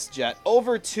direct us, Jet,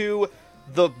 over to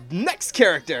the next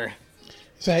character.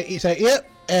 So yep.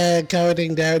 And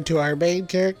counting down to our main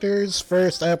characters.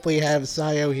 First up, we have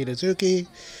Sayo Hinazuki.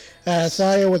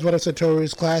 Sayo was one of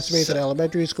Satoru's classmates in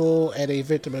elementary school and a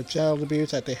victim of child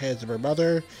abuse at the hands of her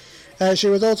mother. She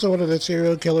was also one of the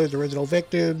serial killer's original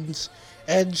victims,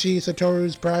 and she's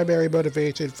Satoru's primary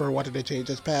motivation for wanting to change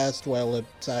his past, well,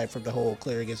 aside from the whole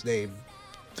clearing his name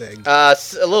thing. A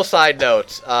little side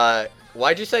note.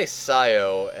 Why'd you say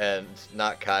Sayo and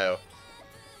not Kaio?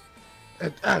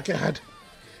 Oh, God.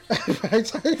 I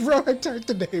typed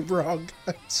the name wrong.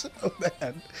 I'm so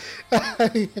mad.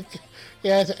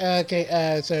 Yes,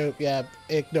 okay, so, yeah,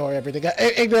 ignore everything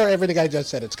I just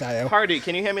said. It's Kaio. Hardy,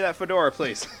 can you hand me that fedora,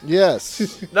 please?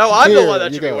 Yes. No, I'm Here, the one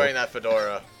that you should be go. wearing that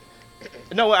fedora.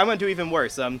 No, I'm gonna do even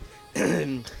worse.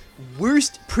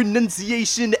 Worst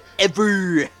pronunciation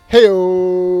ever.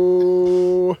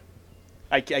 Heyo.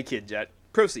 I kid, Jet.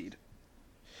 Proceed.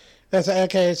 That's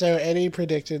okay, so any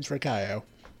predictions for Kaio?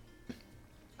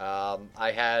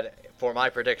 I had, for my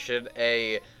prediction,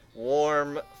 a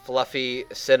warm, fluffy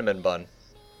cinnamon bun.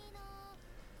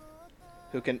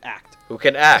 Who can act? Who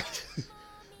can act?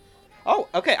 Oh,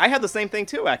 okay. I had the same thing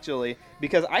too, actually,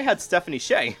 because I had Stephanie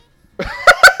Shea.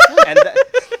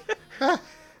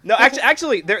 No,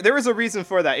 actually, there is a reason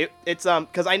for that. It's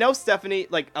because I know Stephanie.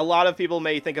 Like, a lot of people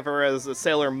may think of her as a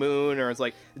Sailor Moon or as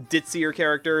like ditzier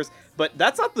characters, but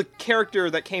that's not the character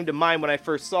that came to mind when I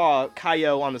first saw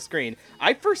Kaio on the screen.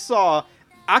 I first saw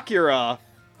Akira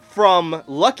from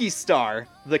Lucky Star,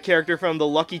 the character from the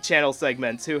Lucky Channel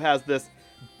segments, who has this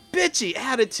bitchy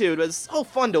attitude. It's so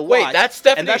fun to watch. Wait, that's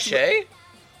Stephanie Shea?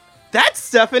 That's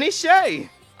Stephanie Shea.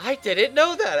 I didn't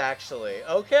know that, actually.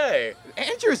 Okay.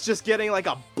 Andrew's just getting like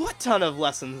a butt ton of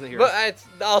lessons here. But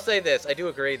I'll say this. I do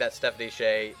agree that Stephanie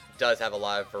Shea does have a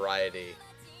lot of variety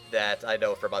that I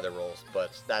know from other roles,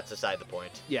 but that's aside the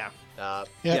point. Yeah. Uh,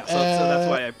 Yeah, so that's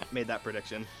why I made that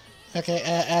prediction. Okay,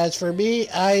 as for me,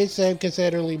 I said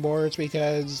considerably Morris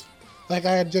because, Like,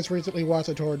 I had just recently watched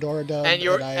the Toradora dub, And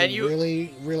I you-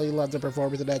 really, really loved the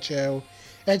performance in that show.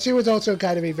 And she was also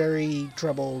kind of a very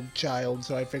troubled child,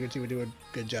 so I figured she would do a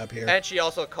good job here. And she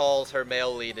also calls her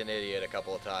male lead an idiot a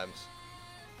couple of times.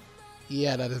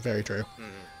 Yeah, that is very true.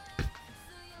 Mhm.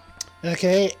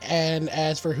 Okay, and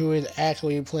as for who is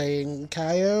actually playing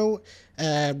Kaio,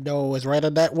 Noah was right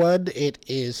on that one. It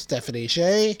is Stephanie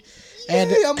Sheh.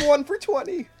 And Hey, I'm 1 for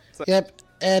 20. yep,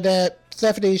 and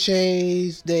Stephanie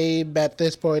Sheh's name at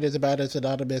this point is about as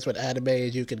synonymous with anime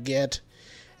as you can get.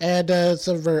 And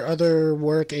some of her other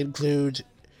work includes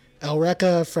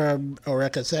Elreka from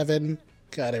Eureka 7.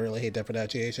 God, I really hate that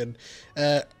pronunciation.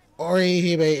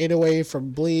 Orihime Inoue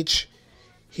from Bleach.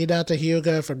 Hinata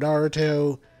Hyuga from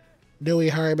Naruto. Nui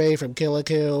Harime from Kill la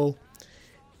Kill.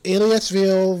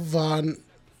 Eliasville von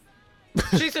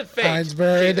She's in Fate.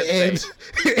 Heinsberg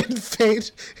She's in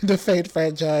Fate. in the Fate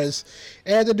franchise.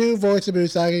 And the new voice of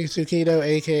Usagi Tsukino,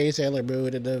 aka Sailor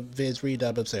Moon, in the Viz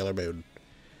redub of Sailor Moon.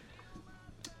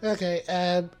 Okay,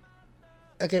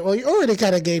 well, you already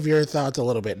kind of gave your thoughts a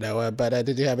little bit, Noah, but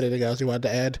did you have anything else you wanted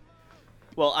to add?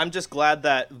 Well, I'm just glad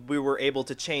that we were able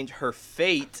to change her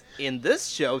fate in this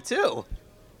show, too.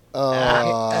 Boo!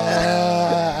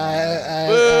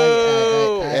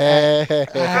 I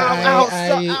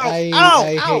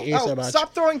hate you so much.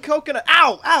 Stop throwing coconut.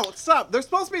 Ow, stop. They're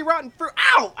supposed to be rotten fruit.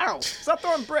 Ow. Stop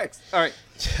throwing bricks. All right.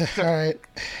 All right.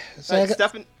 So I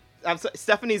got-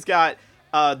 Stephanie's got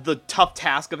the tough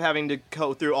task of having to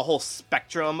go through a whole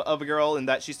spectrum of a girl, in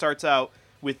that she starts out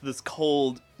with this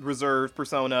cold, reserved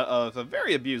persona of a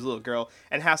very abused little girl,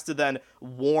 and has to then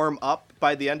warm up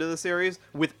by the end of the series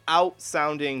without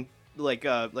sounding like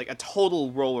a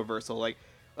total role reversal.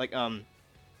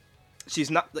 She's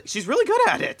really good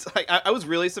at it. I was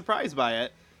really surprised by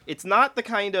it. It's not the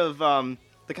kind of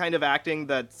acting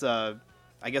that's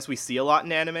I guess we see a lot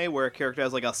in anime, where a character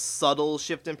has like a subtle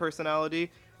shift in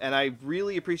personality, and I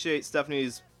really appreciate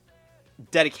Stephanie's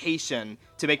dedication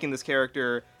to making this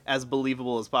character as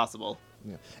believable as possible.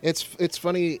 Yeah. It's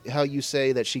funny how you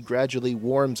say that she gradually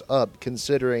warms up,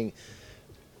 considering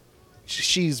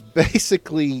she's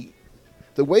basically,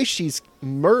 the way she's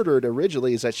murdered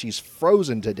originally is that she's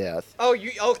frozen to death. Oh, you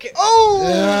okay?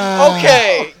 Ah.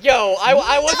 Okay, yo,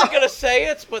 I wasn't gonna say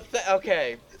it, but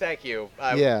okay, thank you.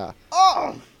 Yeah.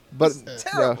 Oh, But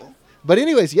terrible. But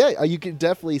anyways, yeah, you can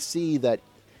definitely see that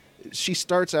she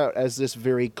starts out as this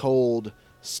very cold,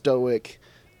 stoic,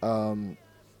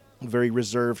 very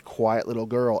reserved, quiet little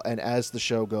girl, and as the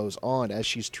show goes on, as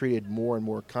she's treated more and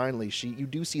more kindly, you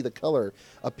do see the color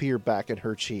appear back in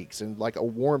her cheeks, and like a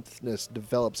warmthness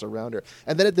develops around her.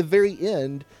 And then at the very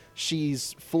end,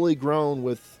 she's fully grown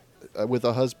with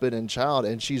a husband and child,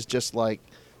 and she's just like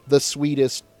the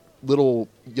sweetest little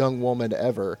young woman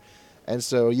ever. And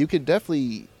so you can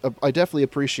I definitely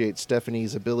appreciate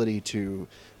Stephanie's ability to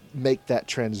make that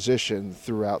transition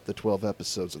throughout the 12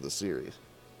 episodes of the series.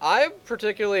 I'm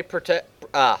particularly You want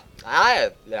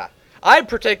to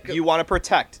protect.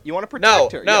 You want to No,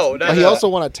 protect her. no, Yes, no, But he no. also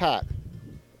want to attack.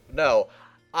 No,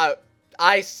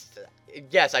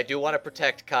 yes, I do want to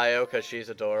protect Kaio because she's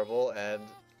adorable and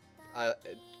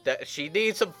she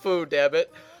needs some food. Damn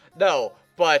it, no.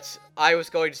 But I was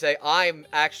going to say I'm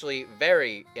actually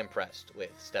very impressed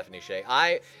with Stephanie Sheh.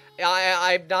 I'm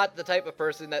not the type of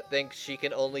person that thinks she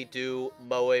can only do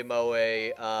Moe,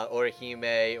 Orihime,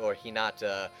 or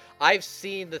Hinata. I've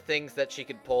seen the things that she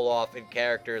can pull off in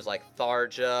characters like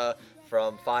Tharja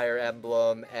from Fire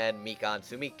Emblem and Mikan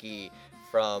Tsumiki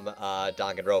from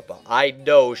Danganronpa. I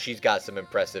know she's got some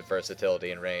impressive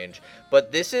versatility and range,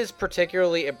 but this is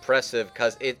particularly impressive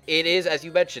because it is, as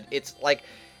you mentioned, it's like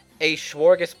a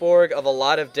smorgasbord of a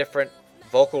lot of different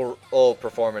vocal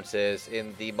performances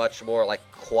in the much more like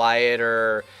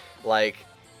quieter, like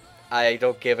I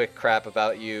don't give a crap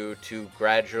about you, to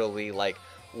gradually like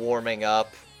warming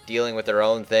up, dealing with their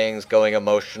own things, going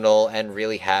emotional and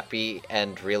really happy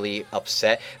and really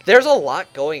upset. There's a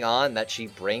lot going on that she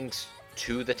brings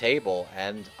to the table,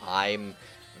 and I'm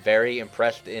very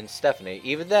impressed in Stephanie.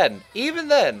 Even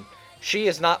then, she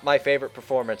is not my favorite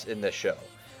performance in this show.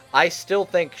 I still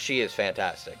think she is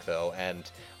fantastic, though, and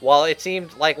while it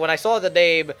seemed like when I saw the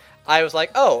name, I was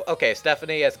like, oh, okay,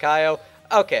 Stephanie as Kaio,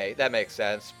 okay, that makes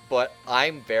sense, but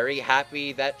I'm very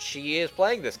happy that she is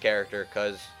playing this character,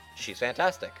 because she's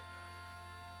fantastic.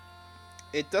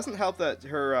 It doesn't help that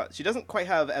her she doesn't quite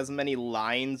have as many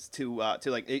lines to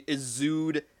like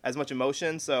exude as much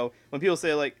emotion. So when people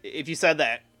say, like, if you said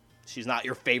that she's not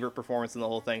your favorite performance in the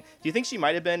whole thing, do you think she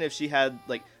might have been if she had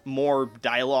like more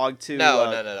dialogue to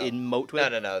No. emote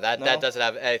with? No. That doesn't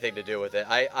have anything to do with it.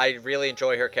 I really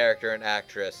enjoy her character and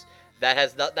actress.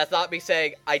 That's not me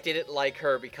saying I didn't like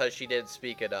her because she didn't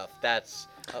speak enough. That's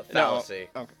a fallacy.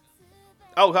 No, okay.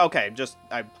 Oh, okay.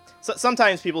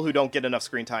 Sometimes people who don't get enough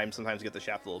screen time sometimes get the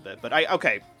shaft a little bit, but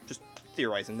just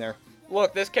theorizing there.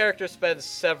 Look, this character spends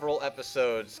several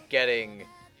episodes getting,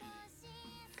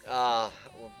 I'm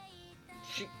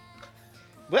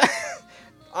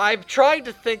trying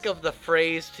to think of the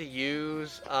phrase to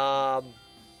use. A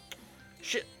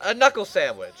knuckle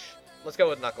sandwich. Let's go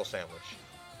with knuckle sandwich.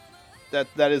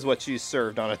 That is what she's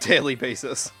served on a daily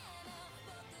basis.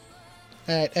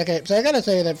 Alright, okay, so I gotta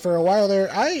say that for a while there,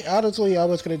 I honestly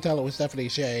almost couldn't tell it was Stephanie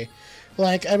Sheh.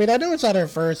 Like, I mean, I know it's not her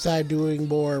first time doing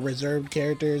more reserved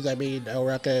characters. I mean,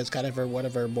 Oreka is kind of one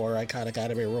of her more iconic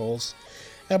anime roles.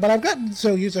 But I've gotten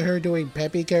so used to her doing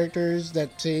peppy characters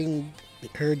that seeing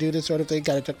her do this sort of thing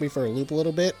kind of took me for a loop a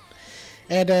little bit.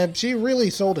 And she really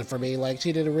sold it for me. Like,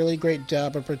 she did a really great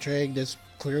job of portraying this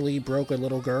clearly broken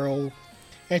little girl.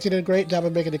 And she did a great job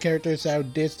of making the character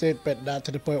sound distant, but not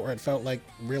to the point where it felt like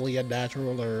really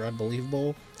unnatural or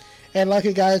unbelievable. And like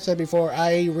you guys said before,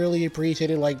 I really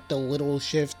appreciated like the little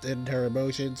shift in her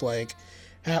emotions, like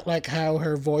how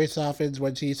her voice softens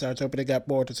when she starts opening up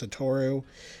more to Satoru.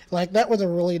 Like, that was a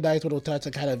really nice little touch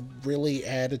that kind of really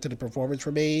added to the performance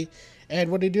for me. And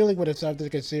when you're dealing with something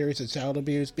as serious as child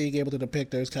abuse, being able to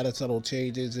depict those kind of subtle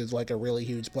changes is like a really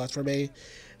huge plus for me.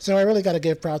 So I really got to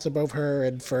give props to both her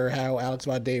and for how Alex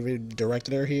Von David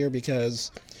directed her here,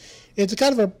 because it's a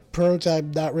kind of approach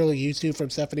I'm not really used to from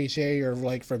Stephanie Sheh or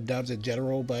like from dubs in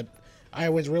general, but I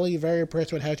was really very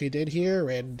impressed with how she did here.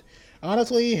 And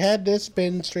honestly, had this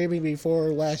been streaming before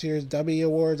last year's W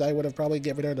Awards, I would have probably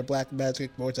given her the Black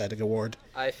Magic Voice Acting Award.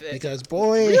 Because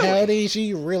boy, howdy,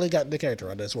 she really got in the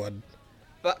character on this one.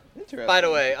 But by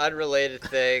the way, unrelated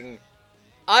thing,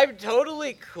 I'm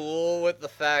totally cool with the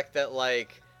fact that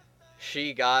like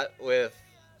she got with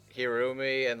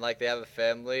Hirumi and like they have a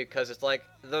family, because it's like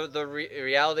the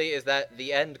reality is that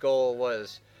the end goal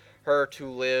was her to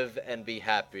live and be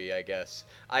happy. I guess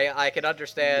I can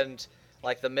understand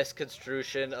like the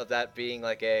misconstruction of that being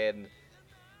like a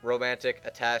romantic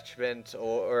attachment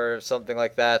or something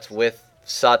like that with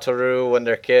Satoru when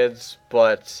they're kids,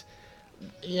 but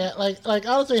yeah, like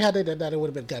honestly, had they done that, it would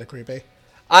have been kind of creepy.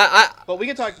 But we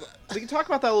can talk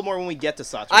about that a little more when we get to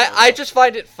Satoru. I just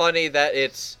find it funny that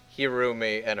it's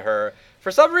Hirumi and her. For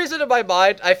some reason in my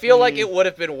mind, I feel like it would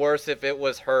have been worse if it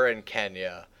was her and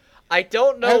Kenya. I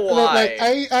don't know why.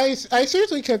 I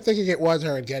seriously kept thinking it was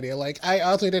her and Kenya. Like, I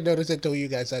honestly didn't notice it until you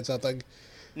guys said something.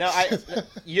 No,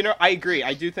 I agree.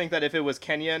 I do think that if it was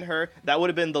Kenya and her, that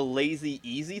would have been the lazy,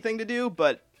 easy thing to do,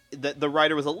 but the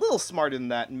writer was a little smarter than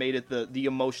that and made it the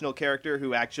emotional character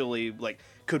who actually, like,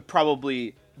 could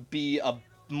probably be a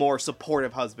more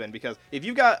supportive husband, because if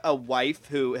you've got a wife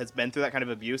who has been through that kind of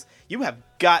abuse, you have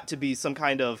got to be some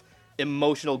kind of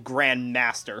emotional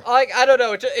grandmaster. Like, I don't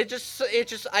know, it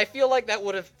just I feel like that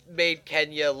would have made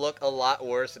Kenya look a lot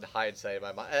worse in hindsight in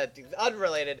my mind.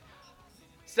 Unrelated,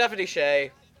 Stephanie Sheh,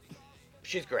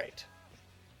 she's great.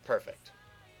 Perfect.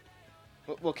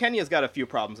 Well, Kenya's got a few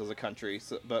problems as a country,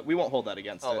 but we won't hold that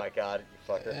against it. Oh my god,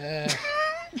 you fucker.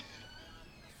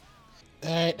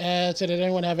 Alright, so did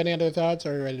anyone have any other thoughts,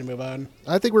 or are we ready to move on?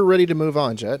 I think we're ready to move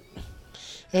on, Jet.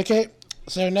 Okay,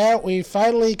 so now we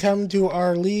finally come to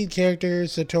our lead character,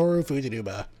 Satoru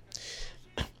Fujinuma.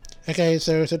 Okay,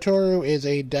 so Satoru is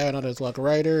a down-on-his-luck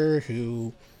writer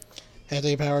who has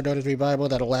a power known as Revival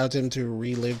that allows him to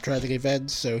relive tragic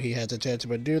events, so he has a chance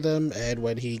to undo them, and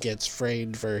when he gets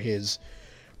framed for his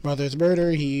mother's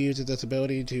murder, he uses this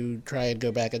ability to try and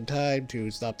go back in time to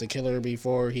stop the killer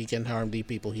before he can harm the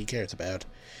people he cares about.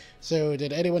 So,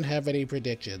 did anyone have any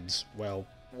predictions? Well,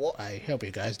 I hope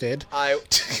you guys did. I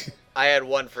had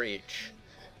one for each.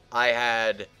 I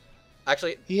had...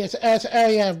 Actually... Yes,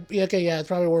 it's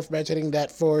probably worth mentioning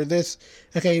that for this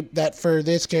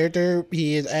character,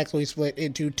 he is actually split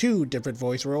into two different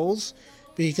voice roles,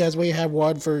 because we have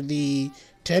one for the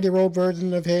 10-year-old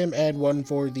version of him and one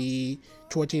for the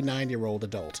 29-year-old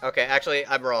adult. Okay, actually,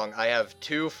 I'm wrong. I have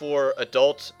two for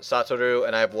adult Satoru,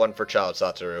 and I have one for child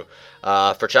Satoru.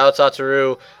 For child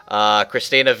Satoru,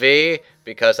 Christina V,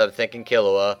 because I'm thinking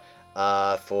Killua.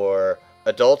 For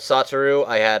adult Satoru,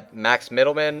 I had Max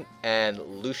Middleman and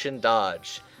Lucian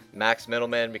Dodge. Max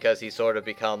Middleman, because he's sort of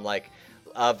become, like,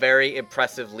 a very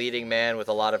impressive leading man with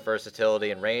a lot of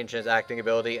versatility and range in his acting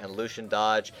ability, and Lucian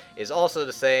Dodge is also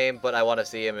the same, but I want to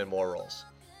see him in more roles.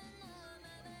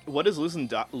 What has Lucian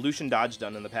Dodge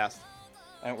done in the past?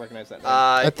 I don't recognize that name.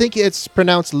 I think it's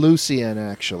pronounced Lucian,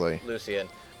 actually. Lucian.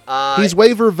 He's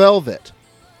Waver Velvet.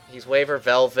 He's Waver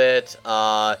Velvet.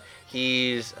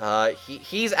 He's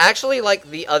actually like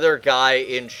the other guy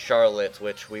in Charlotte,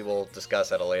 which we will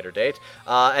discuss at a later date.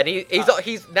 And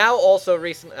he's now also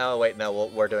recent. Oh wait, no,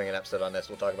 we're doing an episode on this.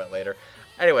 We'll talk about it later.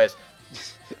 Anyways,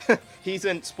 He's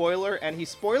in Spoiler, and he's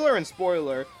Spoiler in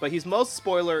Spoiler, but he's most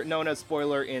Spoiler known as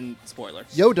Spoiler in Spoiler.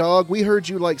 Yo, dog, we heard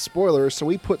you like spoilers, so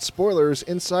we put spoilers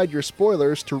inside your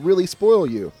spoilers to really spoil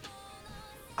you.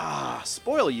 Ah,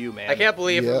 spoil you, man. I can't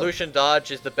believe Yeah. Lucian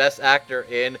Dodge is the best actor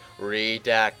in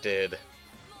Redacted.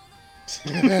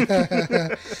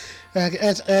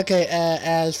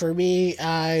 As for me,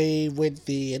 I went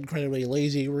the incredibly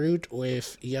lazy route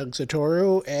with young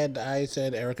Satoru, and I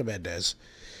said Erica Mendez.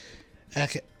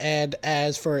 Okay, and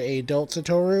as for adult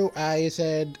Satoru, I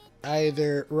said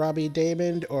either Robbie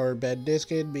Damon or Ben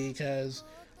Diskin because,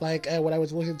 like, when I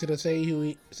was listening to the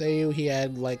Seiyu, he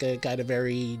had like a kind of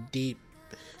very deep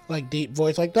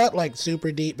voice, like not like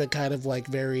super deep, but kind of like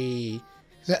very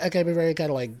kind of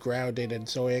like grounded and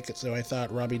stoic. So I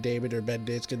thought Robbie Damon or Ben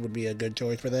Diskin would be a good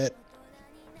choice for that.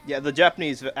 Yeah, the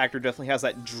Japanese actor definitely has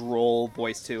that droll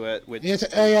voice to it, which... Yes,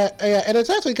 and it's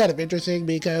actually kind of interesting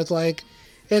because, like,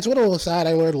 it's one little aside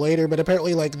I learned later, but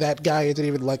apparently, like, that guy isn't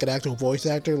even, like, an actual voice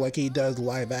actor. Like, he does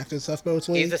live action stuff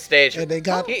mostly. He's a stage. And they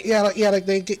got,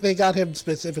 they got him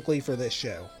specifically for this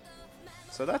show.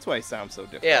 So that's why he sounds so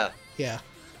different. Yeah. Yeah.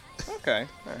 Okay,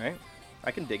 alright.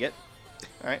 I can dig it.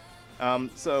 Alright.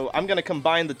 So I'm going to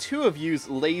combine the two of you's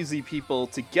lazy people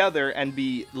together and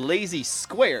be lazy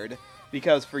squared.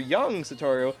 Because for young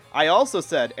Satoru, I also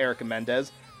said Erica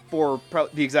Mendez for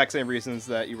the exact same reasons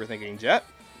that you were thinking, Jet.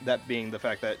 That being the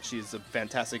fact that she's a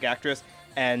fantastic actress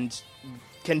and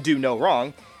can do no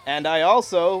wrong. And I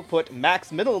also put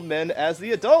Max Middleman as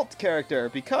the adult character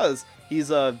because he's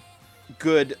a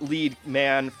good lead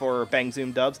man for Bang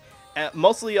Zoom dubs.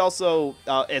 Mostly also,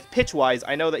 as pitch-wise,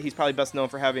 I know that he's probably best known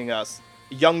for having a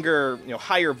younger,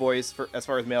 higher voice for as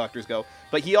far as male actors go.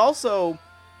 But he also...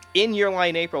 in Your Lie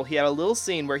in April, he had a little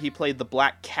scene where he played the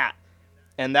Black Cat,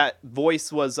 and that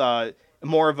voice was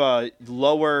more of a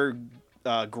lower,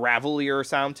 gravelier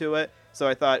sound to it. So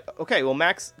I thought, okay, well,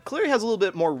 Max clearly has a little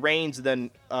bit more range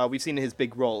than we've seen in his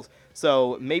big roles.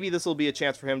 So maybe this will be a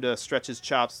chance for him to stretch his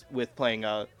chops with playing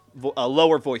a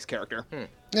lower voice character.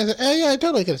 Yeah, I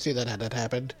totally could see that had that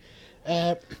happened.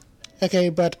 Okay,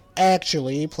 but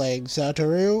actually playing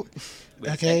Satoru...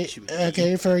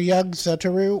 Okay, for young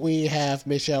Satoru, we have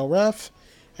Michelle Ruff,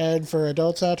 and for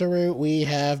adult Satoru, we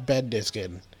have Ben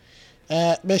Diskin.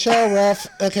 Michelle Ruff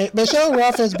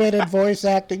has been in voice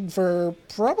acting for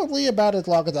probably about as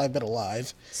long as I've been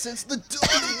alive. Since the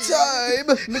dawn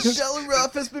of time, Michelle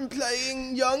Ruff has been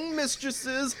playing young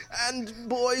mistresses and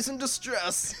boys in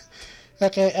distress.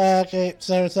 Okay,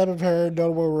 so some of her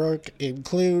notable work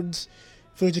includes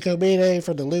Fujiko Mine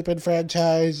from the Lupin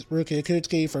franchise, Ruki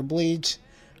Akutsuki from Bleach,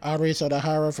 Ari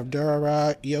Sonohara from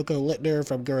Durara, Yoko Littner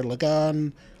from Gurren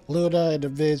Lagann, Luna in the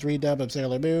Viz redub of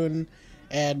Sailor Moon,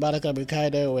 and Monica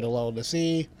Mukaido in Alone in the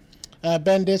Sea.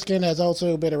 Ben Diskin has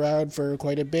also been around for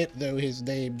quite a bit, though his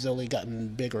name's only gotten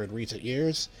bigger in recent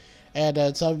years. And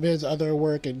some of his other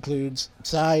work includes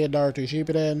Sai in Naruto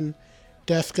Shippuden,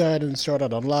 Death Gun in Sword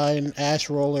Art Online,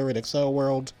 Ash Roller in Excel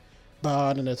World,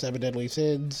 Bond in the Seven Deadly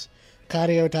Sins,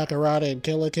 Kadio Takarada in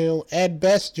Kill la Kill, and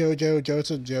Best JoJo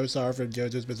Joseph Joestar from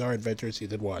JoJo's Bizarre Adventure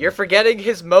Season 1. You're forgetting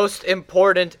his most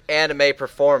important anime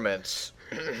performance.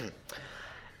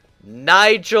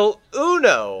 Nigel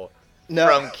Uno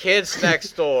from Kids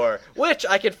Next Door, which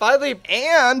I can finally...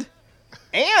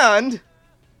 And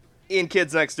in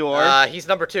Kids Next Door, he's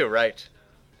number 2, right?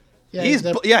 Yeah,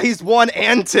 he's 1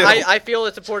 and 2. I feel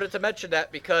it's important to mention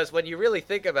that because when you really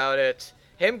think about it,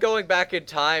 him going back in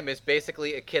time is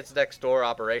basically a Kids Next Door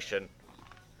operation.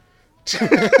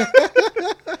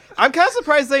 I'm kind of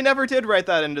surprised they never did write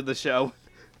that into the show.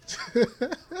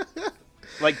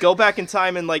 Like, go back in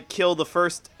time and, like, kill the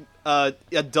first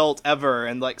adult ever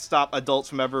and, like, stop adults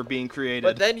from ever being created.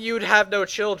 But then you'd have no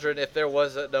children if there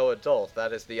was no adult.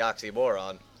 That is the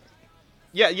oxymoron.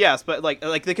 Yeah, yes, but like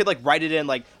they could like write it in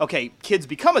like, okay, kids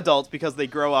become adults because they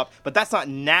grow up, but that's not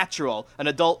natural. An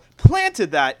adult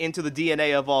planted that into the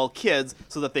DNA of all kids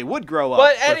so that they would grow up.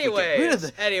 But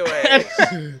anyways,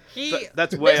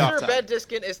 that's way off Mr. topic. Ben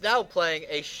Diskin is now playing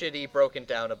a shitty, broken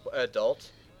down adult.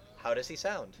 How does he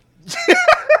sound?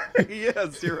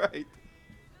 Yes, you're right.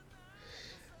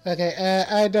 Okay,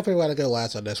 I definitely want to go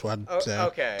last on this one.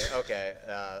 Okay.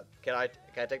 Can I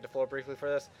take the floor briefly for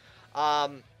this?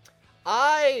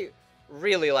 I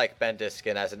really like Ben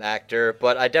Diskin as an actor,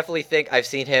 but I definitely think I've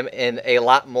seen him in a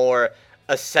lot more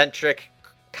eccentric,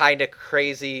 kind of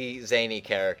crazy, zany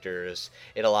characters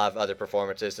in a lot of other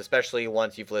performances, especially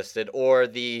ones you've listed, or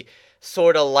the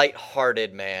sort of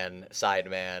light-hearted man.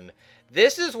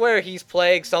 This is where he's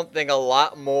playing something a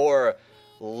lot more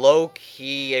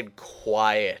low-key and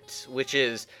quiet, which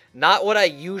is not what I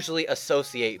usually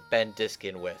associate Ben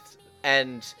Diskin with.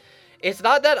 And it's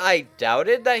not that I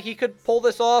doubted that he could pull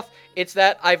this off, it's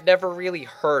that I've never really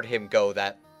heard him go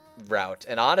that route.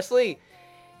 And honestly,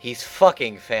 he's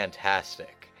fucking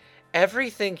fantastic.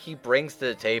 Everything he brings to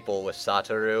the table with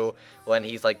Satoru when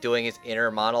he's like doing his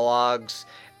inner monologues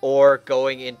or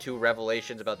going into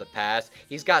revelations about the past,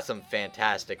 he's got some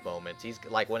fantastic moments. He's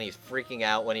like when he's freaking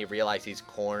out, when he realizes he's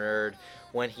cornered,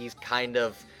 when he's kind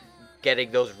of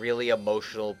getting those really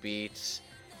emotional beats.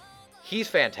 He's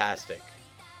fantastic.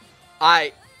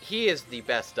 He is the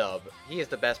best dub. He is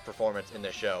the best performance in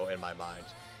the show in my mind.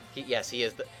 He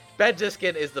is Ben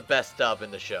Diskin is the best dub in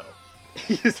the show.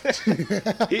 He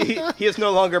is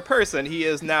no longer a person. He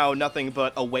is now nothing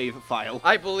but a wave file.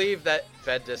 I believe that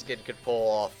Ben Diskin could pull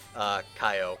off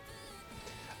Kaio.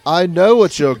 I know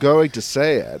what you're going to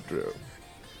say, Andrew.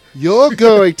 You're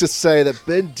going to say that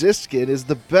Ben Diskin is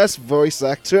the best voice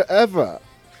actor ever.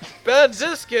 Ben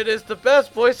Diskin is the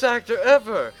best voice actor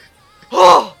ever.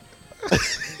 Oh!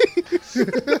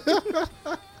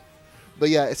 But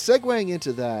yeah, segueing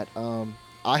into that,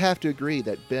 I have to agree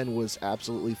that Ben was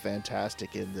absolutely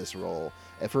fantastic in this role,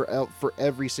 and for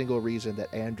every single reason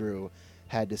that Andrew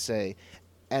had to say.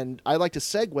 And I'd like to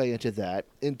segue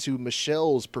into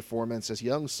Michelle's performance as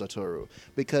young Satoru,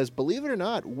 because believe it or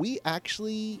not,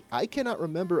 I cannot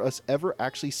remember us ever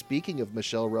actually speaking of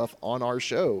Michelle Ruff on our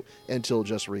show until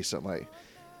just recently.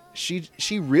 She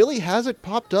really hasn't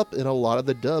popped up in a lot of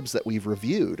the dubs that we've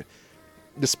reviewed,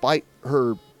 despite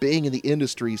her being in the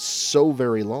industry so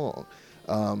very long.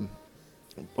 And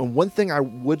one thing I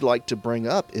would like to bring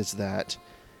up is that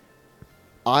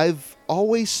I've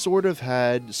always sort of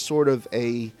had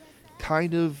a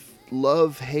kind of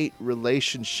love-hate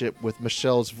relationship with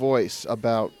Michelle's voice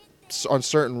on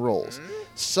certain roles.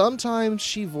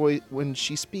 Sometimes when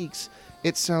she speaks,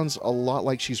 it sounds a lot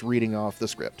like she's reading off the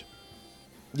script.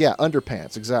 Yeah,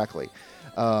 underpants, exactly.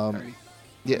 Yeah.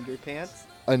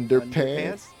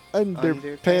 Underpants?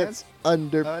 Underpants.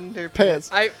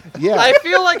 Yeah. I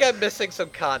feel like I'm missing some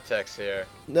context here.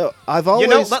 No, I've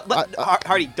always...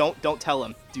 Hardy, don't tell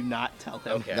him. Do not tell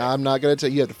him. Okay. No, I'm not going to tell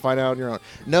you. You have to find out on your own.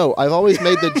 No, I've always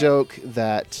made the joke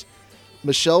that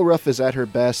Michelle Ruff is at her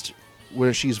best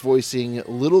where she's voicing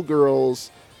little girls,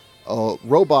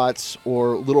 robots,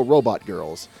 or little robot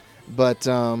girls. But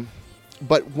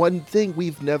one thing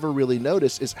we've never really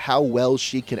noticed is how well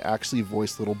she can actually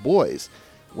voice little boys.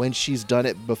 When she's done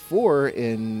it before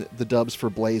in the dubs for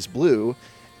Blaze Blue,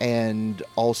 and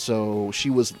also she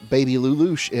was Baby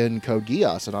Lelouch in Code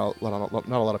Geass, and not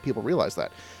a lot of people realize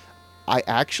that. I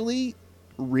actually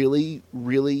really,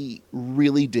 really,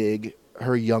 really dig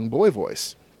her young boy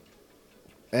voice.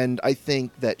 And I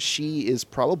think that she is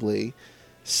probably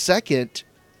second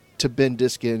to Ben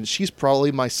Diskin. She's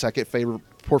probably my second favorite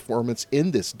performance in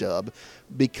this dub,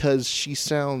 because she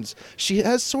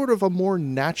has sort of a more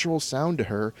natural sound to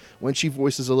her when she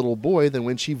voices a little boy than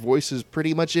when she voices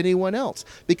pretty much anyone else,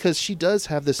 because she does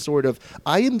have this sort of,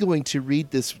 I am going to read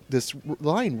this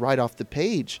line right off the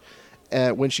page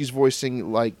when she's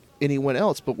voicing like anyone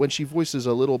else, but when she voices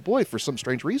a little boy, for some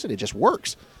strange reason, it just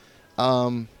works.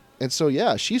 And so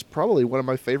yeah, she's probably one of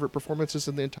my favorite performances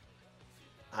in the entire...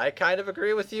 I kind of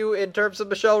agree with you in terms of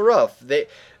Michelle Ruff.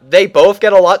 They both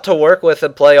get a lot to work with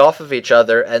and play off of each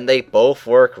other, and they both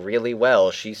work really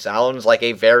well. She sounds like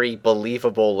a very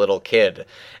believable little kid,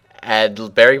 and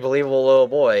very believable little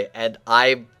boy, and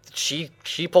she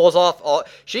pulls off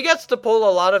she gets to pull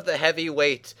a lot of the heavy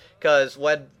weight, because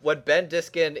when Ben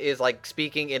Diskin is like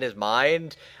speaking in his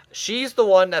mind, she's the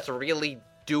one that's really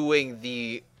doing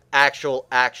the actual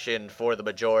action for the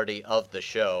majority of the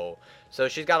show. So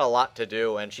she's got a lot to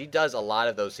do, and she does a lot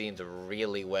of those scenes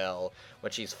really well.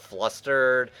 When she's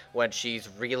flustered, when she's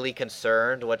really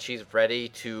concerned, when she's ready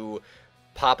to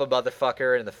pop a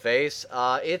motherfucker in the face,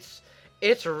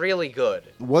 it's really good.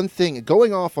 One thing,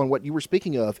 going off on what you were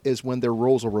speaking of, is when their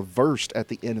roles are reversed at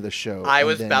the end of the show. I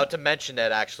was about to mention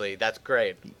that, actually. That's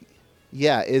great.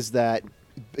 Yeah, is that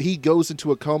he goes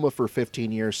into a coma for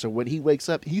 15 years, so when he wakes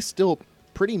up, he's still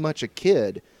pretty much a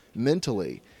kid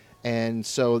mentally. And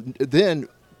so then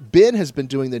Ben has been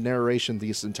doing the narration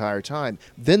this entire time.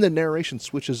 Then the narration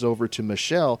switches over to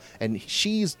Michelle, and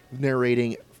she's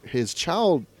narrating his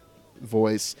child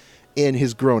voice in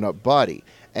his grown-up body.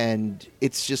 And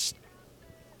it's just...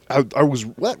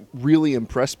 what really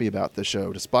impressed me about the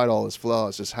show, despite all its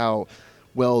flaws, is how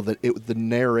well the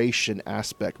narration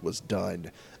aspect was done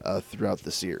throughout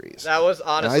the series. That was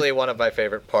honestly one of my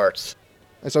favorite parts.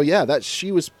 And so yeah,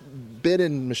 Ben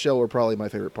and Michelle were probably my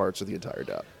favorite parts of the entire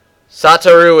dub.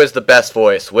 Satoru is the best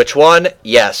voice. Which one?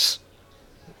 Yes.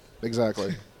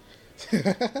 Exactly.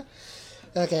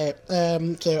 Okay,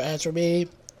 so as for me,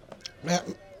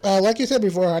 like you said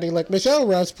before, Honey, like Michelle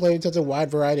Russ played such a wide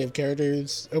variety of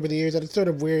characters over the years that it's sort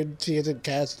of weird she hasn't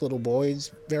cast little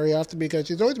boys very often because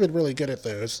she's always been really good at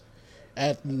those,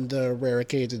 at the rare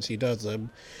occasions she does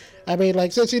them. I mean,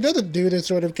 like, since she doesn't do this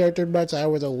sort of character much, I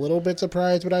was a little bit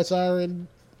surprised when I saw her in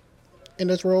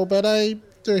this role, but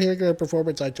after hearing her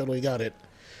performance, I totally got it.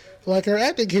 Like, her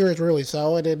acting here is really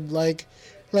solid, and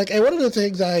and one of the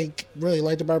things I really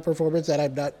liked about her performance that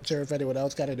I'm not sure if anyone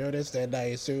else kind of noticed, and I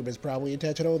assume is probably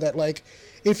intentional, that, like,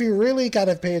 if you really kind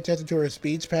of pay attention to her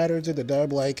speech patterns in the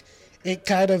dub, like, it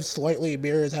kind of slightly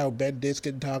mirrors how Ben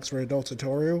Diskin talks for adult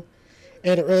Satoru.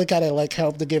 And it really kind of, like,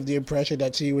 helped to give the impression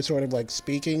that she was sort of, like,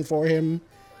 speaking for him.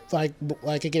 Like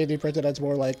it gave the impression that's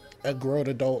more like a grown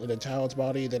adult in a child's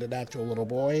body than an actual little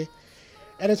boy.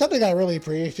 And it's something I really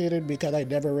appreciated because I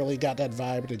never really got that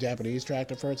vibe in the Japanese track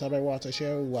the first time I watched the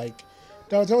show. Like,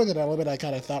 that was always an element I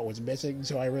kind of thought was missing,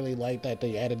 so I really liked that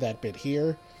they added that bit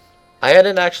here. I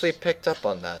hadn't actually picked up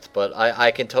on that, but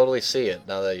I can totally see it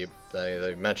now that you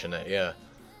mention it, yeah.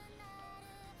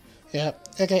 Yeah,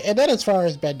 okay, and then as far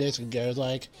as Ben Diskin goes,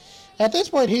 like, at this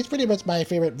point, he's pretty much my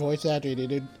favorite voice actor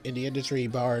in the industry,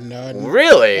 bar none.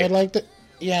 Really? And, like,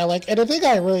 and the thing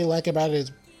I really like about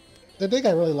the thing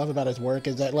I really love about his work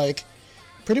is that, like,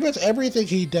 pretty much everything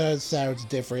he does sounds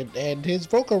different, and his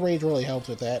vocal range really helps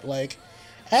with that. Like,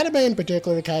 anime in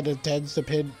particular kind of tends to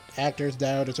pin actors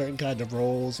down to certain kinds of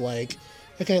roles, like,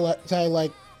 okay,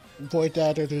 like, voice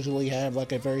actors usually have,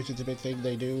 like, a very specific thing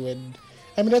they do, and,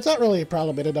 I mean, that's not really a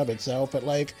problem in and of itself, but,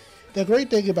 like, the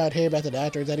great thing about him as an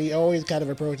actor is that he always kind of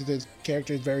approaches his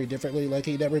characters very differently, like,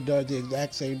 he never does the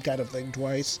exact same kind of thing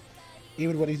twice,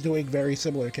 even when he's doing very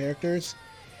similar characters.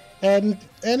 And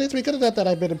it's because of that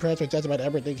I've been impressed with just about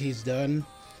everything he's done.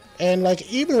 And,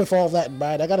 like, even with all that in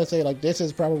mind, I gotta say, like, this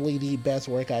is probably the best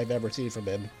work I've ever seen from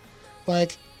him.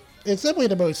 Like, it's simply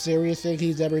the most serious thing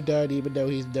he's ever done, even though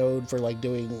he's known for, like,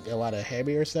 doing a lot of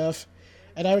heavier stuff.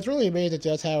 And I was really amazed at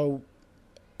just how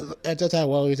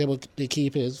well he was able to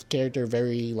keep his character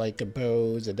very, like,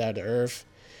 composed and down to earth.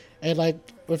 And, like,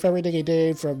 with everything he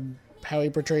did, from how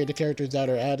he portrayed the character's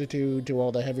downer attitude to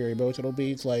all the heavier emotional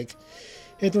beats, like,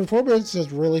 his performance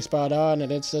is really spot on,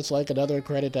 and it's just, like, another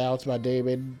credit to Alex Von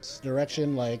David's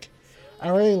direction. Like, I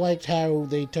really liked how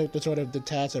they took the sort of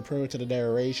detached approach to the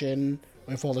narration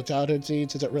with all the childhood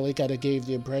scenes, since it really kind of gave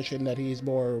the impression that he's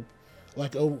more,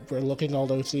 like, overlooking all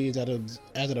those scenes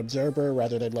as an observer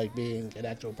rather than, like, being an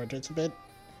actual participant.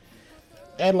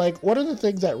 And, like, one of the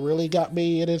things that really got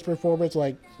me in his performance,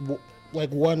 like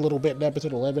one little bit in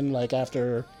episode 11, like,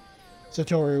 after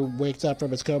Satoru wakes up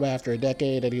from his coma after a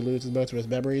decade and he loses most of his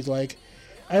memories, like,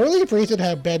 I really appreciate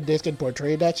how Ben Diskin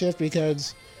portrayed that shift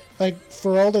because, like,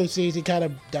 for all those scenes, he kind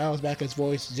of dials back his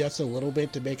voice just a little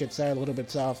bit to make it sound a little bit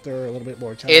softer, a little bit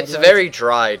more childlike. It's very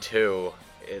dry, too.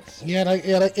 It's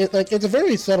a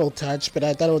very subtle touch, but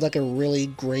I thought it was, like, a really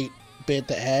great bit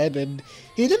to add, and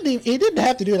he didn't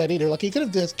have to do that either. Like, he could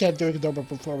have just kept doing his normal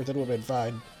performance and it would have been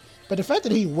fine. But the fact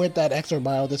that he went that extra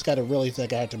mile just kind of really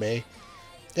stuck out to me.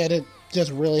 And it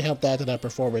just really helped add to that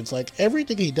performance. Like,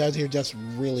 everything he does here just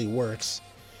really works.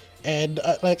 And,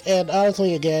 and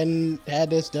honestly, again, had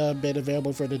this dub been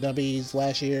available for the dubbies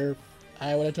last year,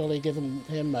 I would have totally given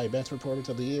him my best performance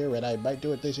of the year, and I might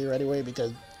do it this year anyway,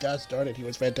 because, gosh darn it, he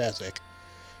was fantastic.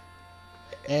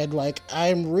 And, like,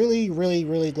 I'm really, really,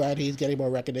 really glad he's getting more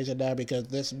recognition now, because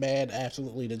this man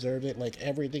absolutely deserves it. Like,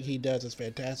 everything he does is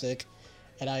fantastic,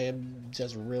 and I am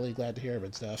just really glad to hear him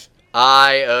and stuff.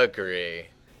 I agree.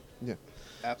 Yeah.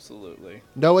 Absolutely.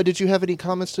 Noah, did you have any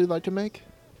comments you'd like to make?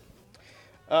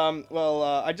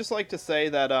 I'd just like to say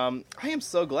that I am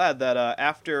so glad that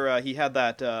after he had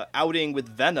that outing with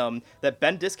Venom, that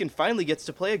Ben Diskin finally gets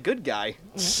to play a good guy.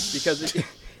 Because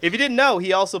if you didn't know,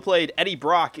 he also played Eddie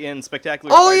Brock in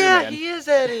Spectacular Spider-Man. Yeah, he is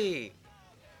Eddie!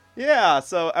 Yeah,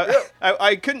 so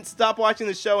I couldn't stop watching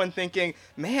the show and thinking,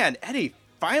 man, Eddie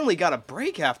finally got a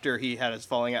break after he had his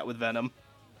falling out with Venom.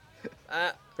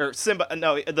 The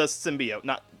symbiote,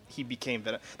 not he became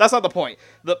Venom. That's not the point.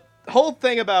 The whole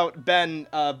thing about Ben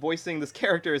voicing this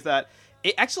character is that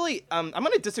it actually, I'm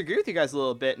going to disagree with you guys a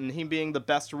little bit in him being the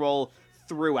best role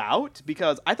throughout,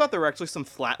 because I thought there were actually some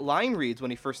flat line reads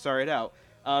when he first started out.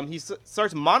 He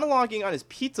starts monologuing on his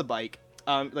pizza bike,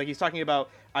 like he's talking about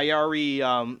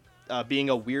Ayari being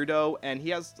a weirdo, and he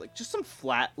has like just some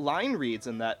flat line reads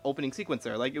in that opening sequence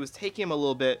there. Like, it was taking him a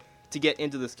little bit to get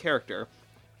into this character.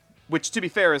 Which, to be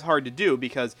fair, is hard to do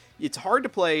because it's hard to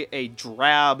play a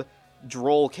drab,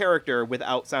 droll character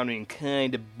without sounding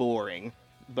kind of boring.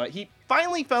 But he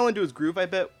finally fell into his groove,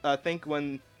 I think,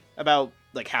 when about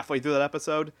like halfway through that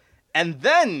episode. And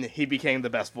then he became the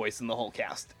best voice in the whole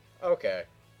cast. Okay.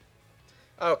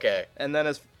 And then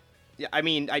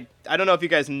I don't know if you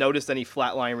guys noticed any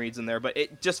flatline reads in there, but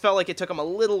it just felt like it took him a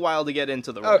little while to get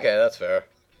into the role. Okay, that's fair.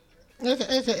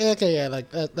 Okay, yeah, like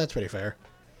that's pretty fair.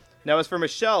 Now, as for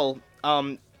Michelle,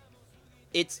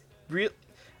 it's real.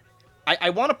 I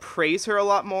want to praise her a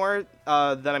lot more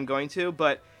than I'm going to,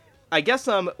 but I guess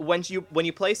when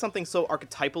you play something so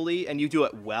archetypally and you do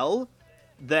it well,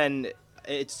 then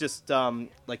it's just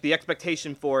like the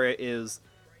expectation for it is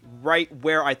right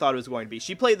where I thought it was going to be.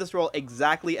 She played this role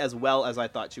exactly as well as I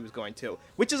thought she was going to,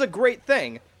 which is a great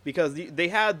thing because they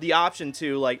had the option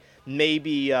to like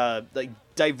maybe like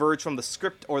diverge from the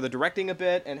script or the directing a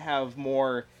bit and have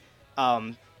more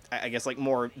I guess like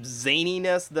more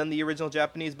zaniness than the original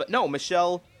Japanese. But no,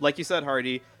 Michelle, like you said,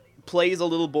 Hardy, plays a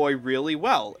little boy really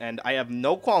well, and I have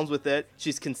no qualms with it.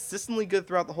 She's consistently good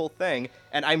throughout the whole thing,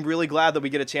 and I'm really glad that we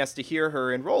get a chance to hear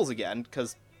her in roles again,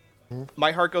 because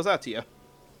my heart goes out to you.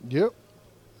 Yep.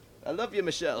 I love you,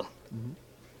 Michelle.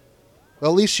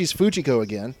 Well, at least she's Fujiko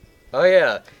again. Oh,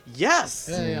 yeah. Yes!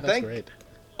 Yeah, that's great.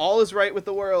 All is right with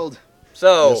the world.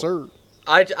 So, Yes, sir.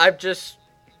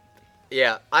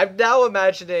 I'm now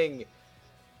imagining,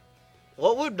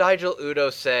 what would Nigel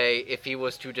Udo say if he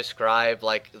was to describe,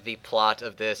 like, the plot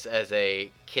of this as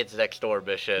a Kids Next Door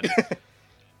mission?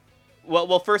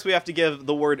 Well, first we have to give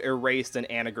the word erased an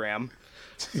anagram.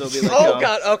 So it'll be like, Oh,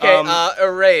 God, okay,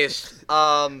 erased.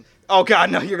 Oh,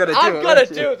 God, no, you're gonna do it. I'm gonna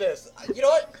do this. You know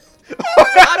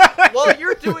what? While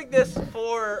you're doing this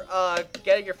for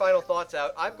getting your final thoughts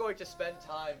out, I'm going to spend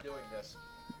time doing this.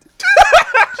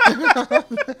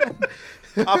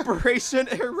 Operation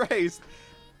Erased.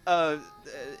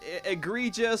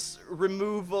 Egregious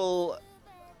removal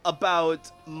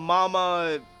about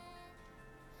mama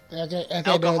Okay,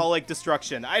 alcoholic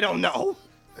destruction. I don't know.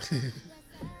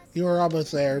 you were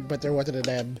almost there, but there wasn't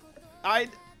an M. I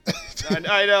don't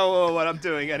know what I'm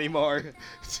doing anymore.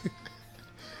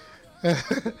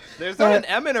 There's not an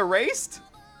M in Erased?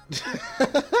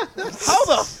 How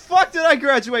the fuck did I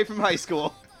graduate from high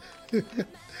school?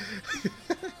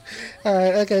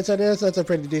 Alright, okay, so that's a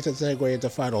pretty decent segue into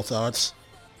final thoughts.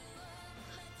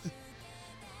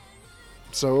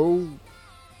 So,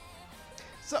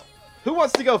 Who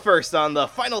wants to go first on the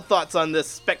final thoughts on this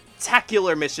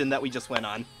spectacular mission that we just went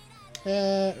on?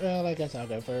 Well, I guess I'll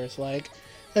go first.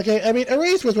 Okay, I mean,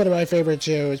 Erased was one of my favorite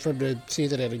shows from the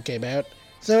season that it came out,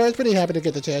 so I was pretty happy to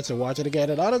get the chance to watch it again,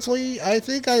 and honestly, I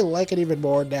think I like it even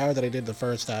more now than I did the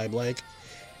first time,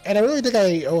 and I really think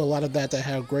I owe a lot of that to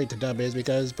how great the dub is,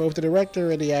 because both the director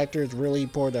and the actors really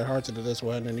poured their hearts into this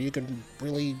one, and you can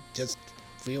really just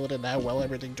feel it in how well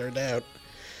everything turned out.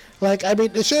 I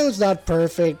mean, the show is not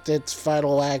perfect. Its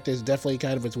final act is definitely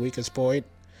kind of its weakest point.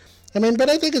 I mean, but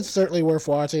I think it's certainly worth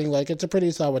watching. It's a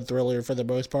pretty solid thriller for the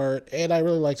most part, and I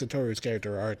really like Satoru's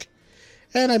character arc.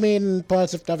 And I mean,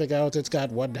 plus, if nothing else, it's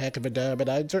got one heck of a dub, and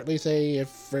I'd certainly say, if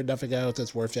for nothing else,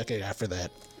 it's worth checking out for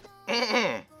that.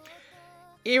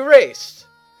 Erased.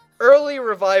 Early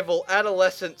revival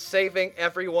adolescent saving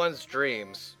everyone's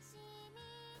dreams.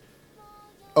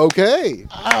 okay.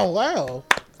 Oh, wow.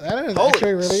 That is Holy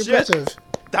actually really shit. impressive.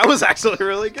 That was actually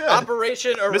really good.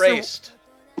 Operation Erased.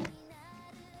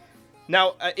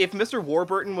 Now, if Mr.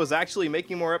 Warburton was actually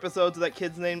making more episodes of that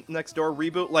Kids Next Door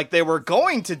reboot, like they were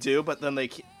going to do, but then they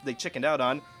chickened out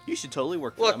on, you should totally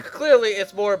work for Look, them. clearly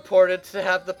it's more important to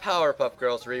have the Powerpuff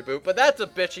Girls reboot, but that's a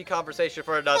bitchy conversation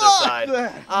for another side.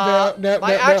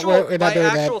 My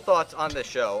actual thoughts on this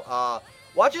show.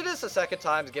 Watching this a second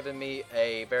time has given me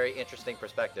a very interesting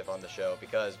perspective on the show,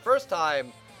 because first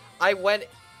time I went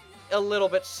a little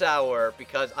bit sour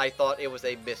because I thought it was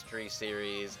a mystery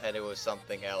series and it was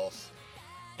something else.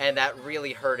 And that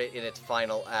really hurt it in its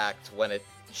final act when it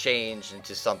changed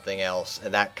into something else,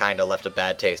 and that kind of left a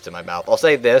bad taste in my mouth. I'll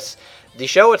say this, the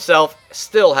show itself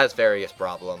still has various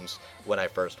problems when I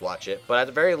first watch it, but at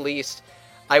the very least,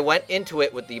 I went into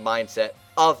it with the mindset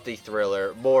of the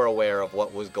thriller, more aware of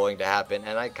what was going to happen,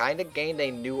 and I kind of gained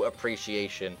a new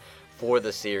appreciation for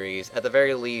the series, at the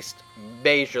very least,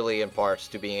 majorly in parts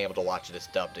to being able to watch this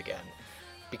dubbed again.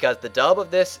 Because the dub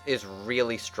of this is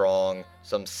really strong,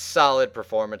 some solid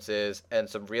performances, and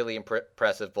some really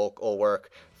impressive vocal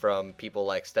work from people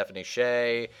like Stephanie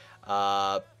Shea,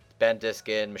 Ben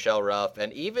Diskin, Michelle Ruff,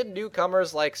 and even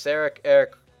newcomers like Sarah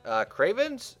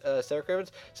Cravens,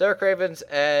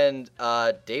 and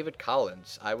David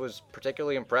Collins. I was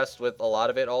particularly impressed with a lot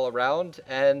of it all around,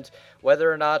 and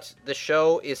whether or not the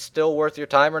show is still worth your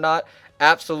time or not,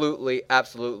 absolutely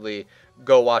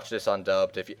go watch this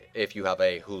undubbed if you have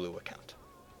a Hulu account.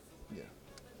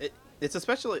 It's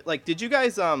especially, like, did you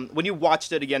guys, when you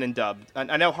watched it again in dubbed,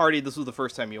 I know, Hardy, this was the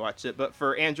first time you watched it, but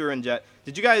for Andrew and Jet,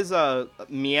 did you guys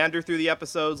meander through the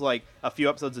episodes, like, a few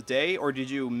episodes a day, or did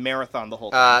you marathon the whole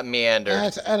thing?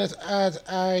 Meander.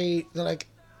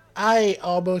 I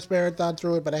almost marathon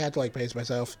through it, but I had to, like, pace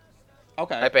myself.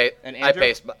 Okay. And Andrew? I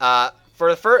paced.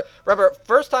 Remember,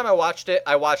 first time I watched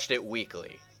it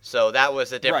weekly. So that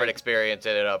was a different Right. experience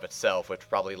in and of itself, which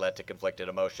probably led to conflicted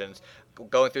emotions.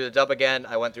 Going through the dub again,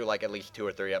 I went through like at least 2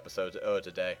 or 3 episodes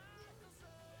a day.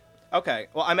 Okay,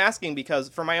 well, I'm asking because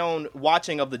for my own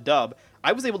watching of the dub,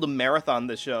 I was able to marathon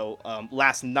the show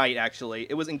last night, actually.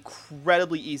 It was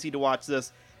incredibly easy to watch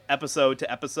this episode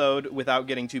to episode without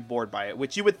getting too bored by it,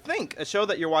 which you would think a show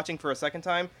that you're watching for a second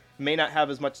time may not have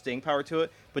as much staying power to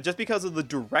it, but just because of the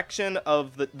direction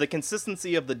of the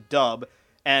consistency of the dub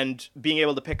and being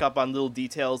able to pick up on little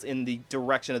details in the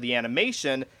direction of the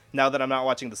animation, now that I'm not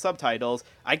watching the subtitles,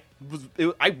 I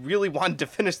really wanted to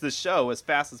finish this show as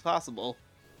fast as possible.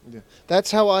 Yeah. That's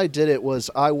how I did it.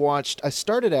 I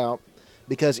started out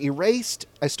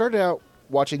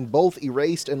watching both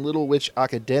Erased and Little Witch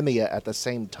Academia at the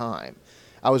same time.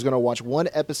 I was going to watch one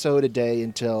episode a day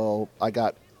until I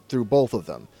got through both of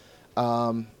them.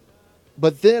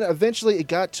 But then eventually it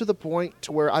got to the point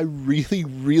to where I really,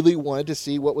 really wanted to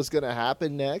see what was going to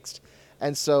happen next.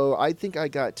 And so I think I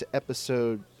got to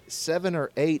episode 7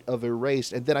 or 8 of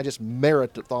Erased, and then I just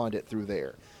marathoned it through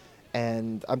there.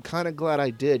 And I'm kind of glad I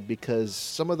did, because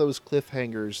some of those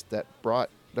cliffhangers that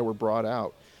were brought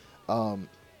out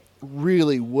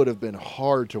really would have been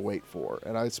hard to wait for.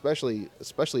 And especially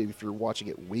if you're watching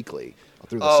it weekly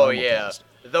through the simulcast. Yeah.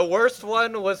 The worst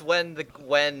one was when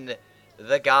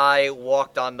the guy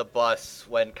walked on the bus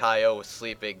when Kaio was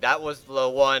sleeping. That was the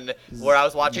one where I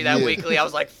was watching that weekly. I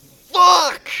was like,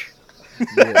 fuck!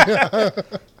 Yeah.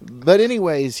 But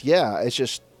anyways, yeah, it's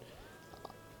just,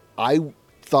 I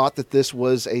thought that this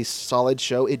was a solid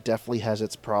show. It definitely has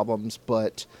its problems,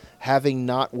 but having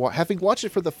watched it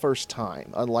for the first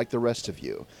time, unlike the rest of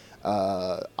you,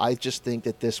 I just think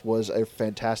that this was a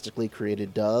fantastically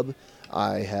created dub.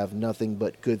 I have nothing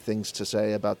but good things to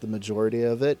say about the majority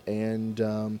of it,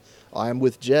 and I'm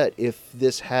with Jet. If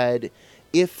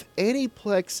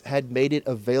Aniplex had made it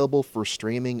available for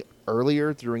streaming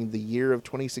earlier during the year of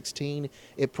 2016,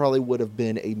 it probably would have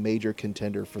been a major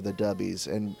contender for the dubbies,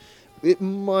 and it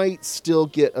might still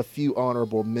get a few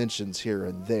honorable mentions here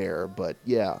and there, but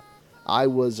yeah, I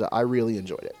really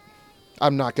enjoyed it.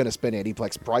 I'm not going to spend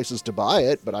Aniplex prices to buy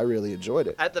it, but I really enjoyed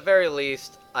it. At the very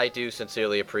least, I do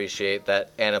sincerely appreciate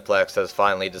that Aniplex has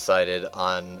finally decided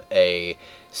on a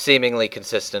seemingly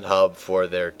consistent hub for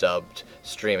their dubbed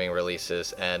streaming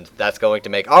releases, and that's going to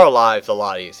make our lives a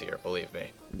lot easier, believe me.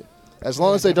 As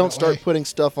long as they don't start putting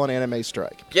stuff on Anime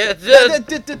Strike. Yeah,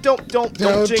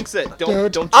 Don't jinx it.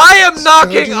 Don't. I am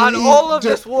knocking on all of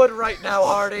this wood right now,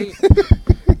 Hardy.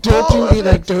 Don't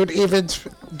even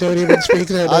speak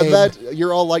their I name. bet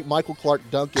you're all like Michael Clark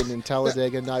Duncan in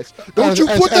Talladega Nights. Don't you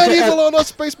put that evil on us,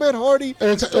 Spaceman Hardy!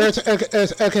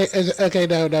 Okay,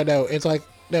 no. It's like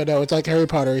Harry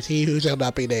Potter. It's he who shall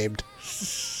not be named.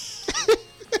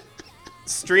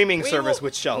 Streaming service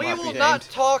which shall not be named. We will not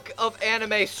talk of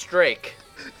Anime Strike.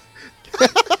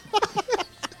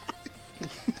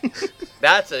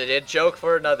 That's a joke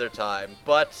for another time,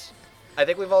 but I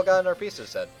think we've all gotten our pieces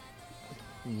said.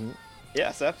 Mm-hmm.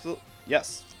 Yes, absolutely.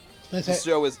 Yes.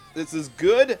 This is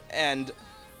good, and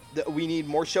we need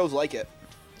more shows like it.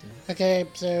 Okay,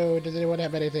 so does anyone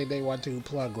have anything they want to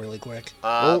plug really quick?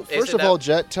 Well, first of all,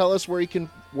 Jet, tell us where you can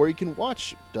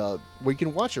watch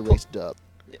Erased dub.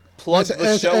 Plug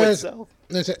the show itself.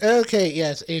 Okay,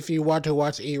 yes. If you want to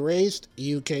watch Erased,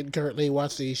 you can currently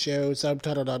watch the show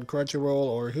subtitled on Crunchyroll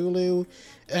or Hulu.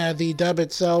 The dub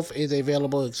itself is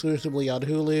available exclusively on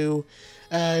Hulu.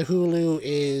 Hulu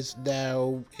is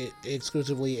now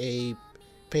exclusively a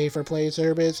pay-for-play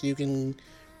service. You can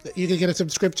get a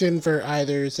subscription for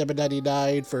either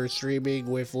 $7.99 for streaming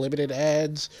with limited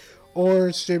ads,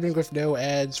 or streaming with no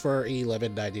ads for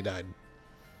 $11.99.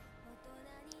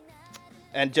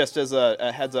 And just as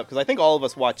a heads up, because I think all of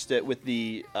us watched it with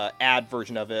the ad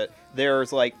version of it,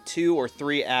 there's like 2 or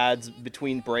 3 ads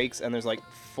between breaks, and there's like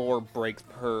 4 breaks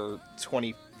per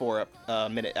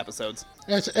 24-minute episodes.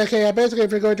 Okay, basically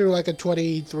if you're going through like a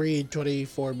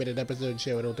 24-minute episode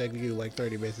show, it'll take you like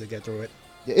 30 minutes to get through it.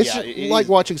 Yeah, it's like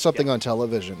watching something on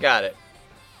television. Got it.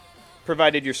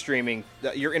 Provided your streaming,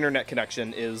 your internet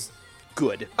connection is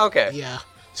good. Okay. Yeah.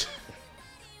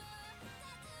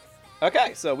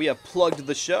 Okay, so we have plugged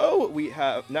the show. We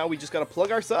just gotta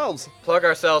plug ourselves. Plug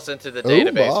ourselves into the Oh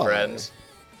database, my. friends.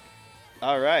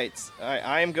 All right,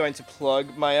 I am going to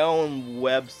plug my own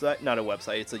website. Not a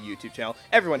website, it's a YouTube channel.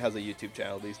 Everyone has a YouTube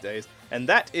channel these days, and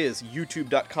that is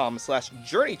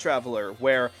youtube.com/journeytraveler,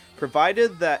 where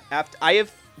provided that after I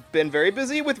have been very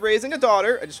busy with raising a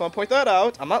daughter, I just want to point that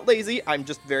out. I'm not lazy. I'm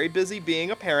just very busy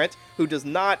being a parent who does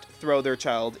not throw their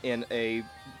child in a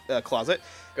closet.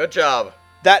 Good job.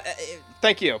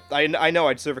 Thank you. I know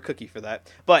I deserve a cookie for that.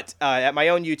 But at my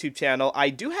own YouTube channel, I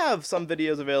do have some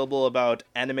videos available about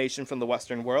animation from the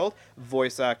Western world,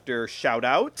 voice actor Shout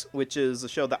Out, which is a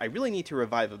show that I really need to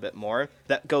revive a bit more,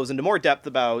 that goes into more depth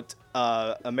about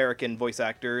American voice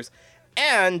actors,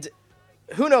 and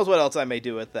who knows what else I may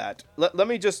do with that. Let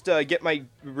me just get my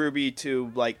Ruby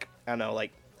to, like, I don't know,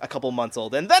 like a couple months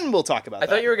old, and then we'll talk about that.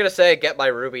 I thought you were going to say get my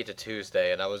Ruby to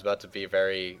Tuesday, and I was about to be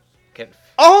very...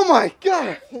 Oh my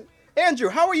god! Andrew,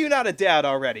 how are you not a dad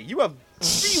already? You have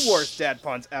the worst dad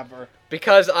puns ever.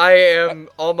 Because I am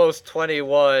almost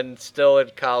 21, still in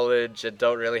college, and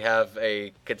don't really have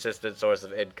a consistent source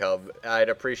of income. I'd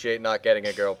appreciate not getting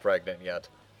a girl pregnant yet.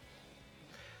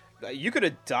 You could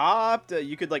adopt,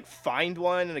 you could, like, find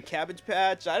one in a Cabbage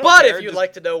Patch. I don't But care, if you'd just-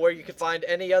 like to know where you can find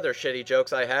any other shitty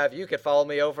jokes I have, you can follow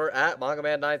me over at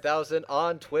MangaMan9000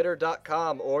 on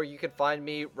Twitter.com, or you can find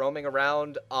me roaming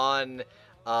around on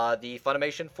the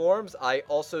Funimation forums. I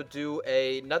also do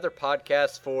another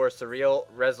podcast for Surreal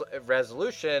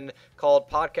Resolution called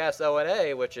Podcast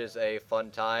O&A, which is a fun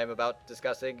time about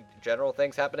discussing general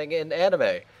things happening in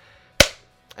anime.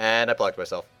 And I plugged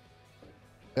myself.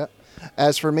 Yeah.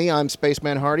 As for me, I'm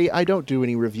Spaceman Hardy. I don't do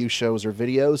any review shows or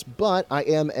videos, but I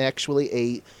am actually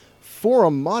a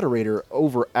forum moderator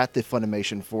over at the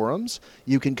Funimation forums.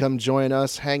 You can come join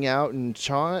us, hang out, and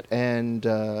chat, and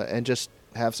just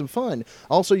have some fun.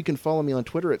 Also, you can follow me on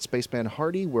Twitter at Spaceman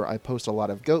Hardy, where I post a lot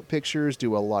of goat pictures,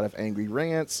 do a lot of angry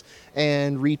rants,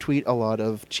 and retweet a lot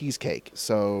of cheesecake.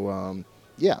 So,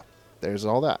 yeah, there's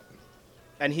all that.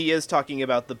 And he is talking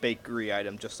about the bakery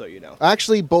item, just so you know.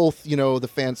 Actually, both, the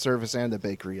fan service and the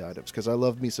bakery items, because I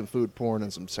love me some food porn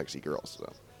and some sexy girls.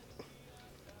 So.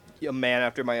 A man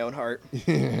after my own heart.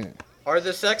 Are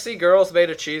the sexy girls made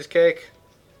of cheesecake?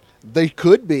 They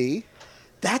could be.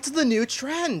 That's the new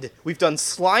trend. We've done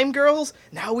slime girls.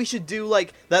 Now we should do,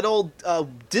 like, that old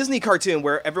Disney cartoon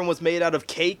where everyone was made out of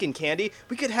cake and candy.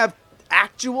 We could have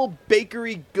actual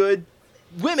bakery good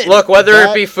women. Look, whether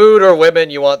That- it be food or women,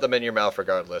 you want them in your mouth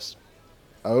regardless.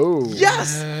 Oh.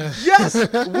 Yes! Yes!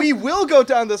 We will go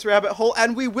down this rabbit hole,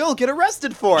 and we will get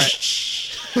arrested for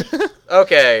it.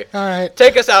 Okay, All right.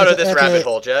 take us out of this Okay. rabbit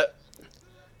hole, Jet.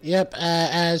 Yep.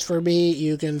 As for me,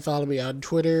 you can follow me on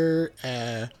Twitter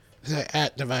at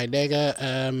Divine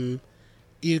Nega.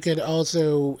 You can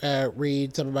also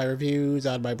read some of my reviews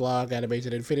on my blog,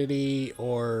 Animation Infinity,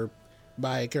 or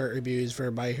my current reviews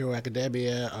for My Hero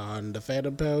Academia on the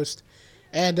Fandom Post.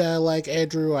 And like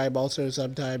Andrew, I'm also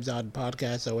sometimes on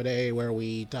Podcast O&A, where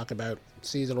we talk about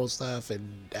seasonal stuff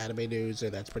and anime news, so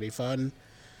that's pretty fun.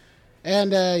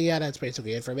 And yeah, that's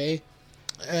basically it for me.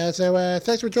 So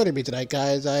thanks for joining me tonight,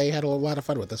 guys. I had a lot of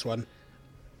fun with this one.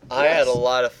 I had a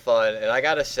lot of fun, and I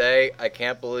gotta say, I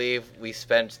can't believe we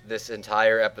spent this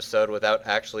entire episode without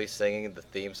actually singing the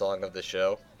theme song of the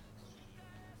show.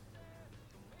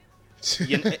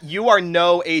 You are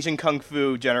no Asian Kung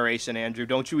Fu generation, Andrew.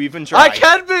 Don't you even try. I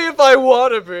can be if I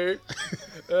want to be.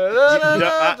 No,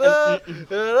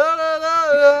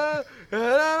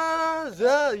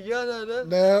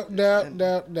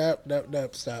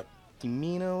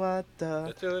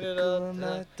 stop.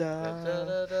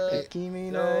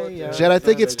 Jet, I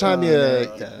think it's time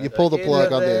you pull the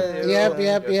plug on the... Yep.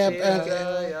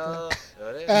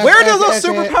 Where do those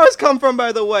Okay. superpowers come from,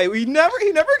 by the way? He never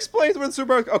explains where the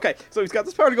superpowers... Okay, so he's got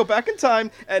this power to go back in time,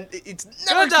 and it's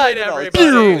never Good night, explained at all.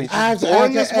 everybody. He's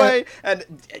born this way, and...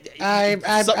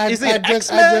 is he an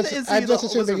X-Men? Is he I'm just the-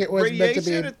 assuming it was meant to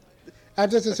be. radiation? I'm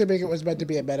just assuming it was meant to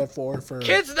be a metaphor for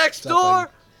Kids next something.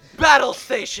 door, battle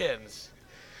stations.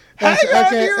 Hang Okay, on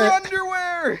okay, your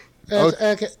underwear!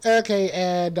 Okay,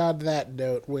 and on that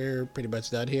note, we're pretty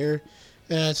much done here.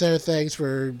 So thanks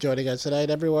for joining us tonight,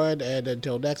 everyone, and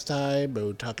until next time,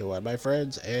 Otaku on my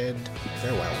friends, and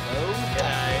farewell.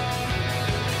 Okay.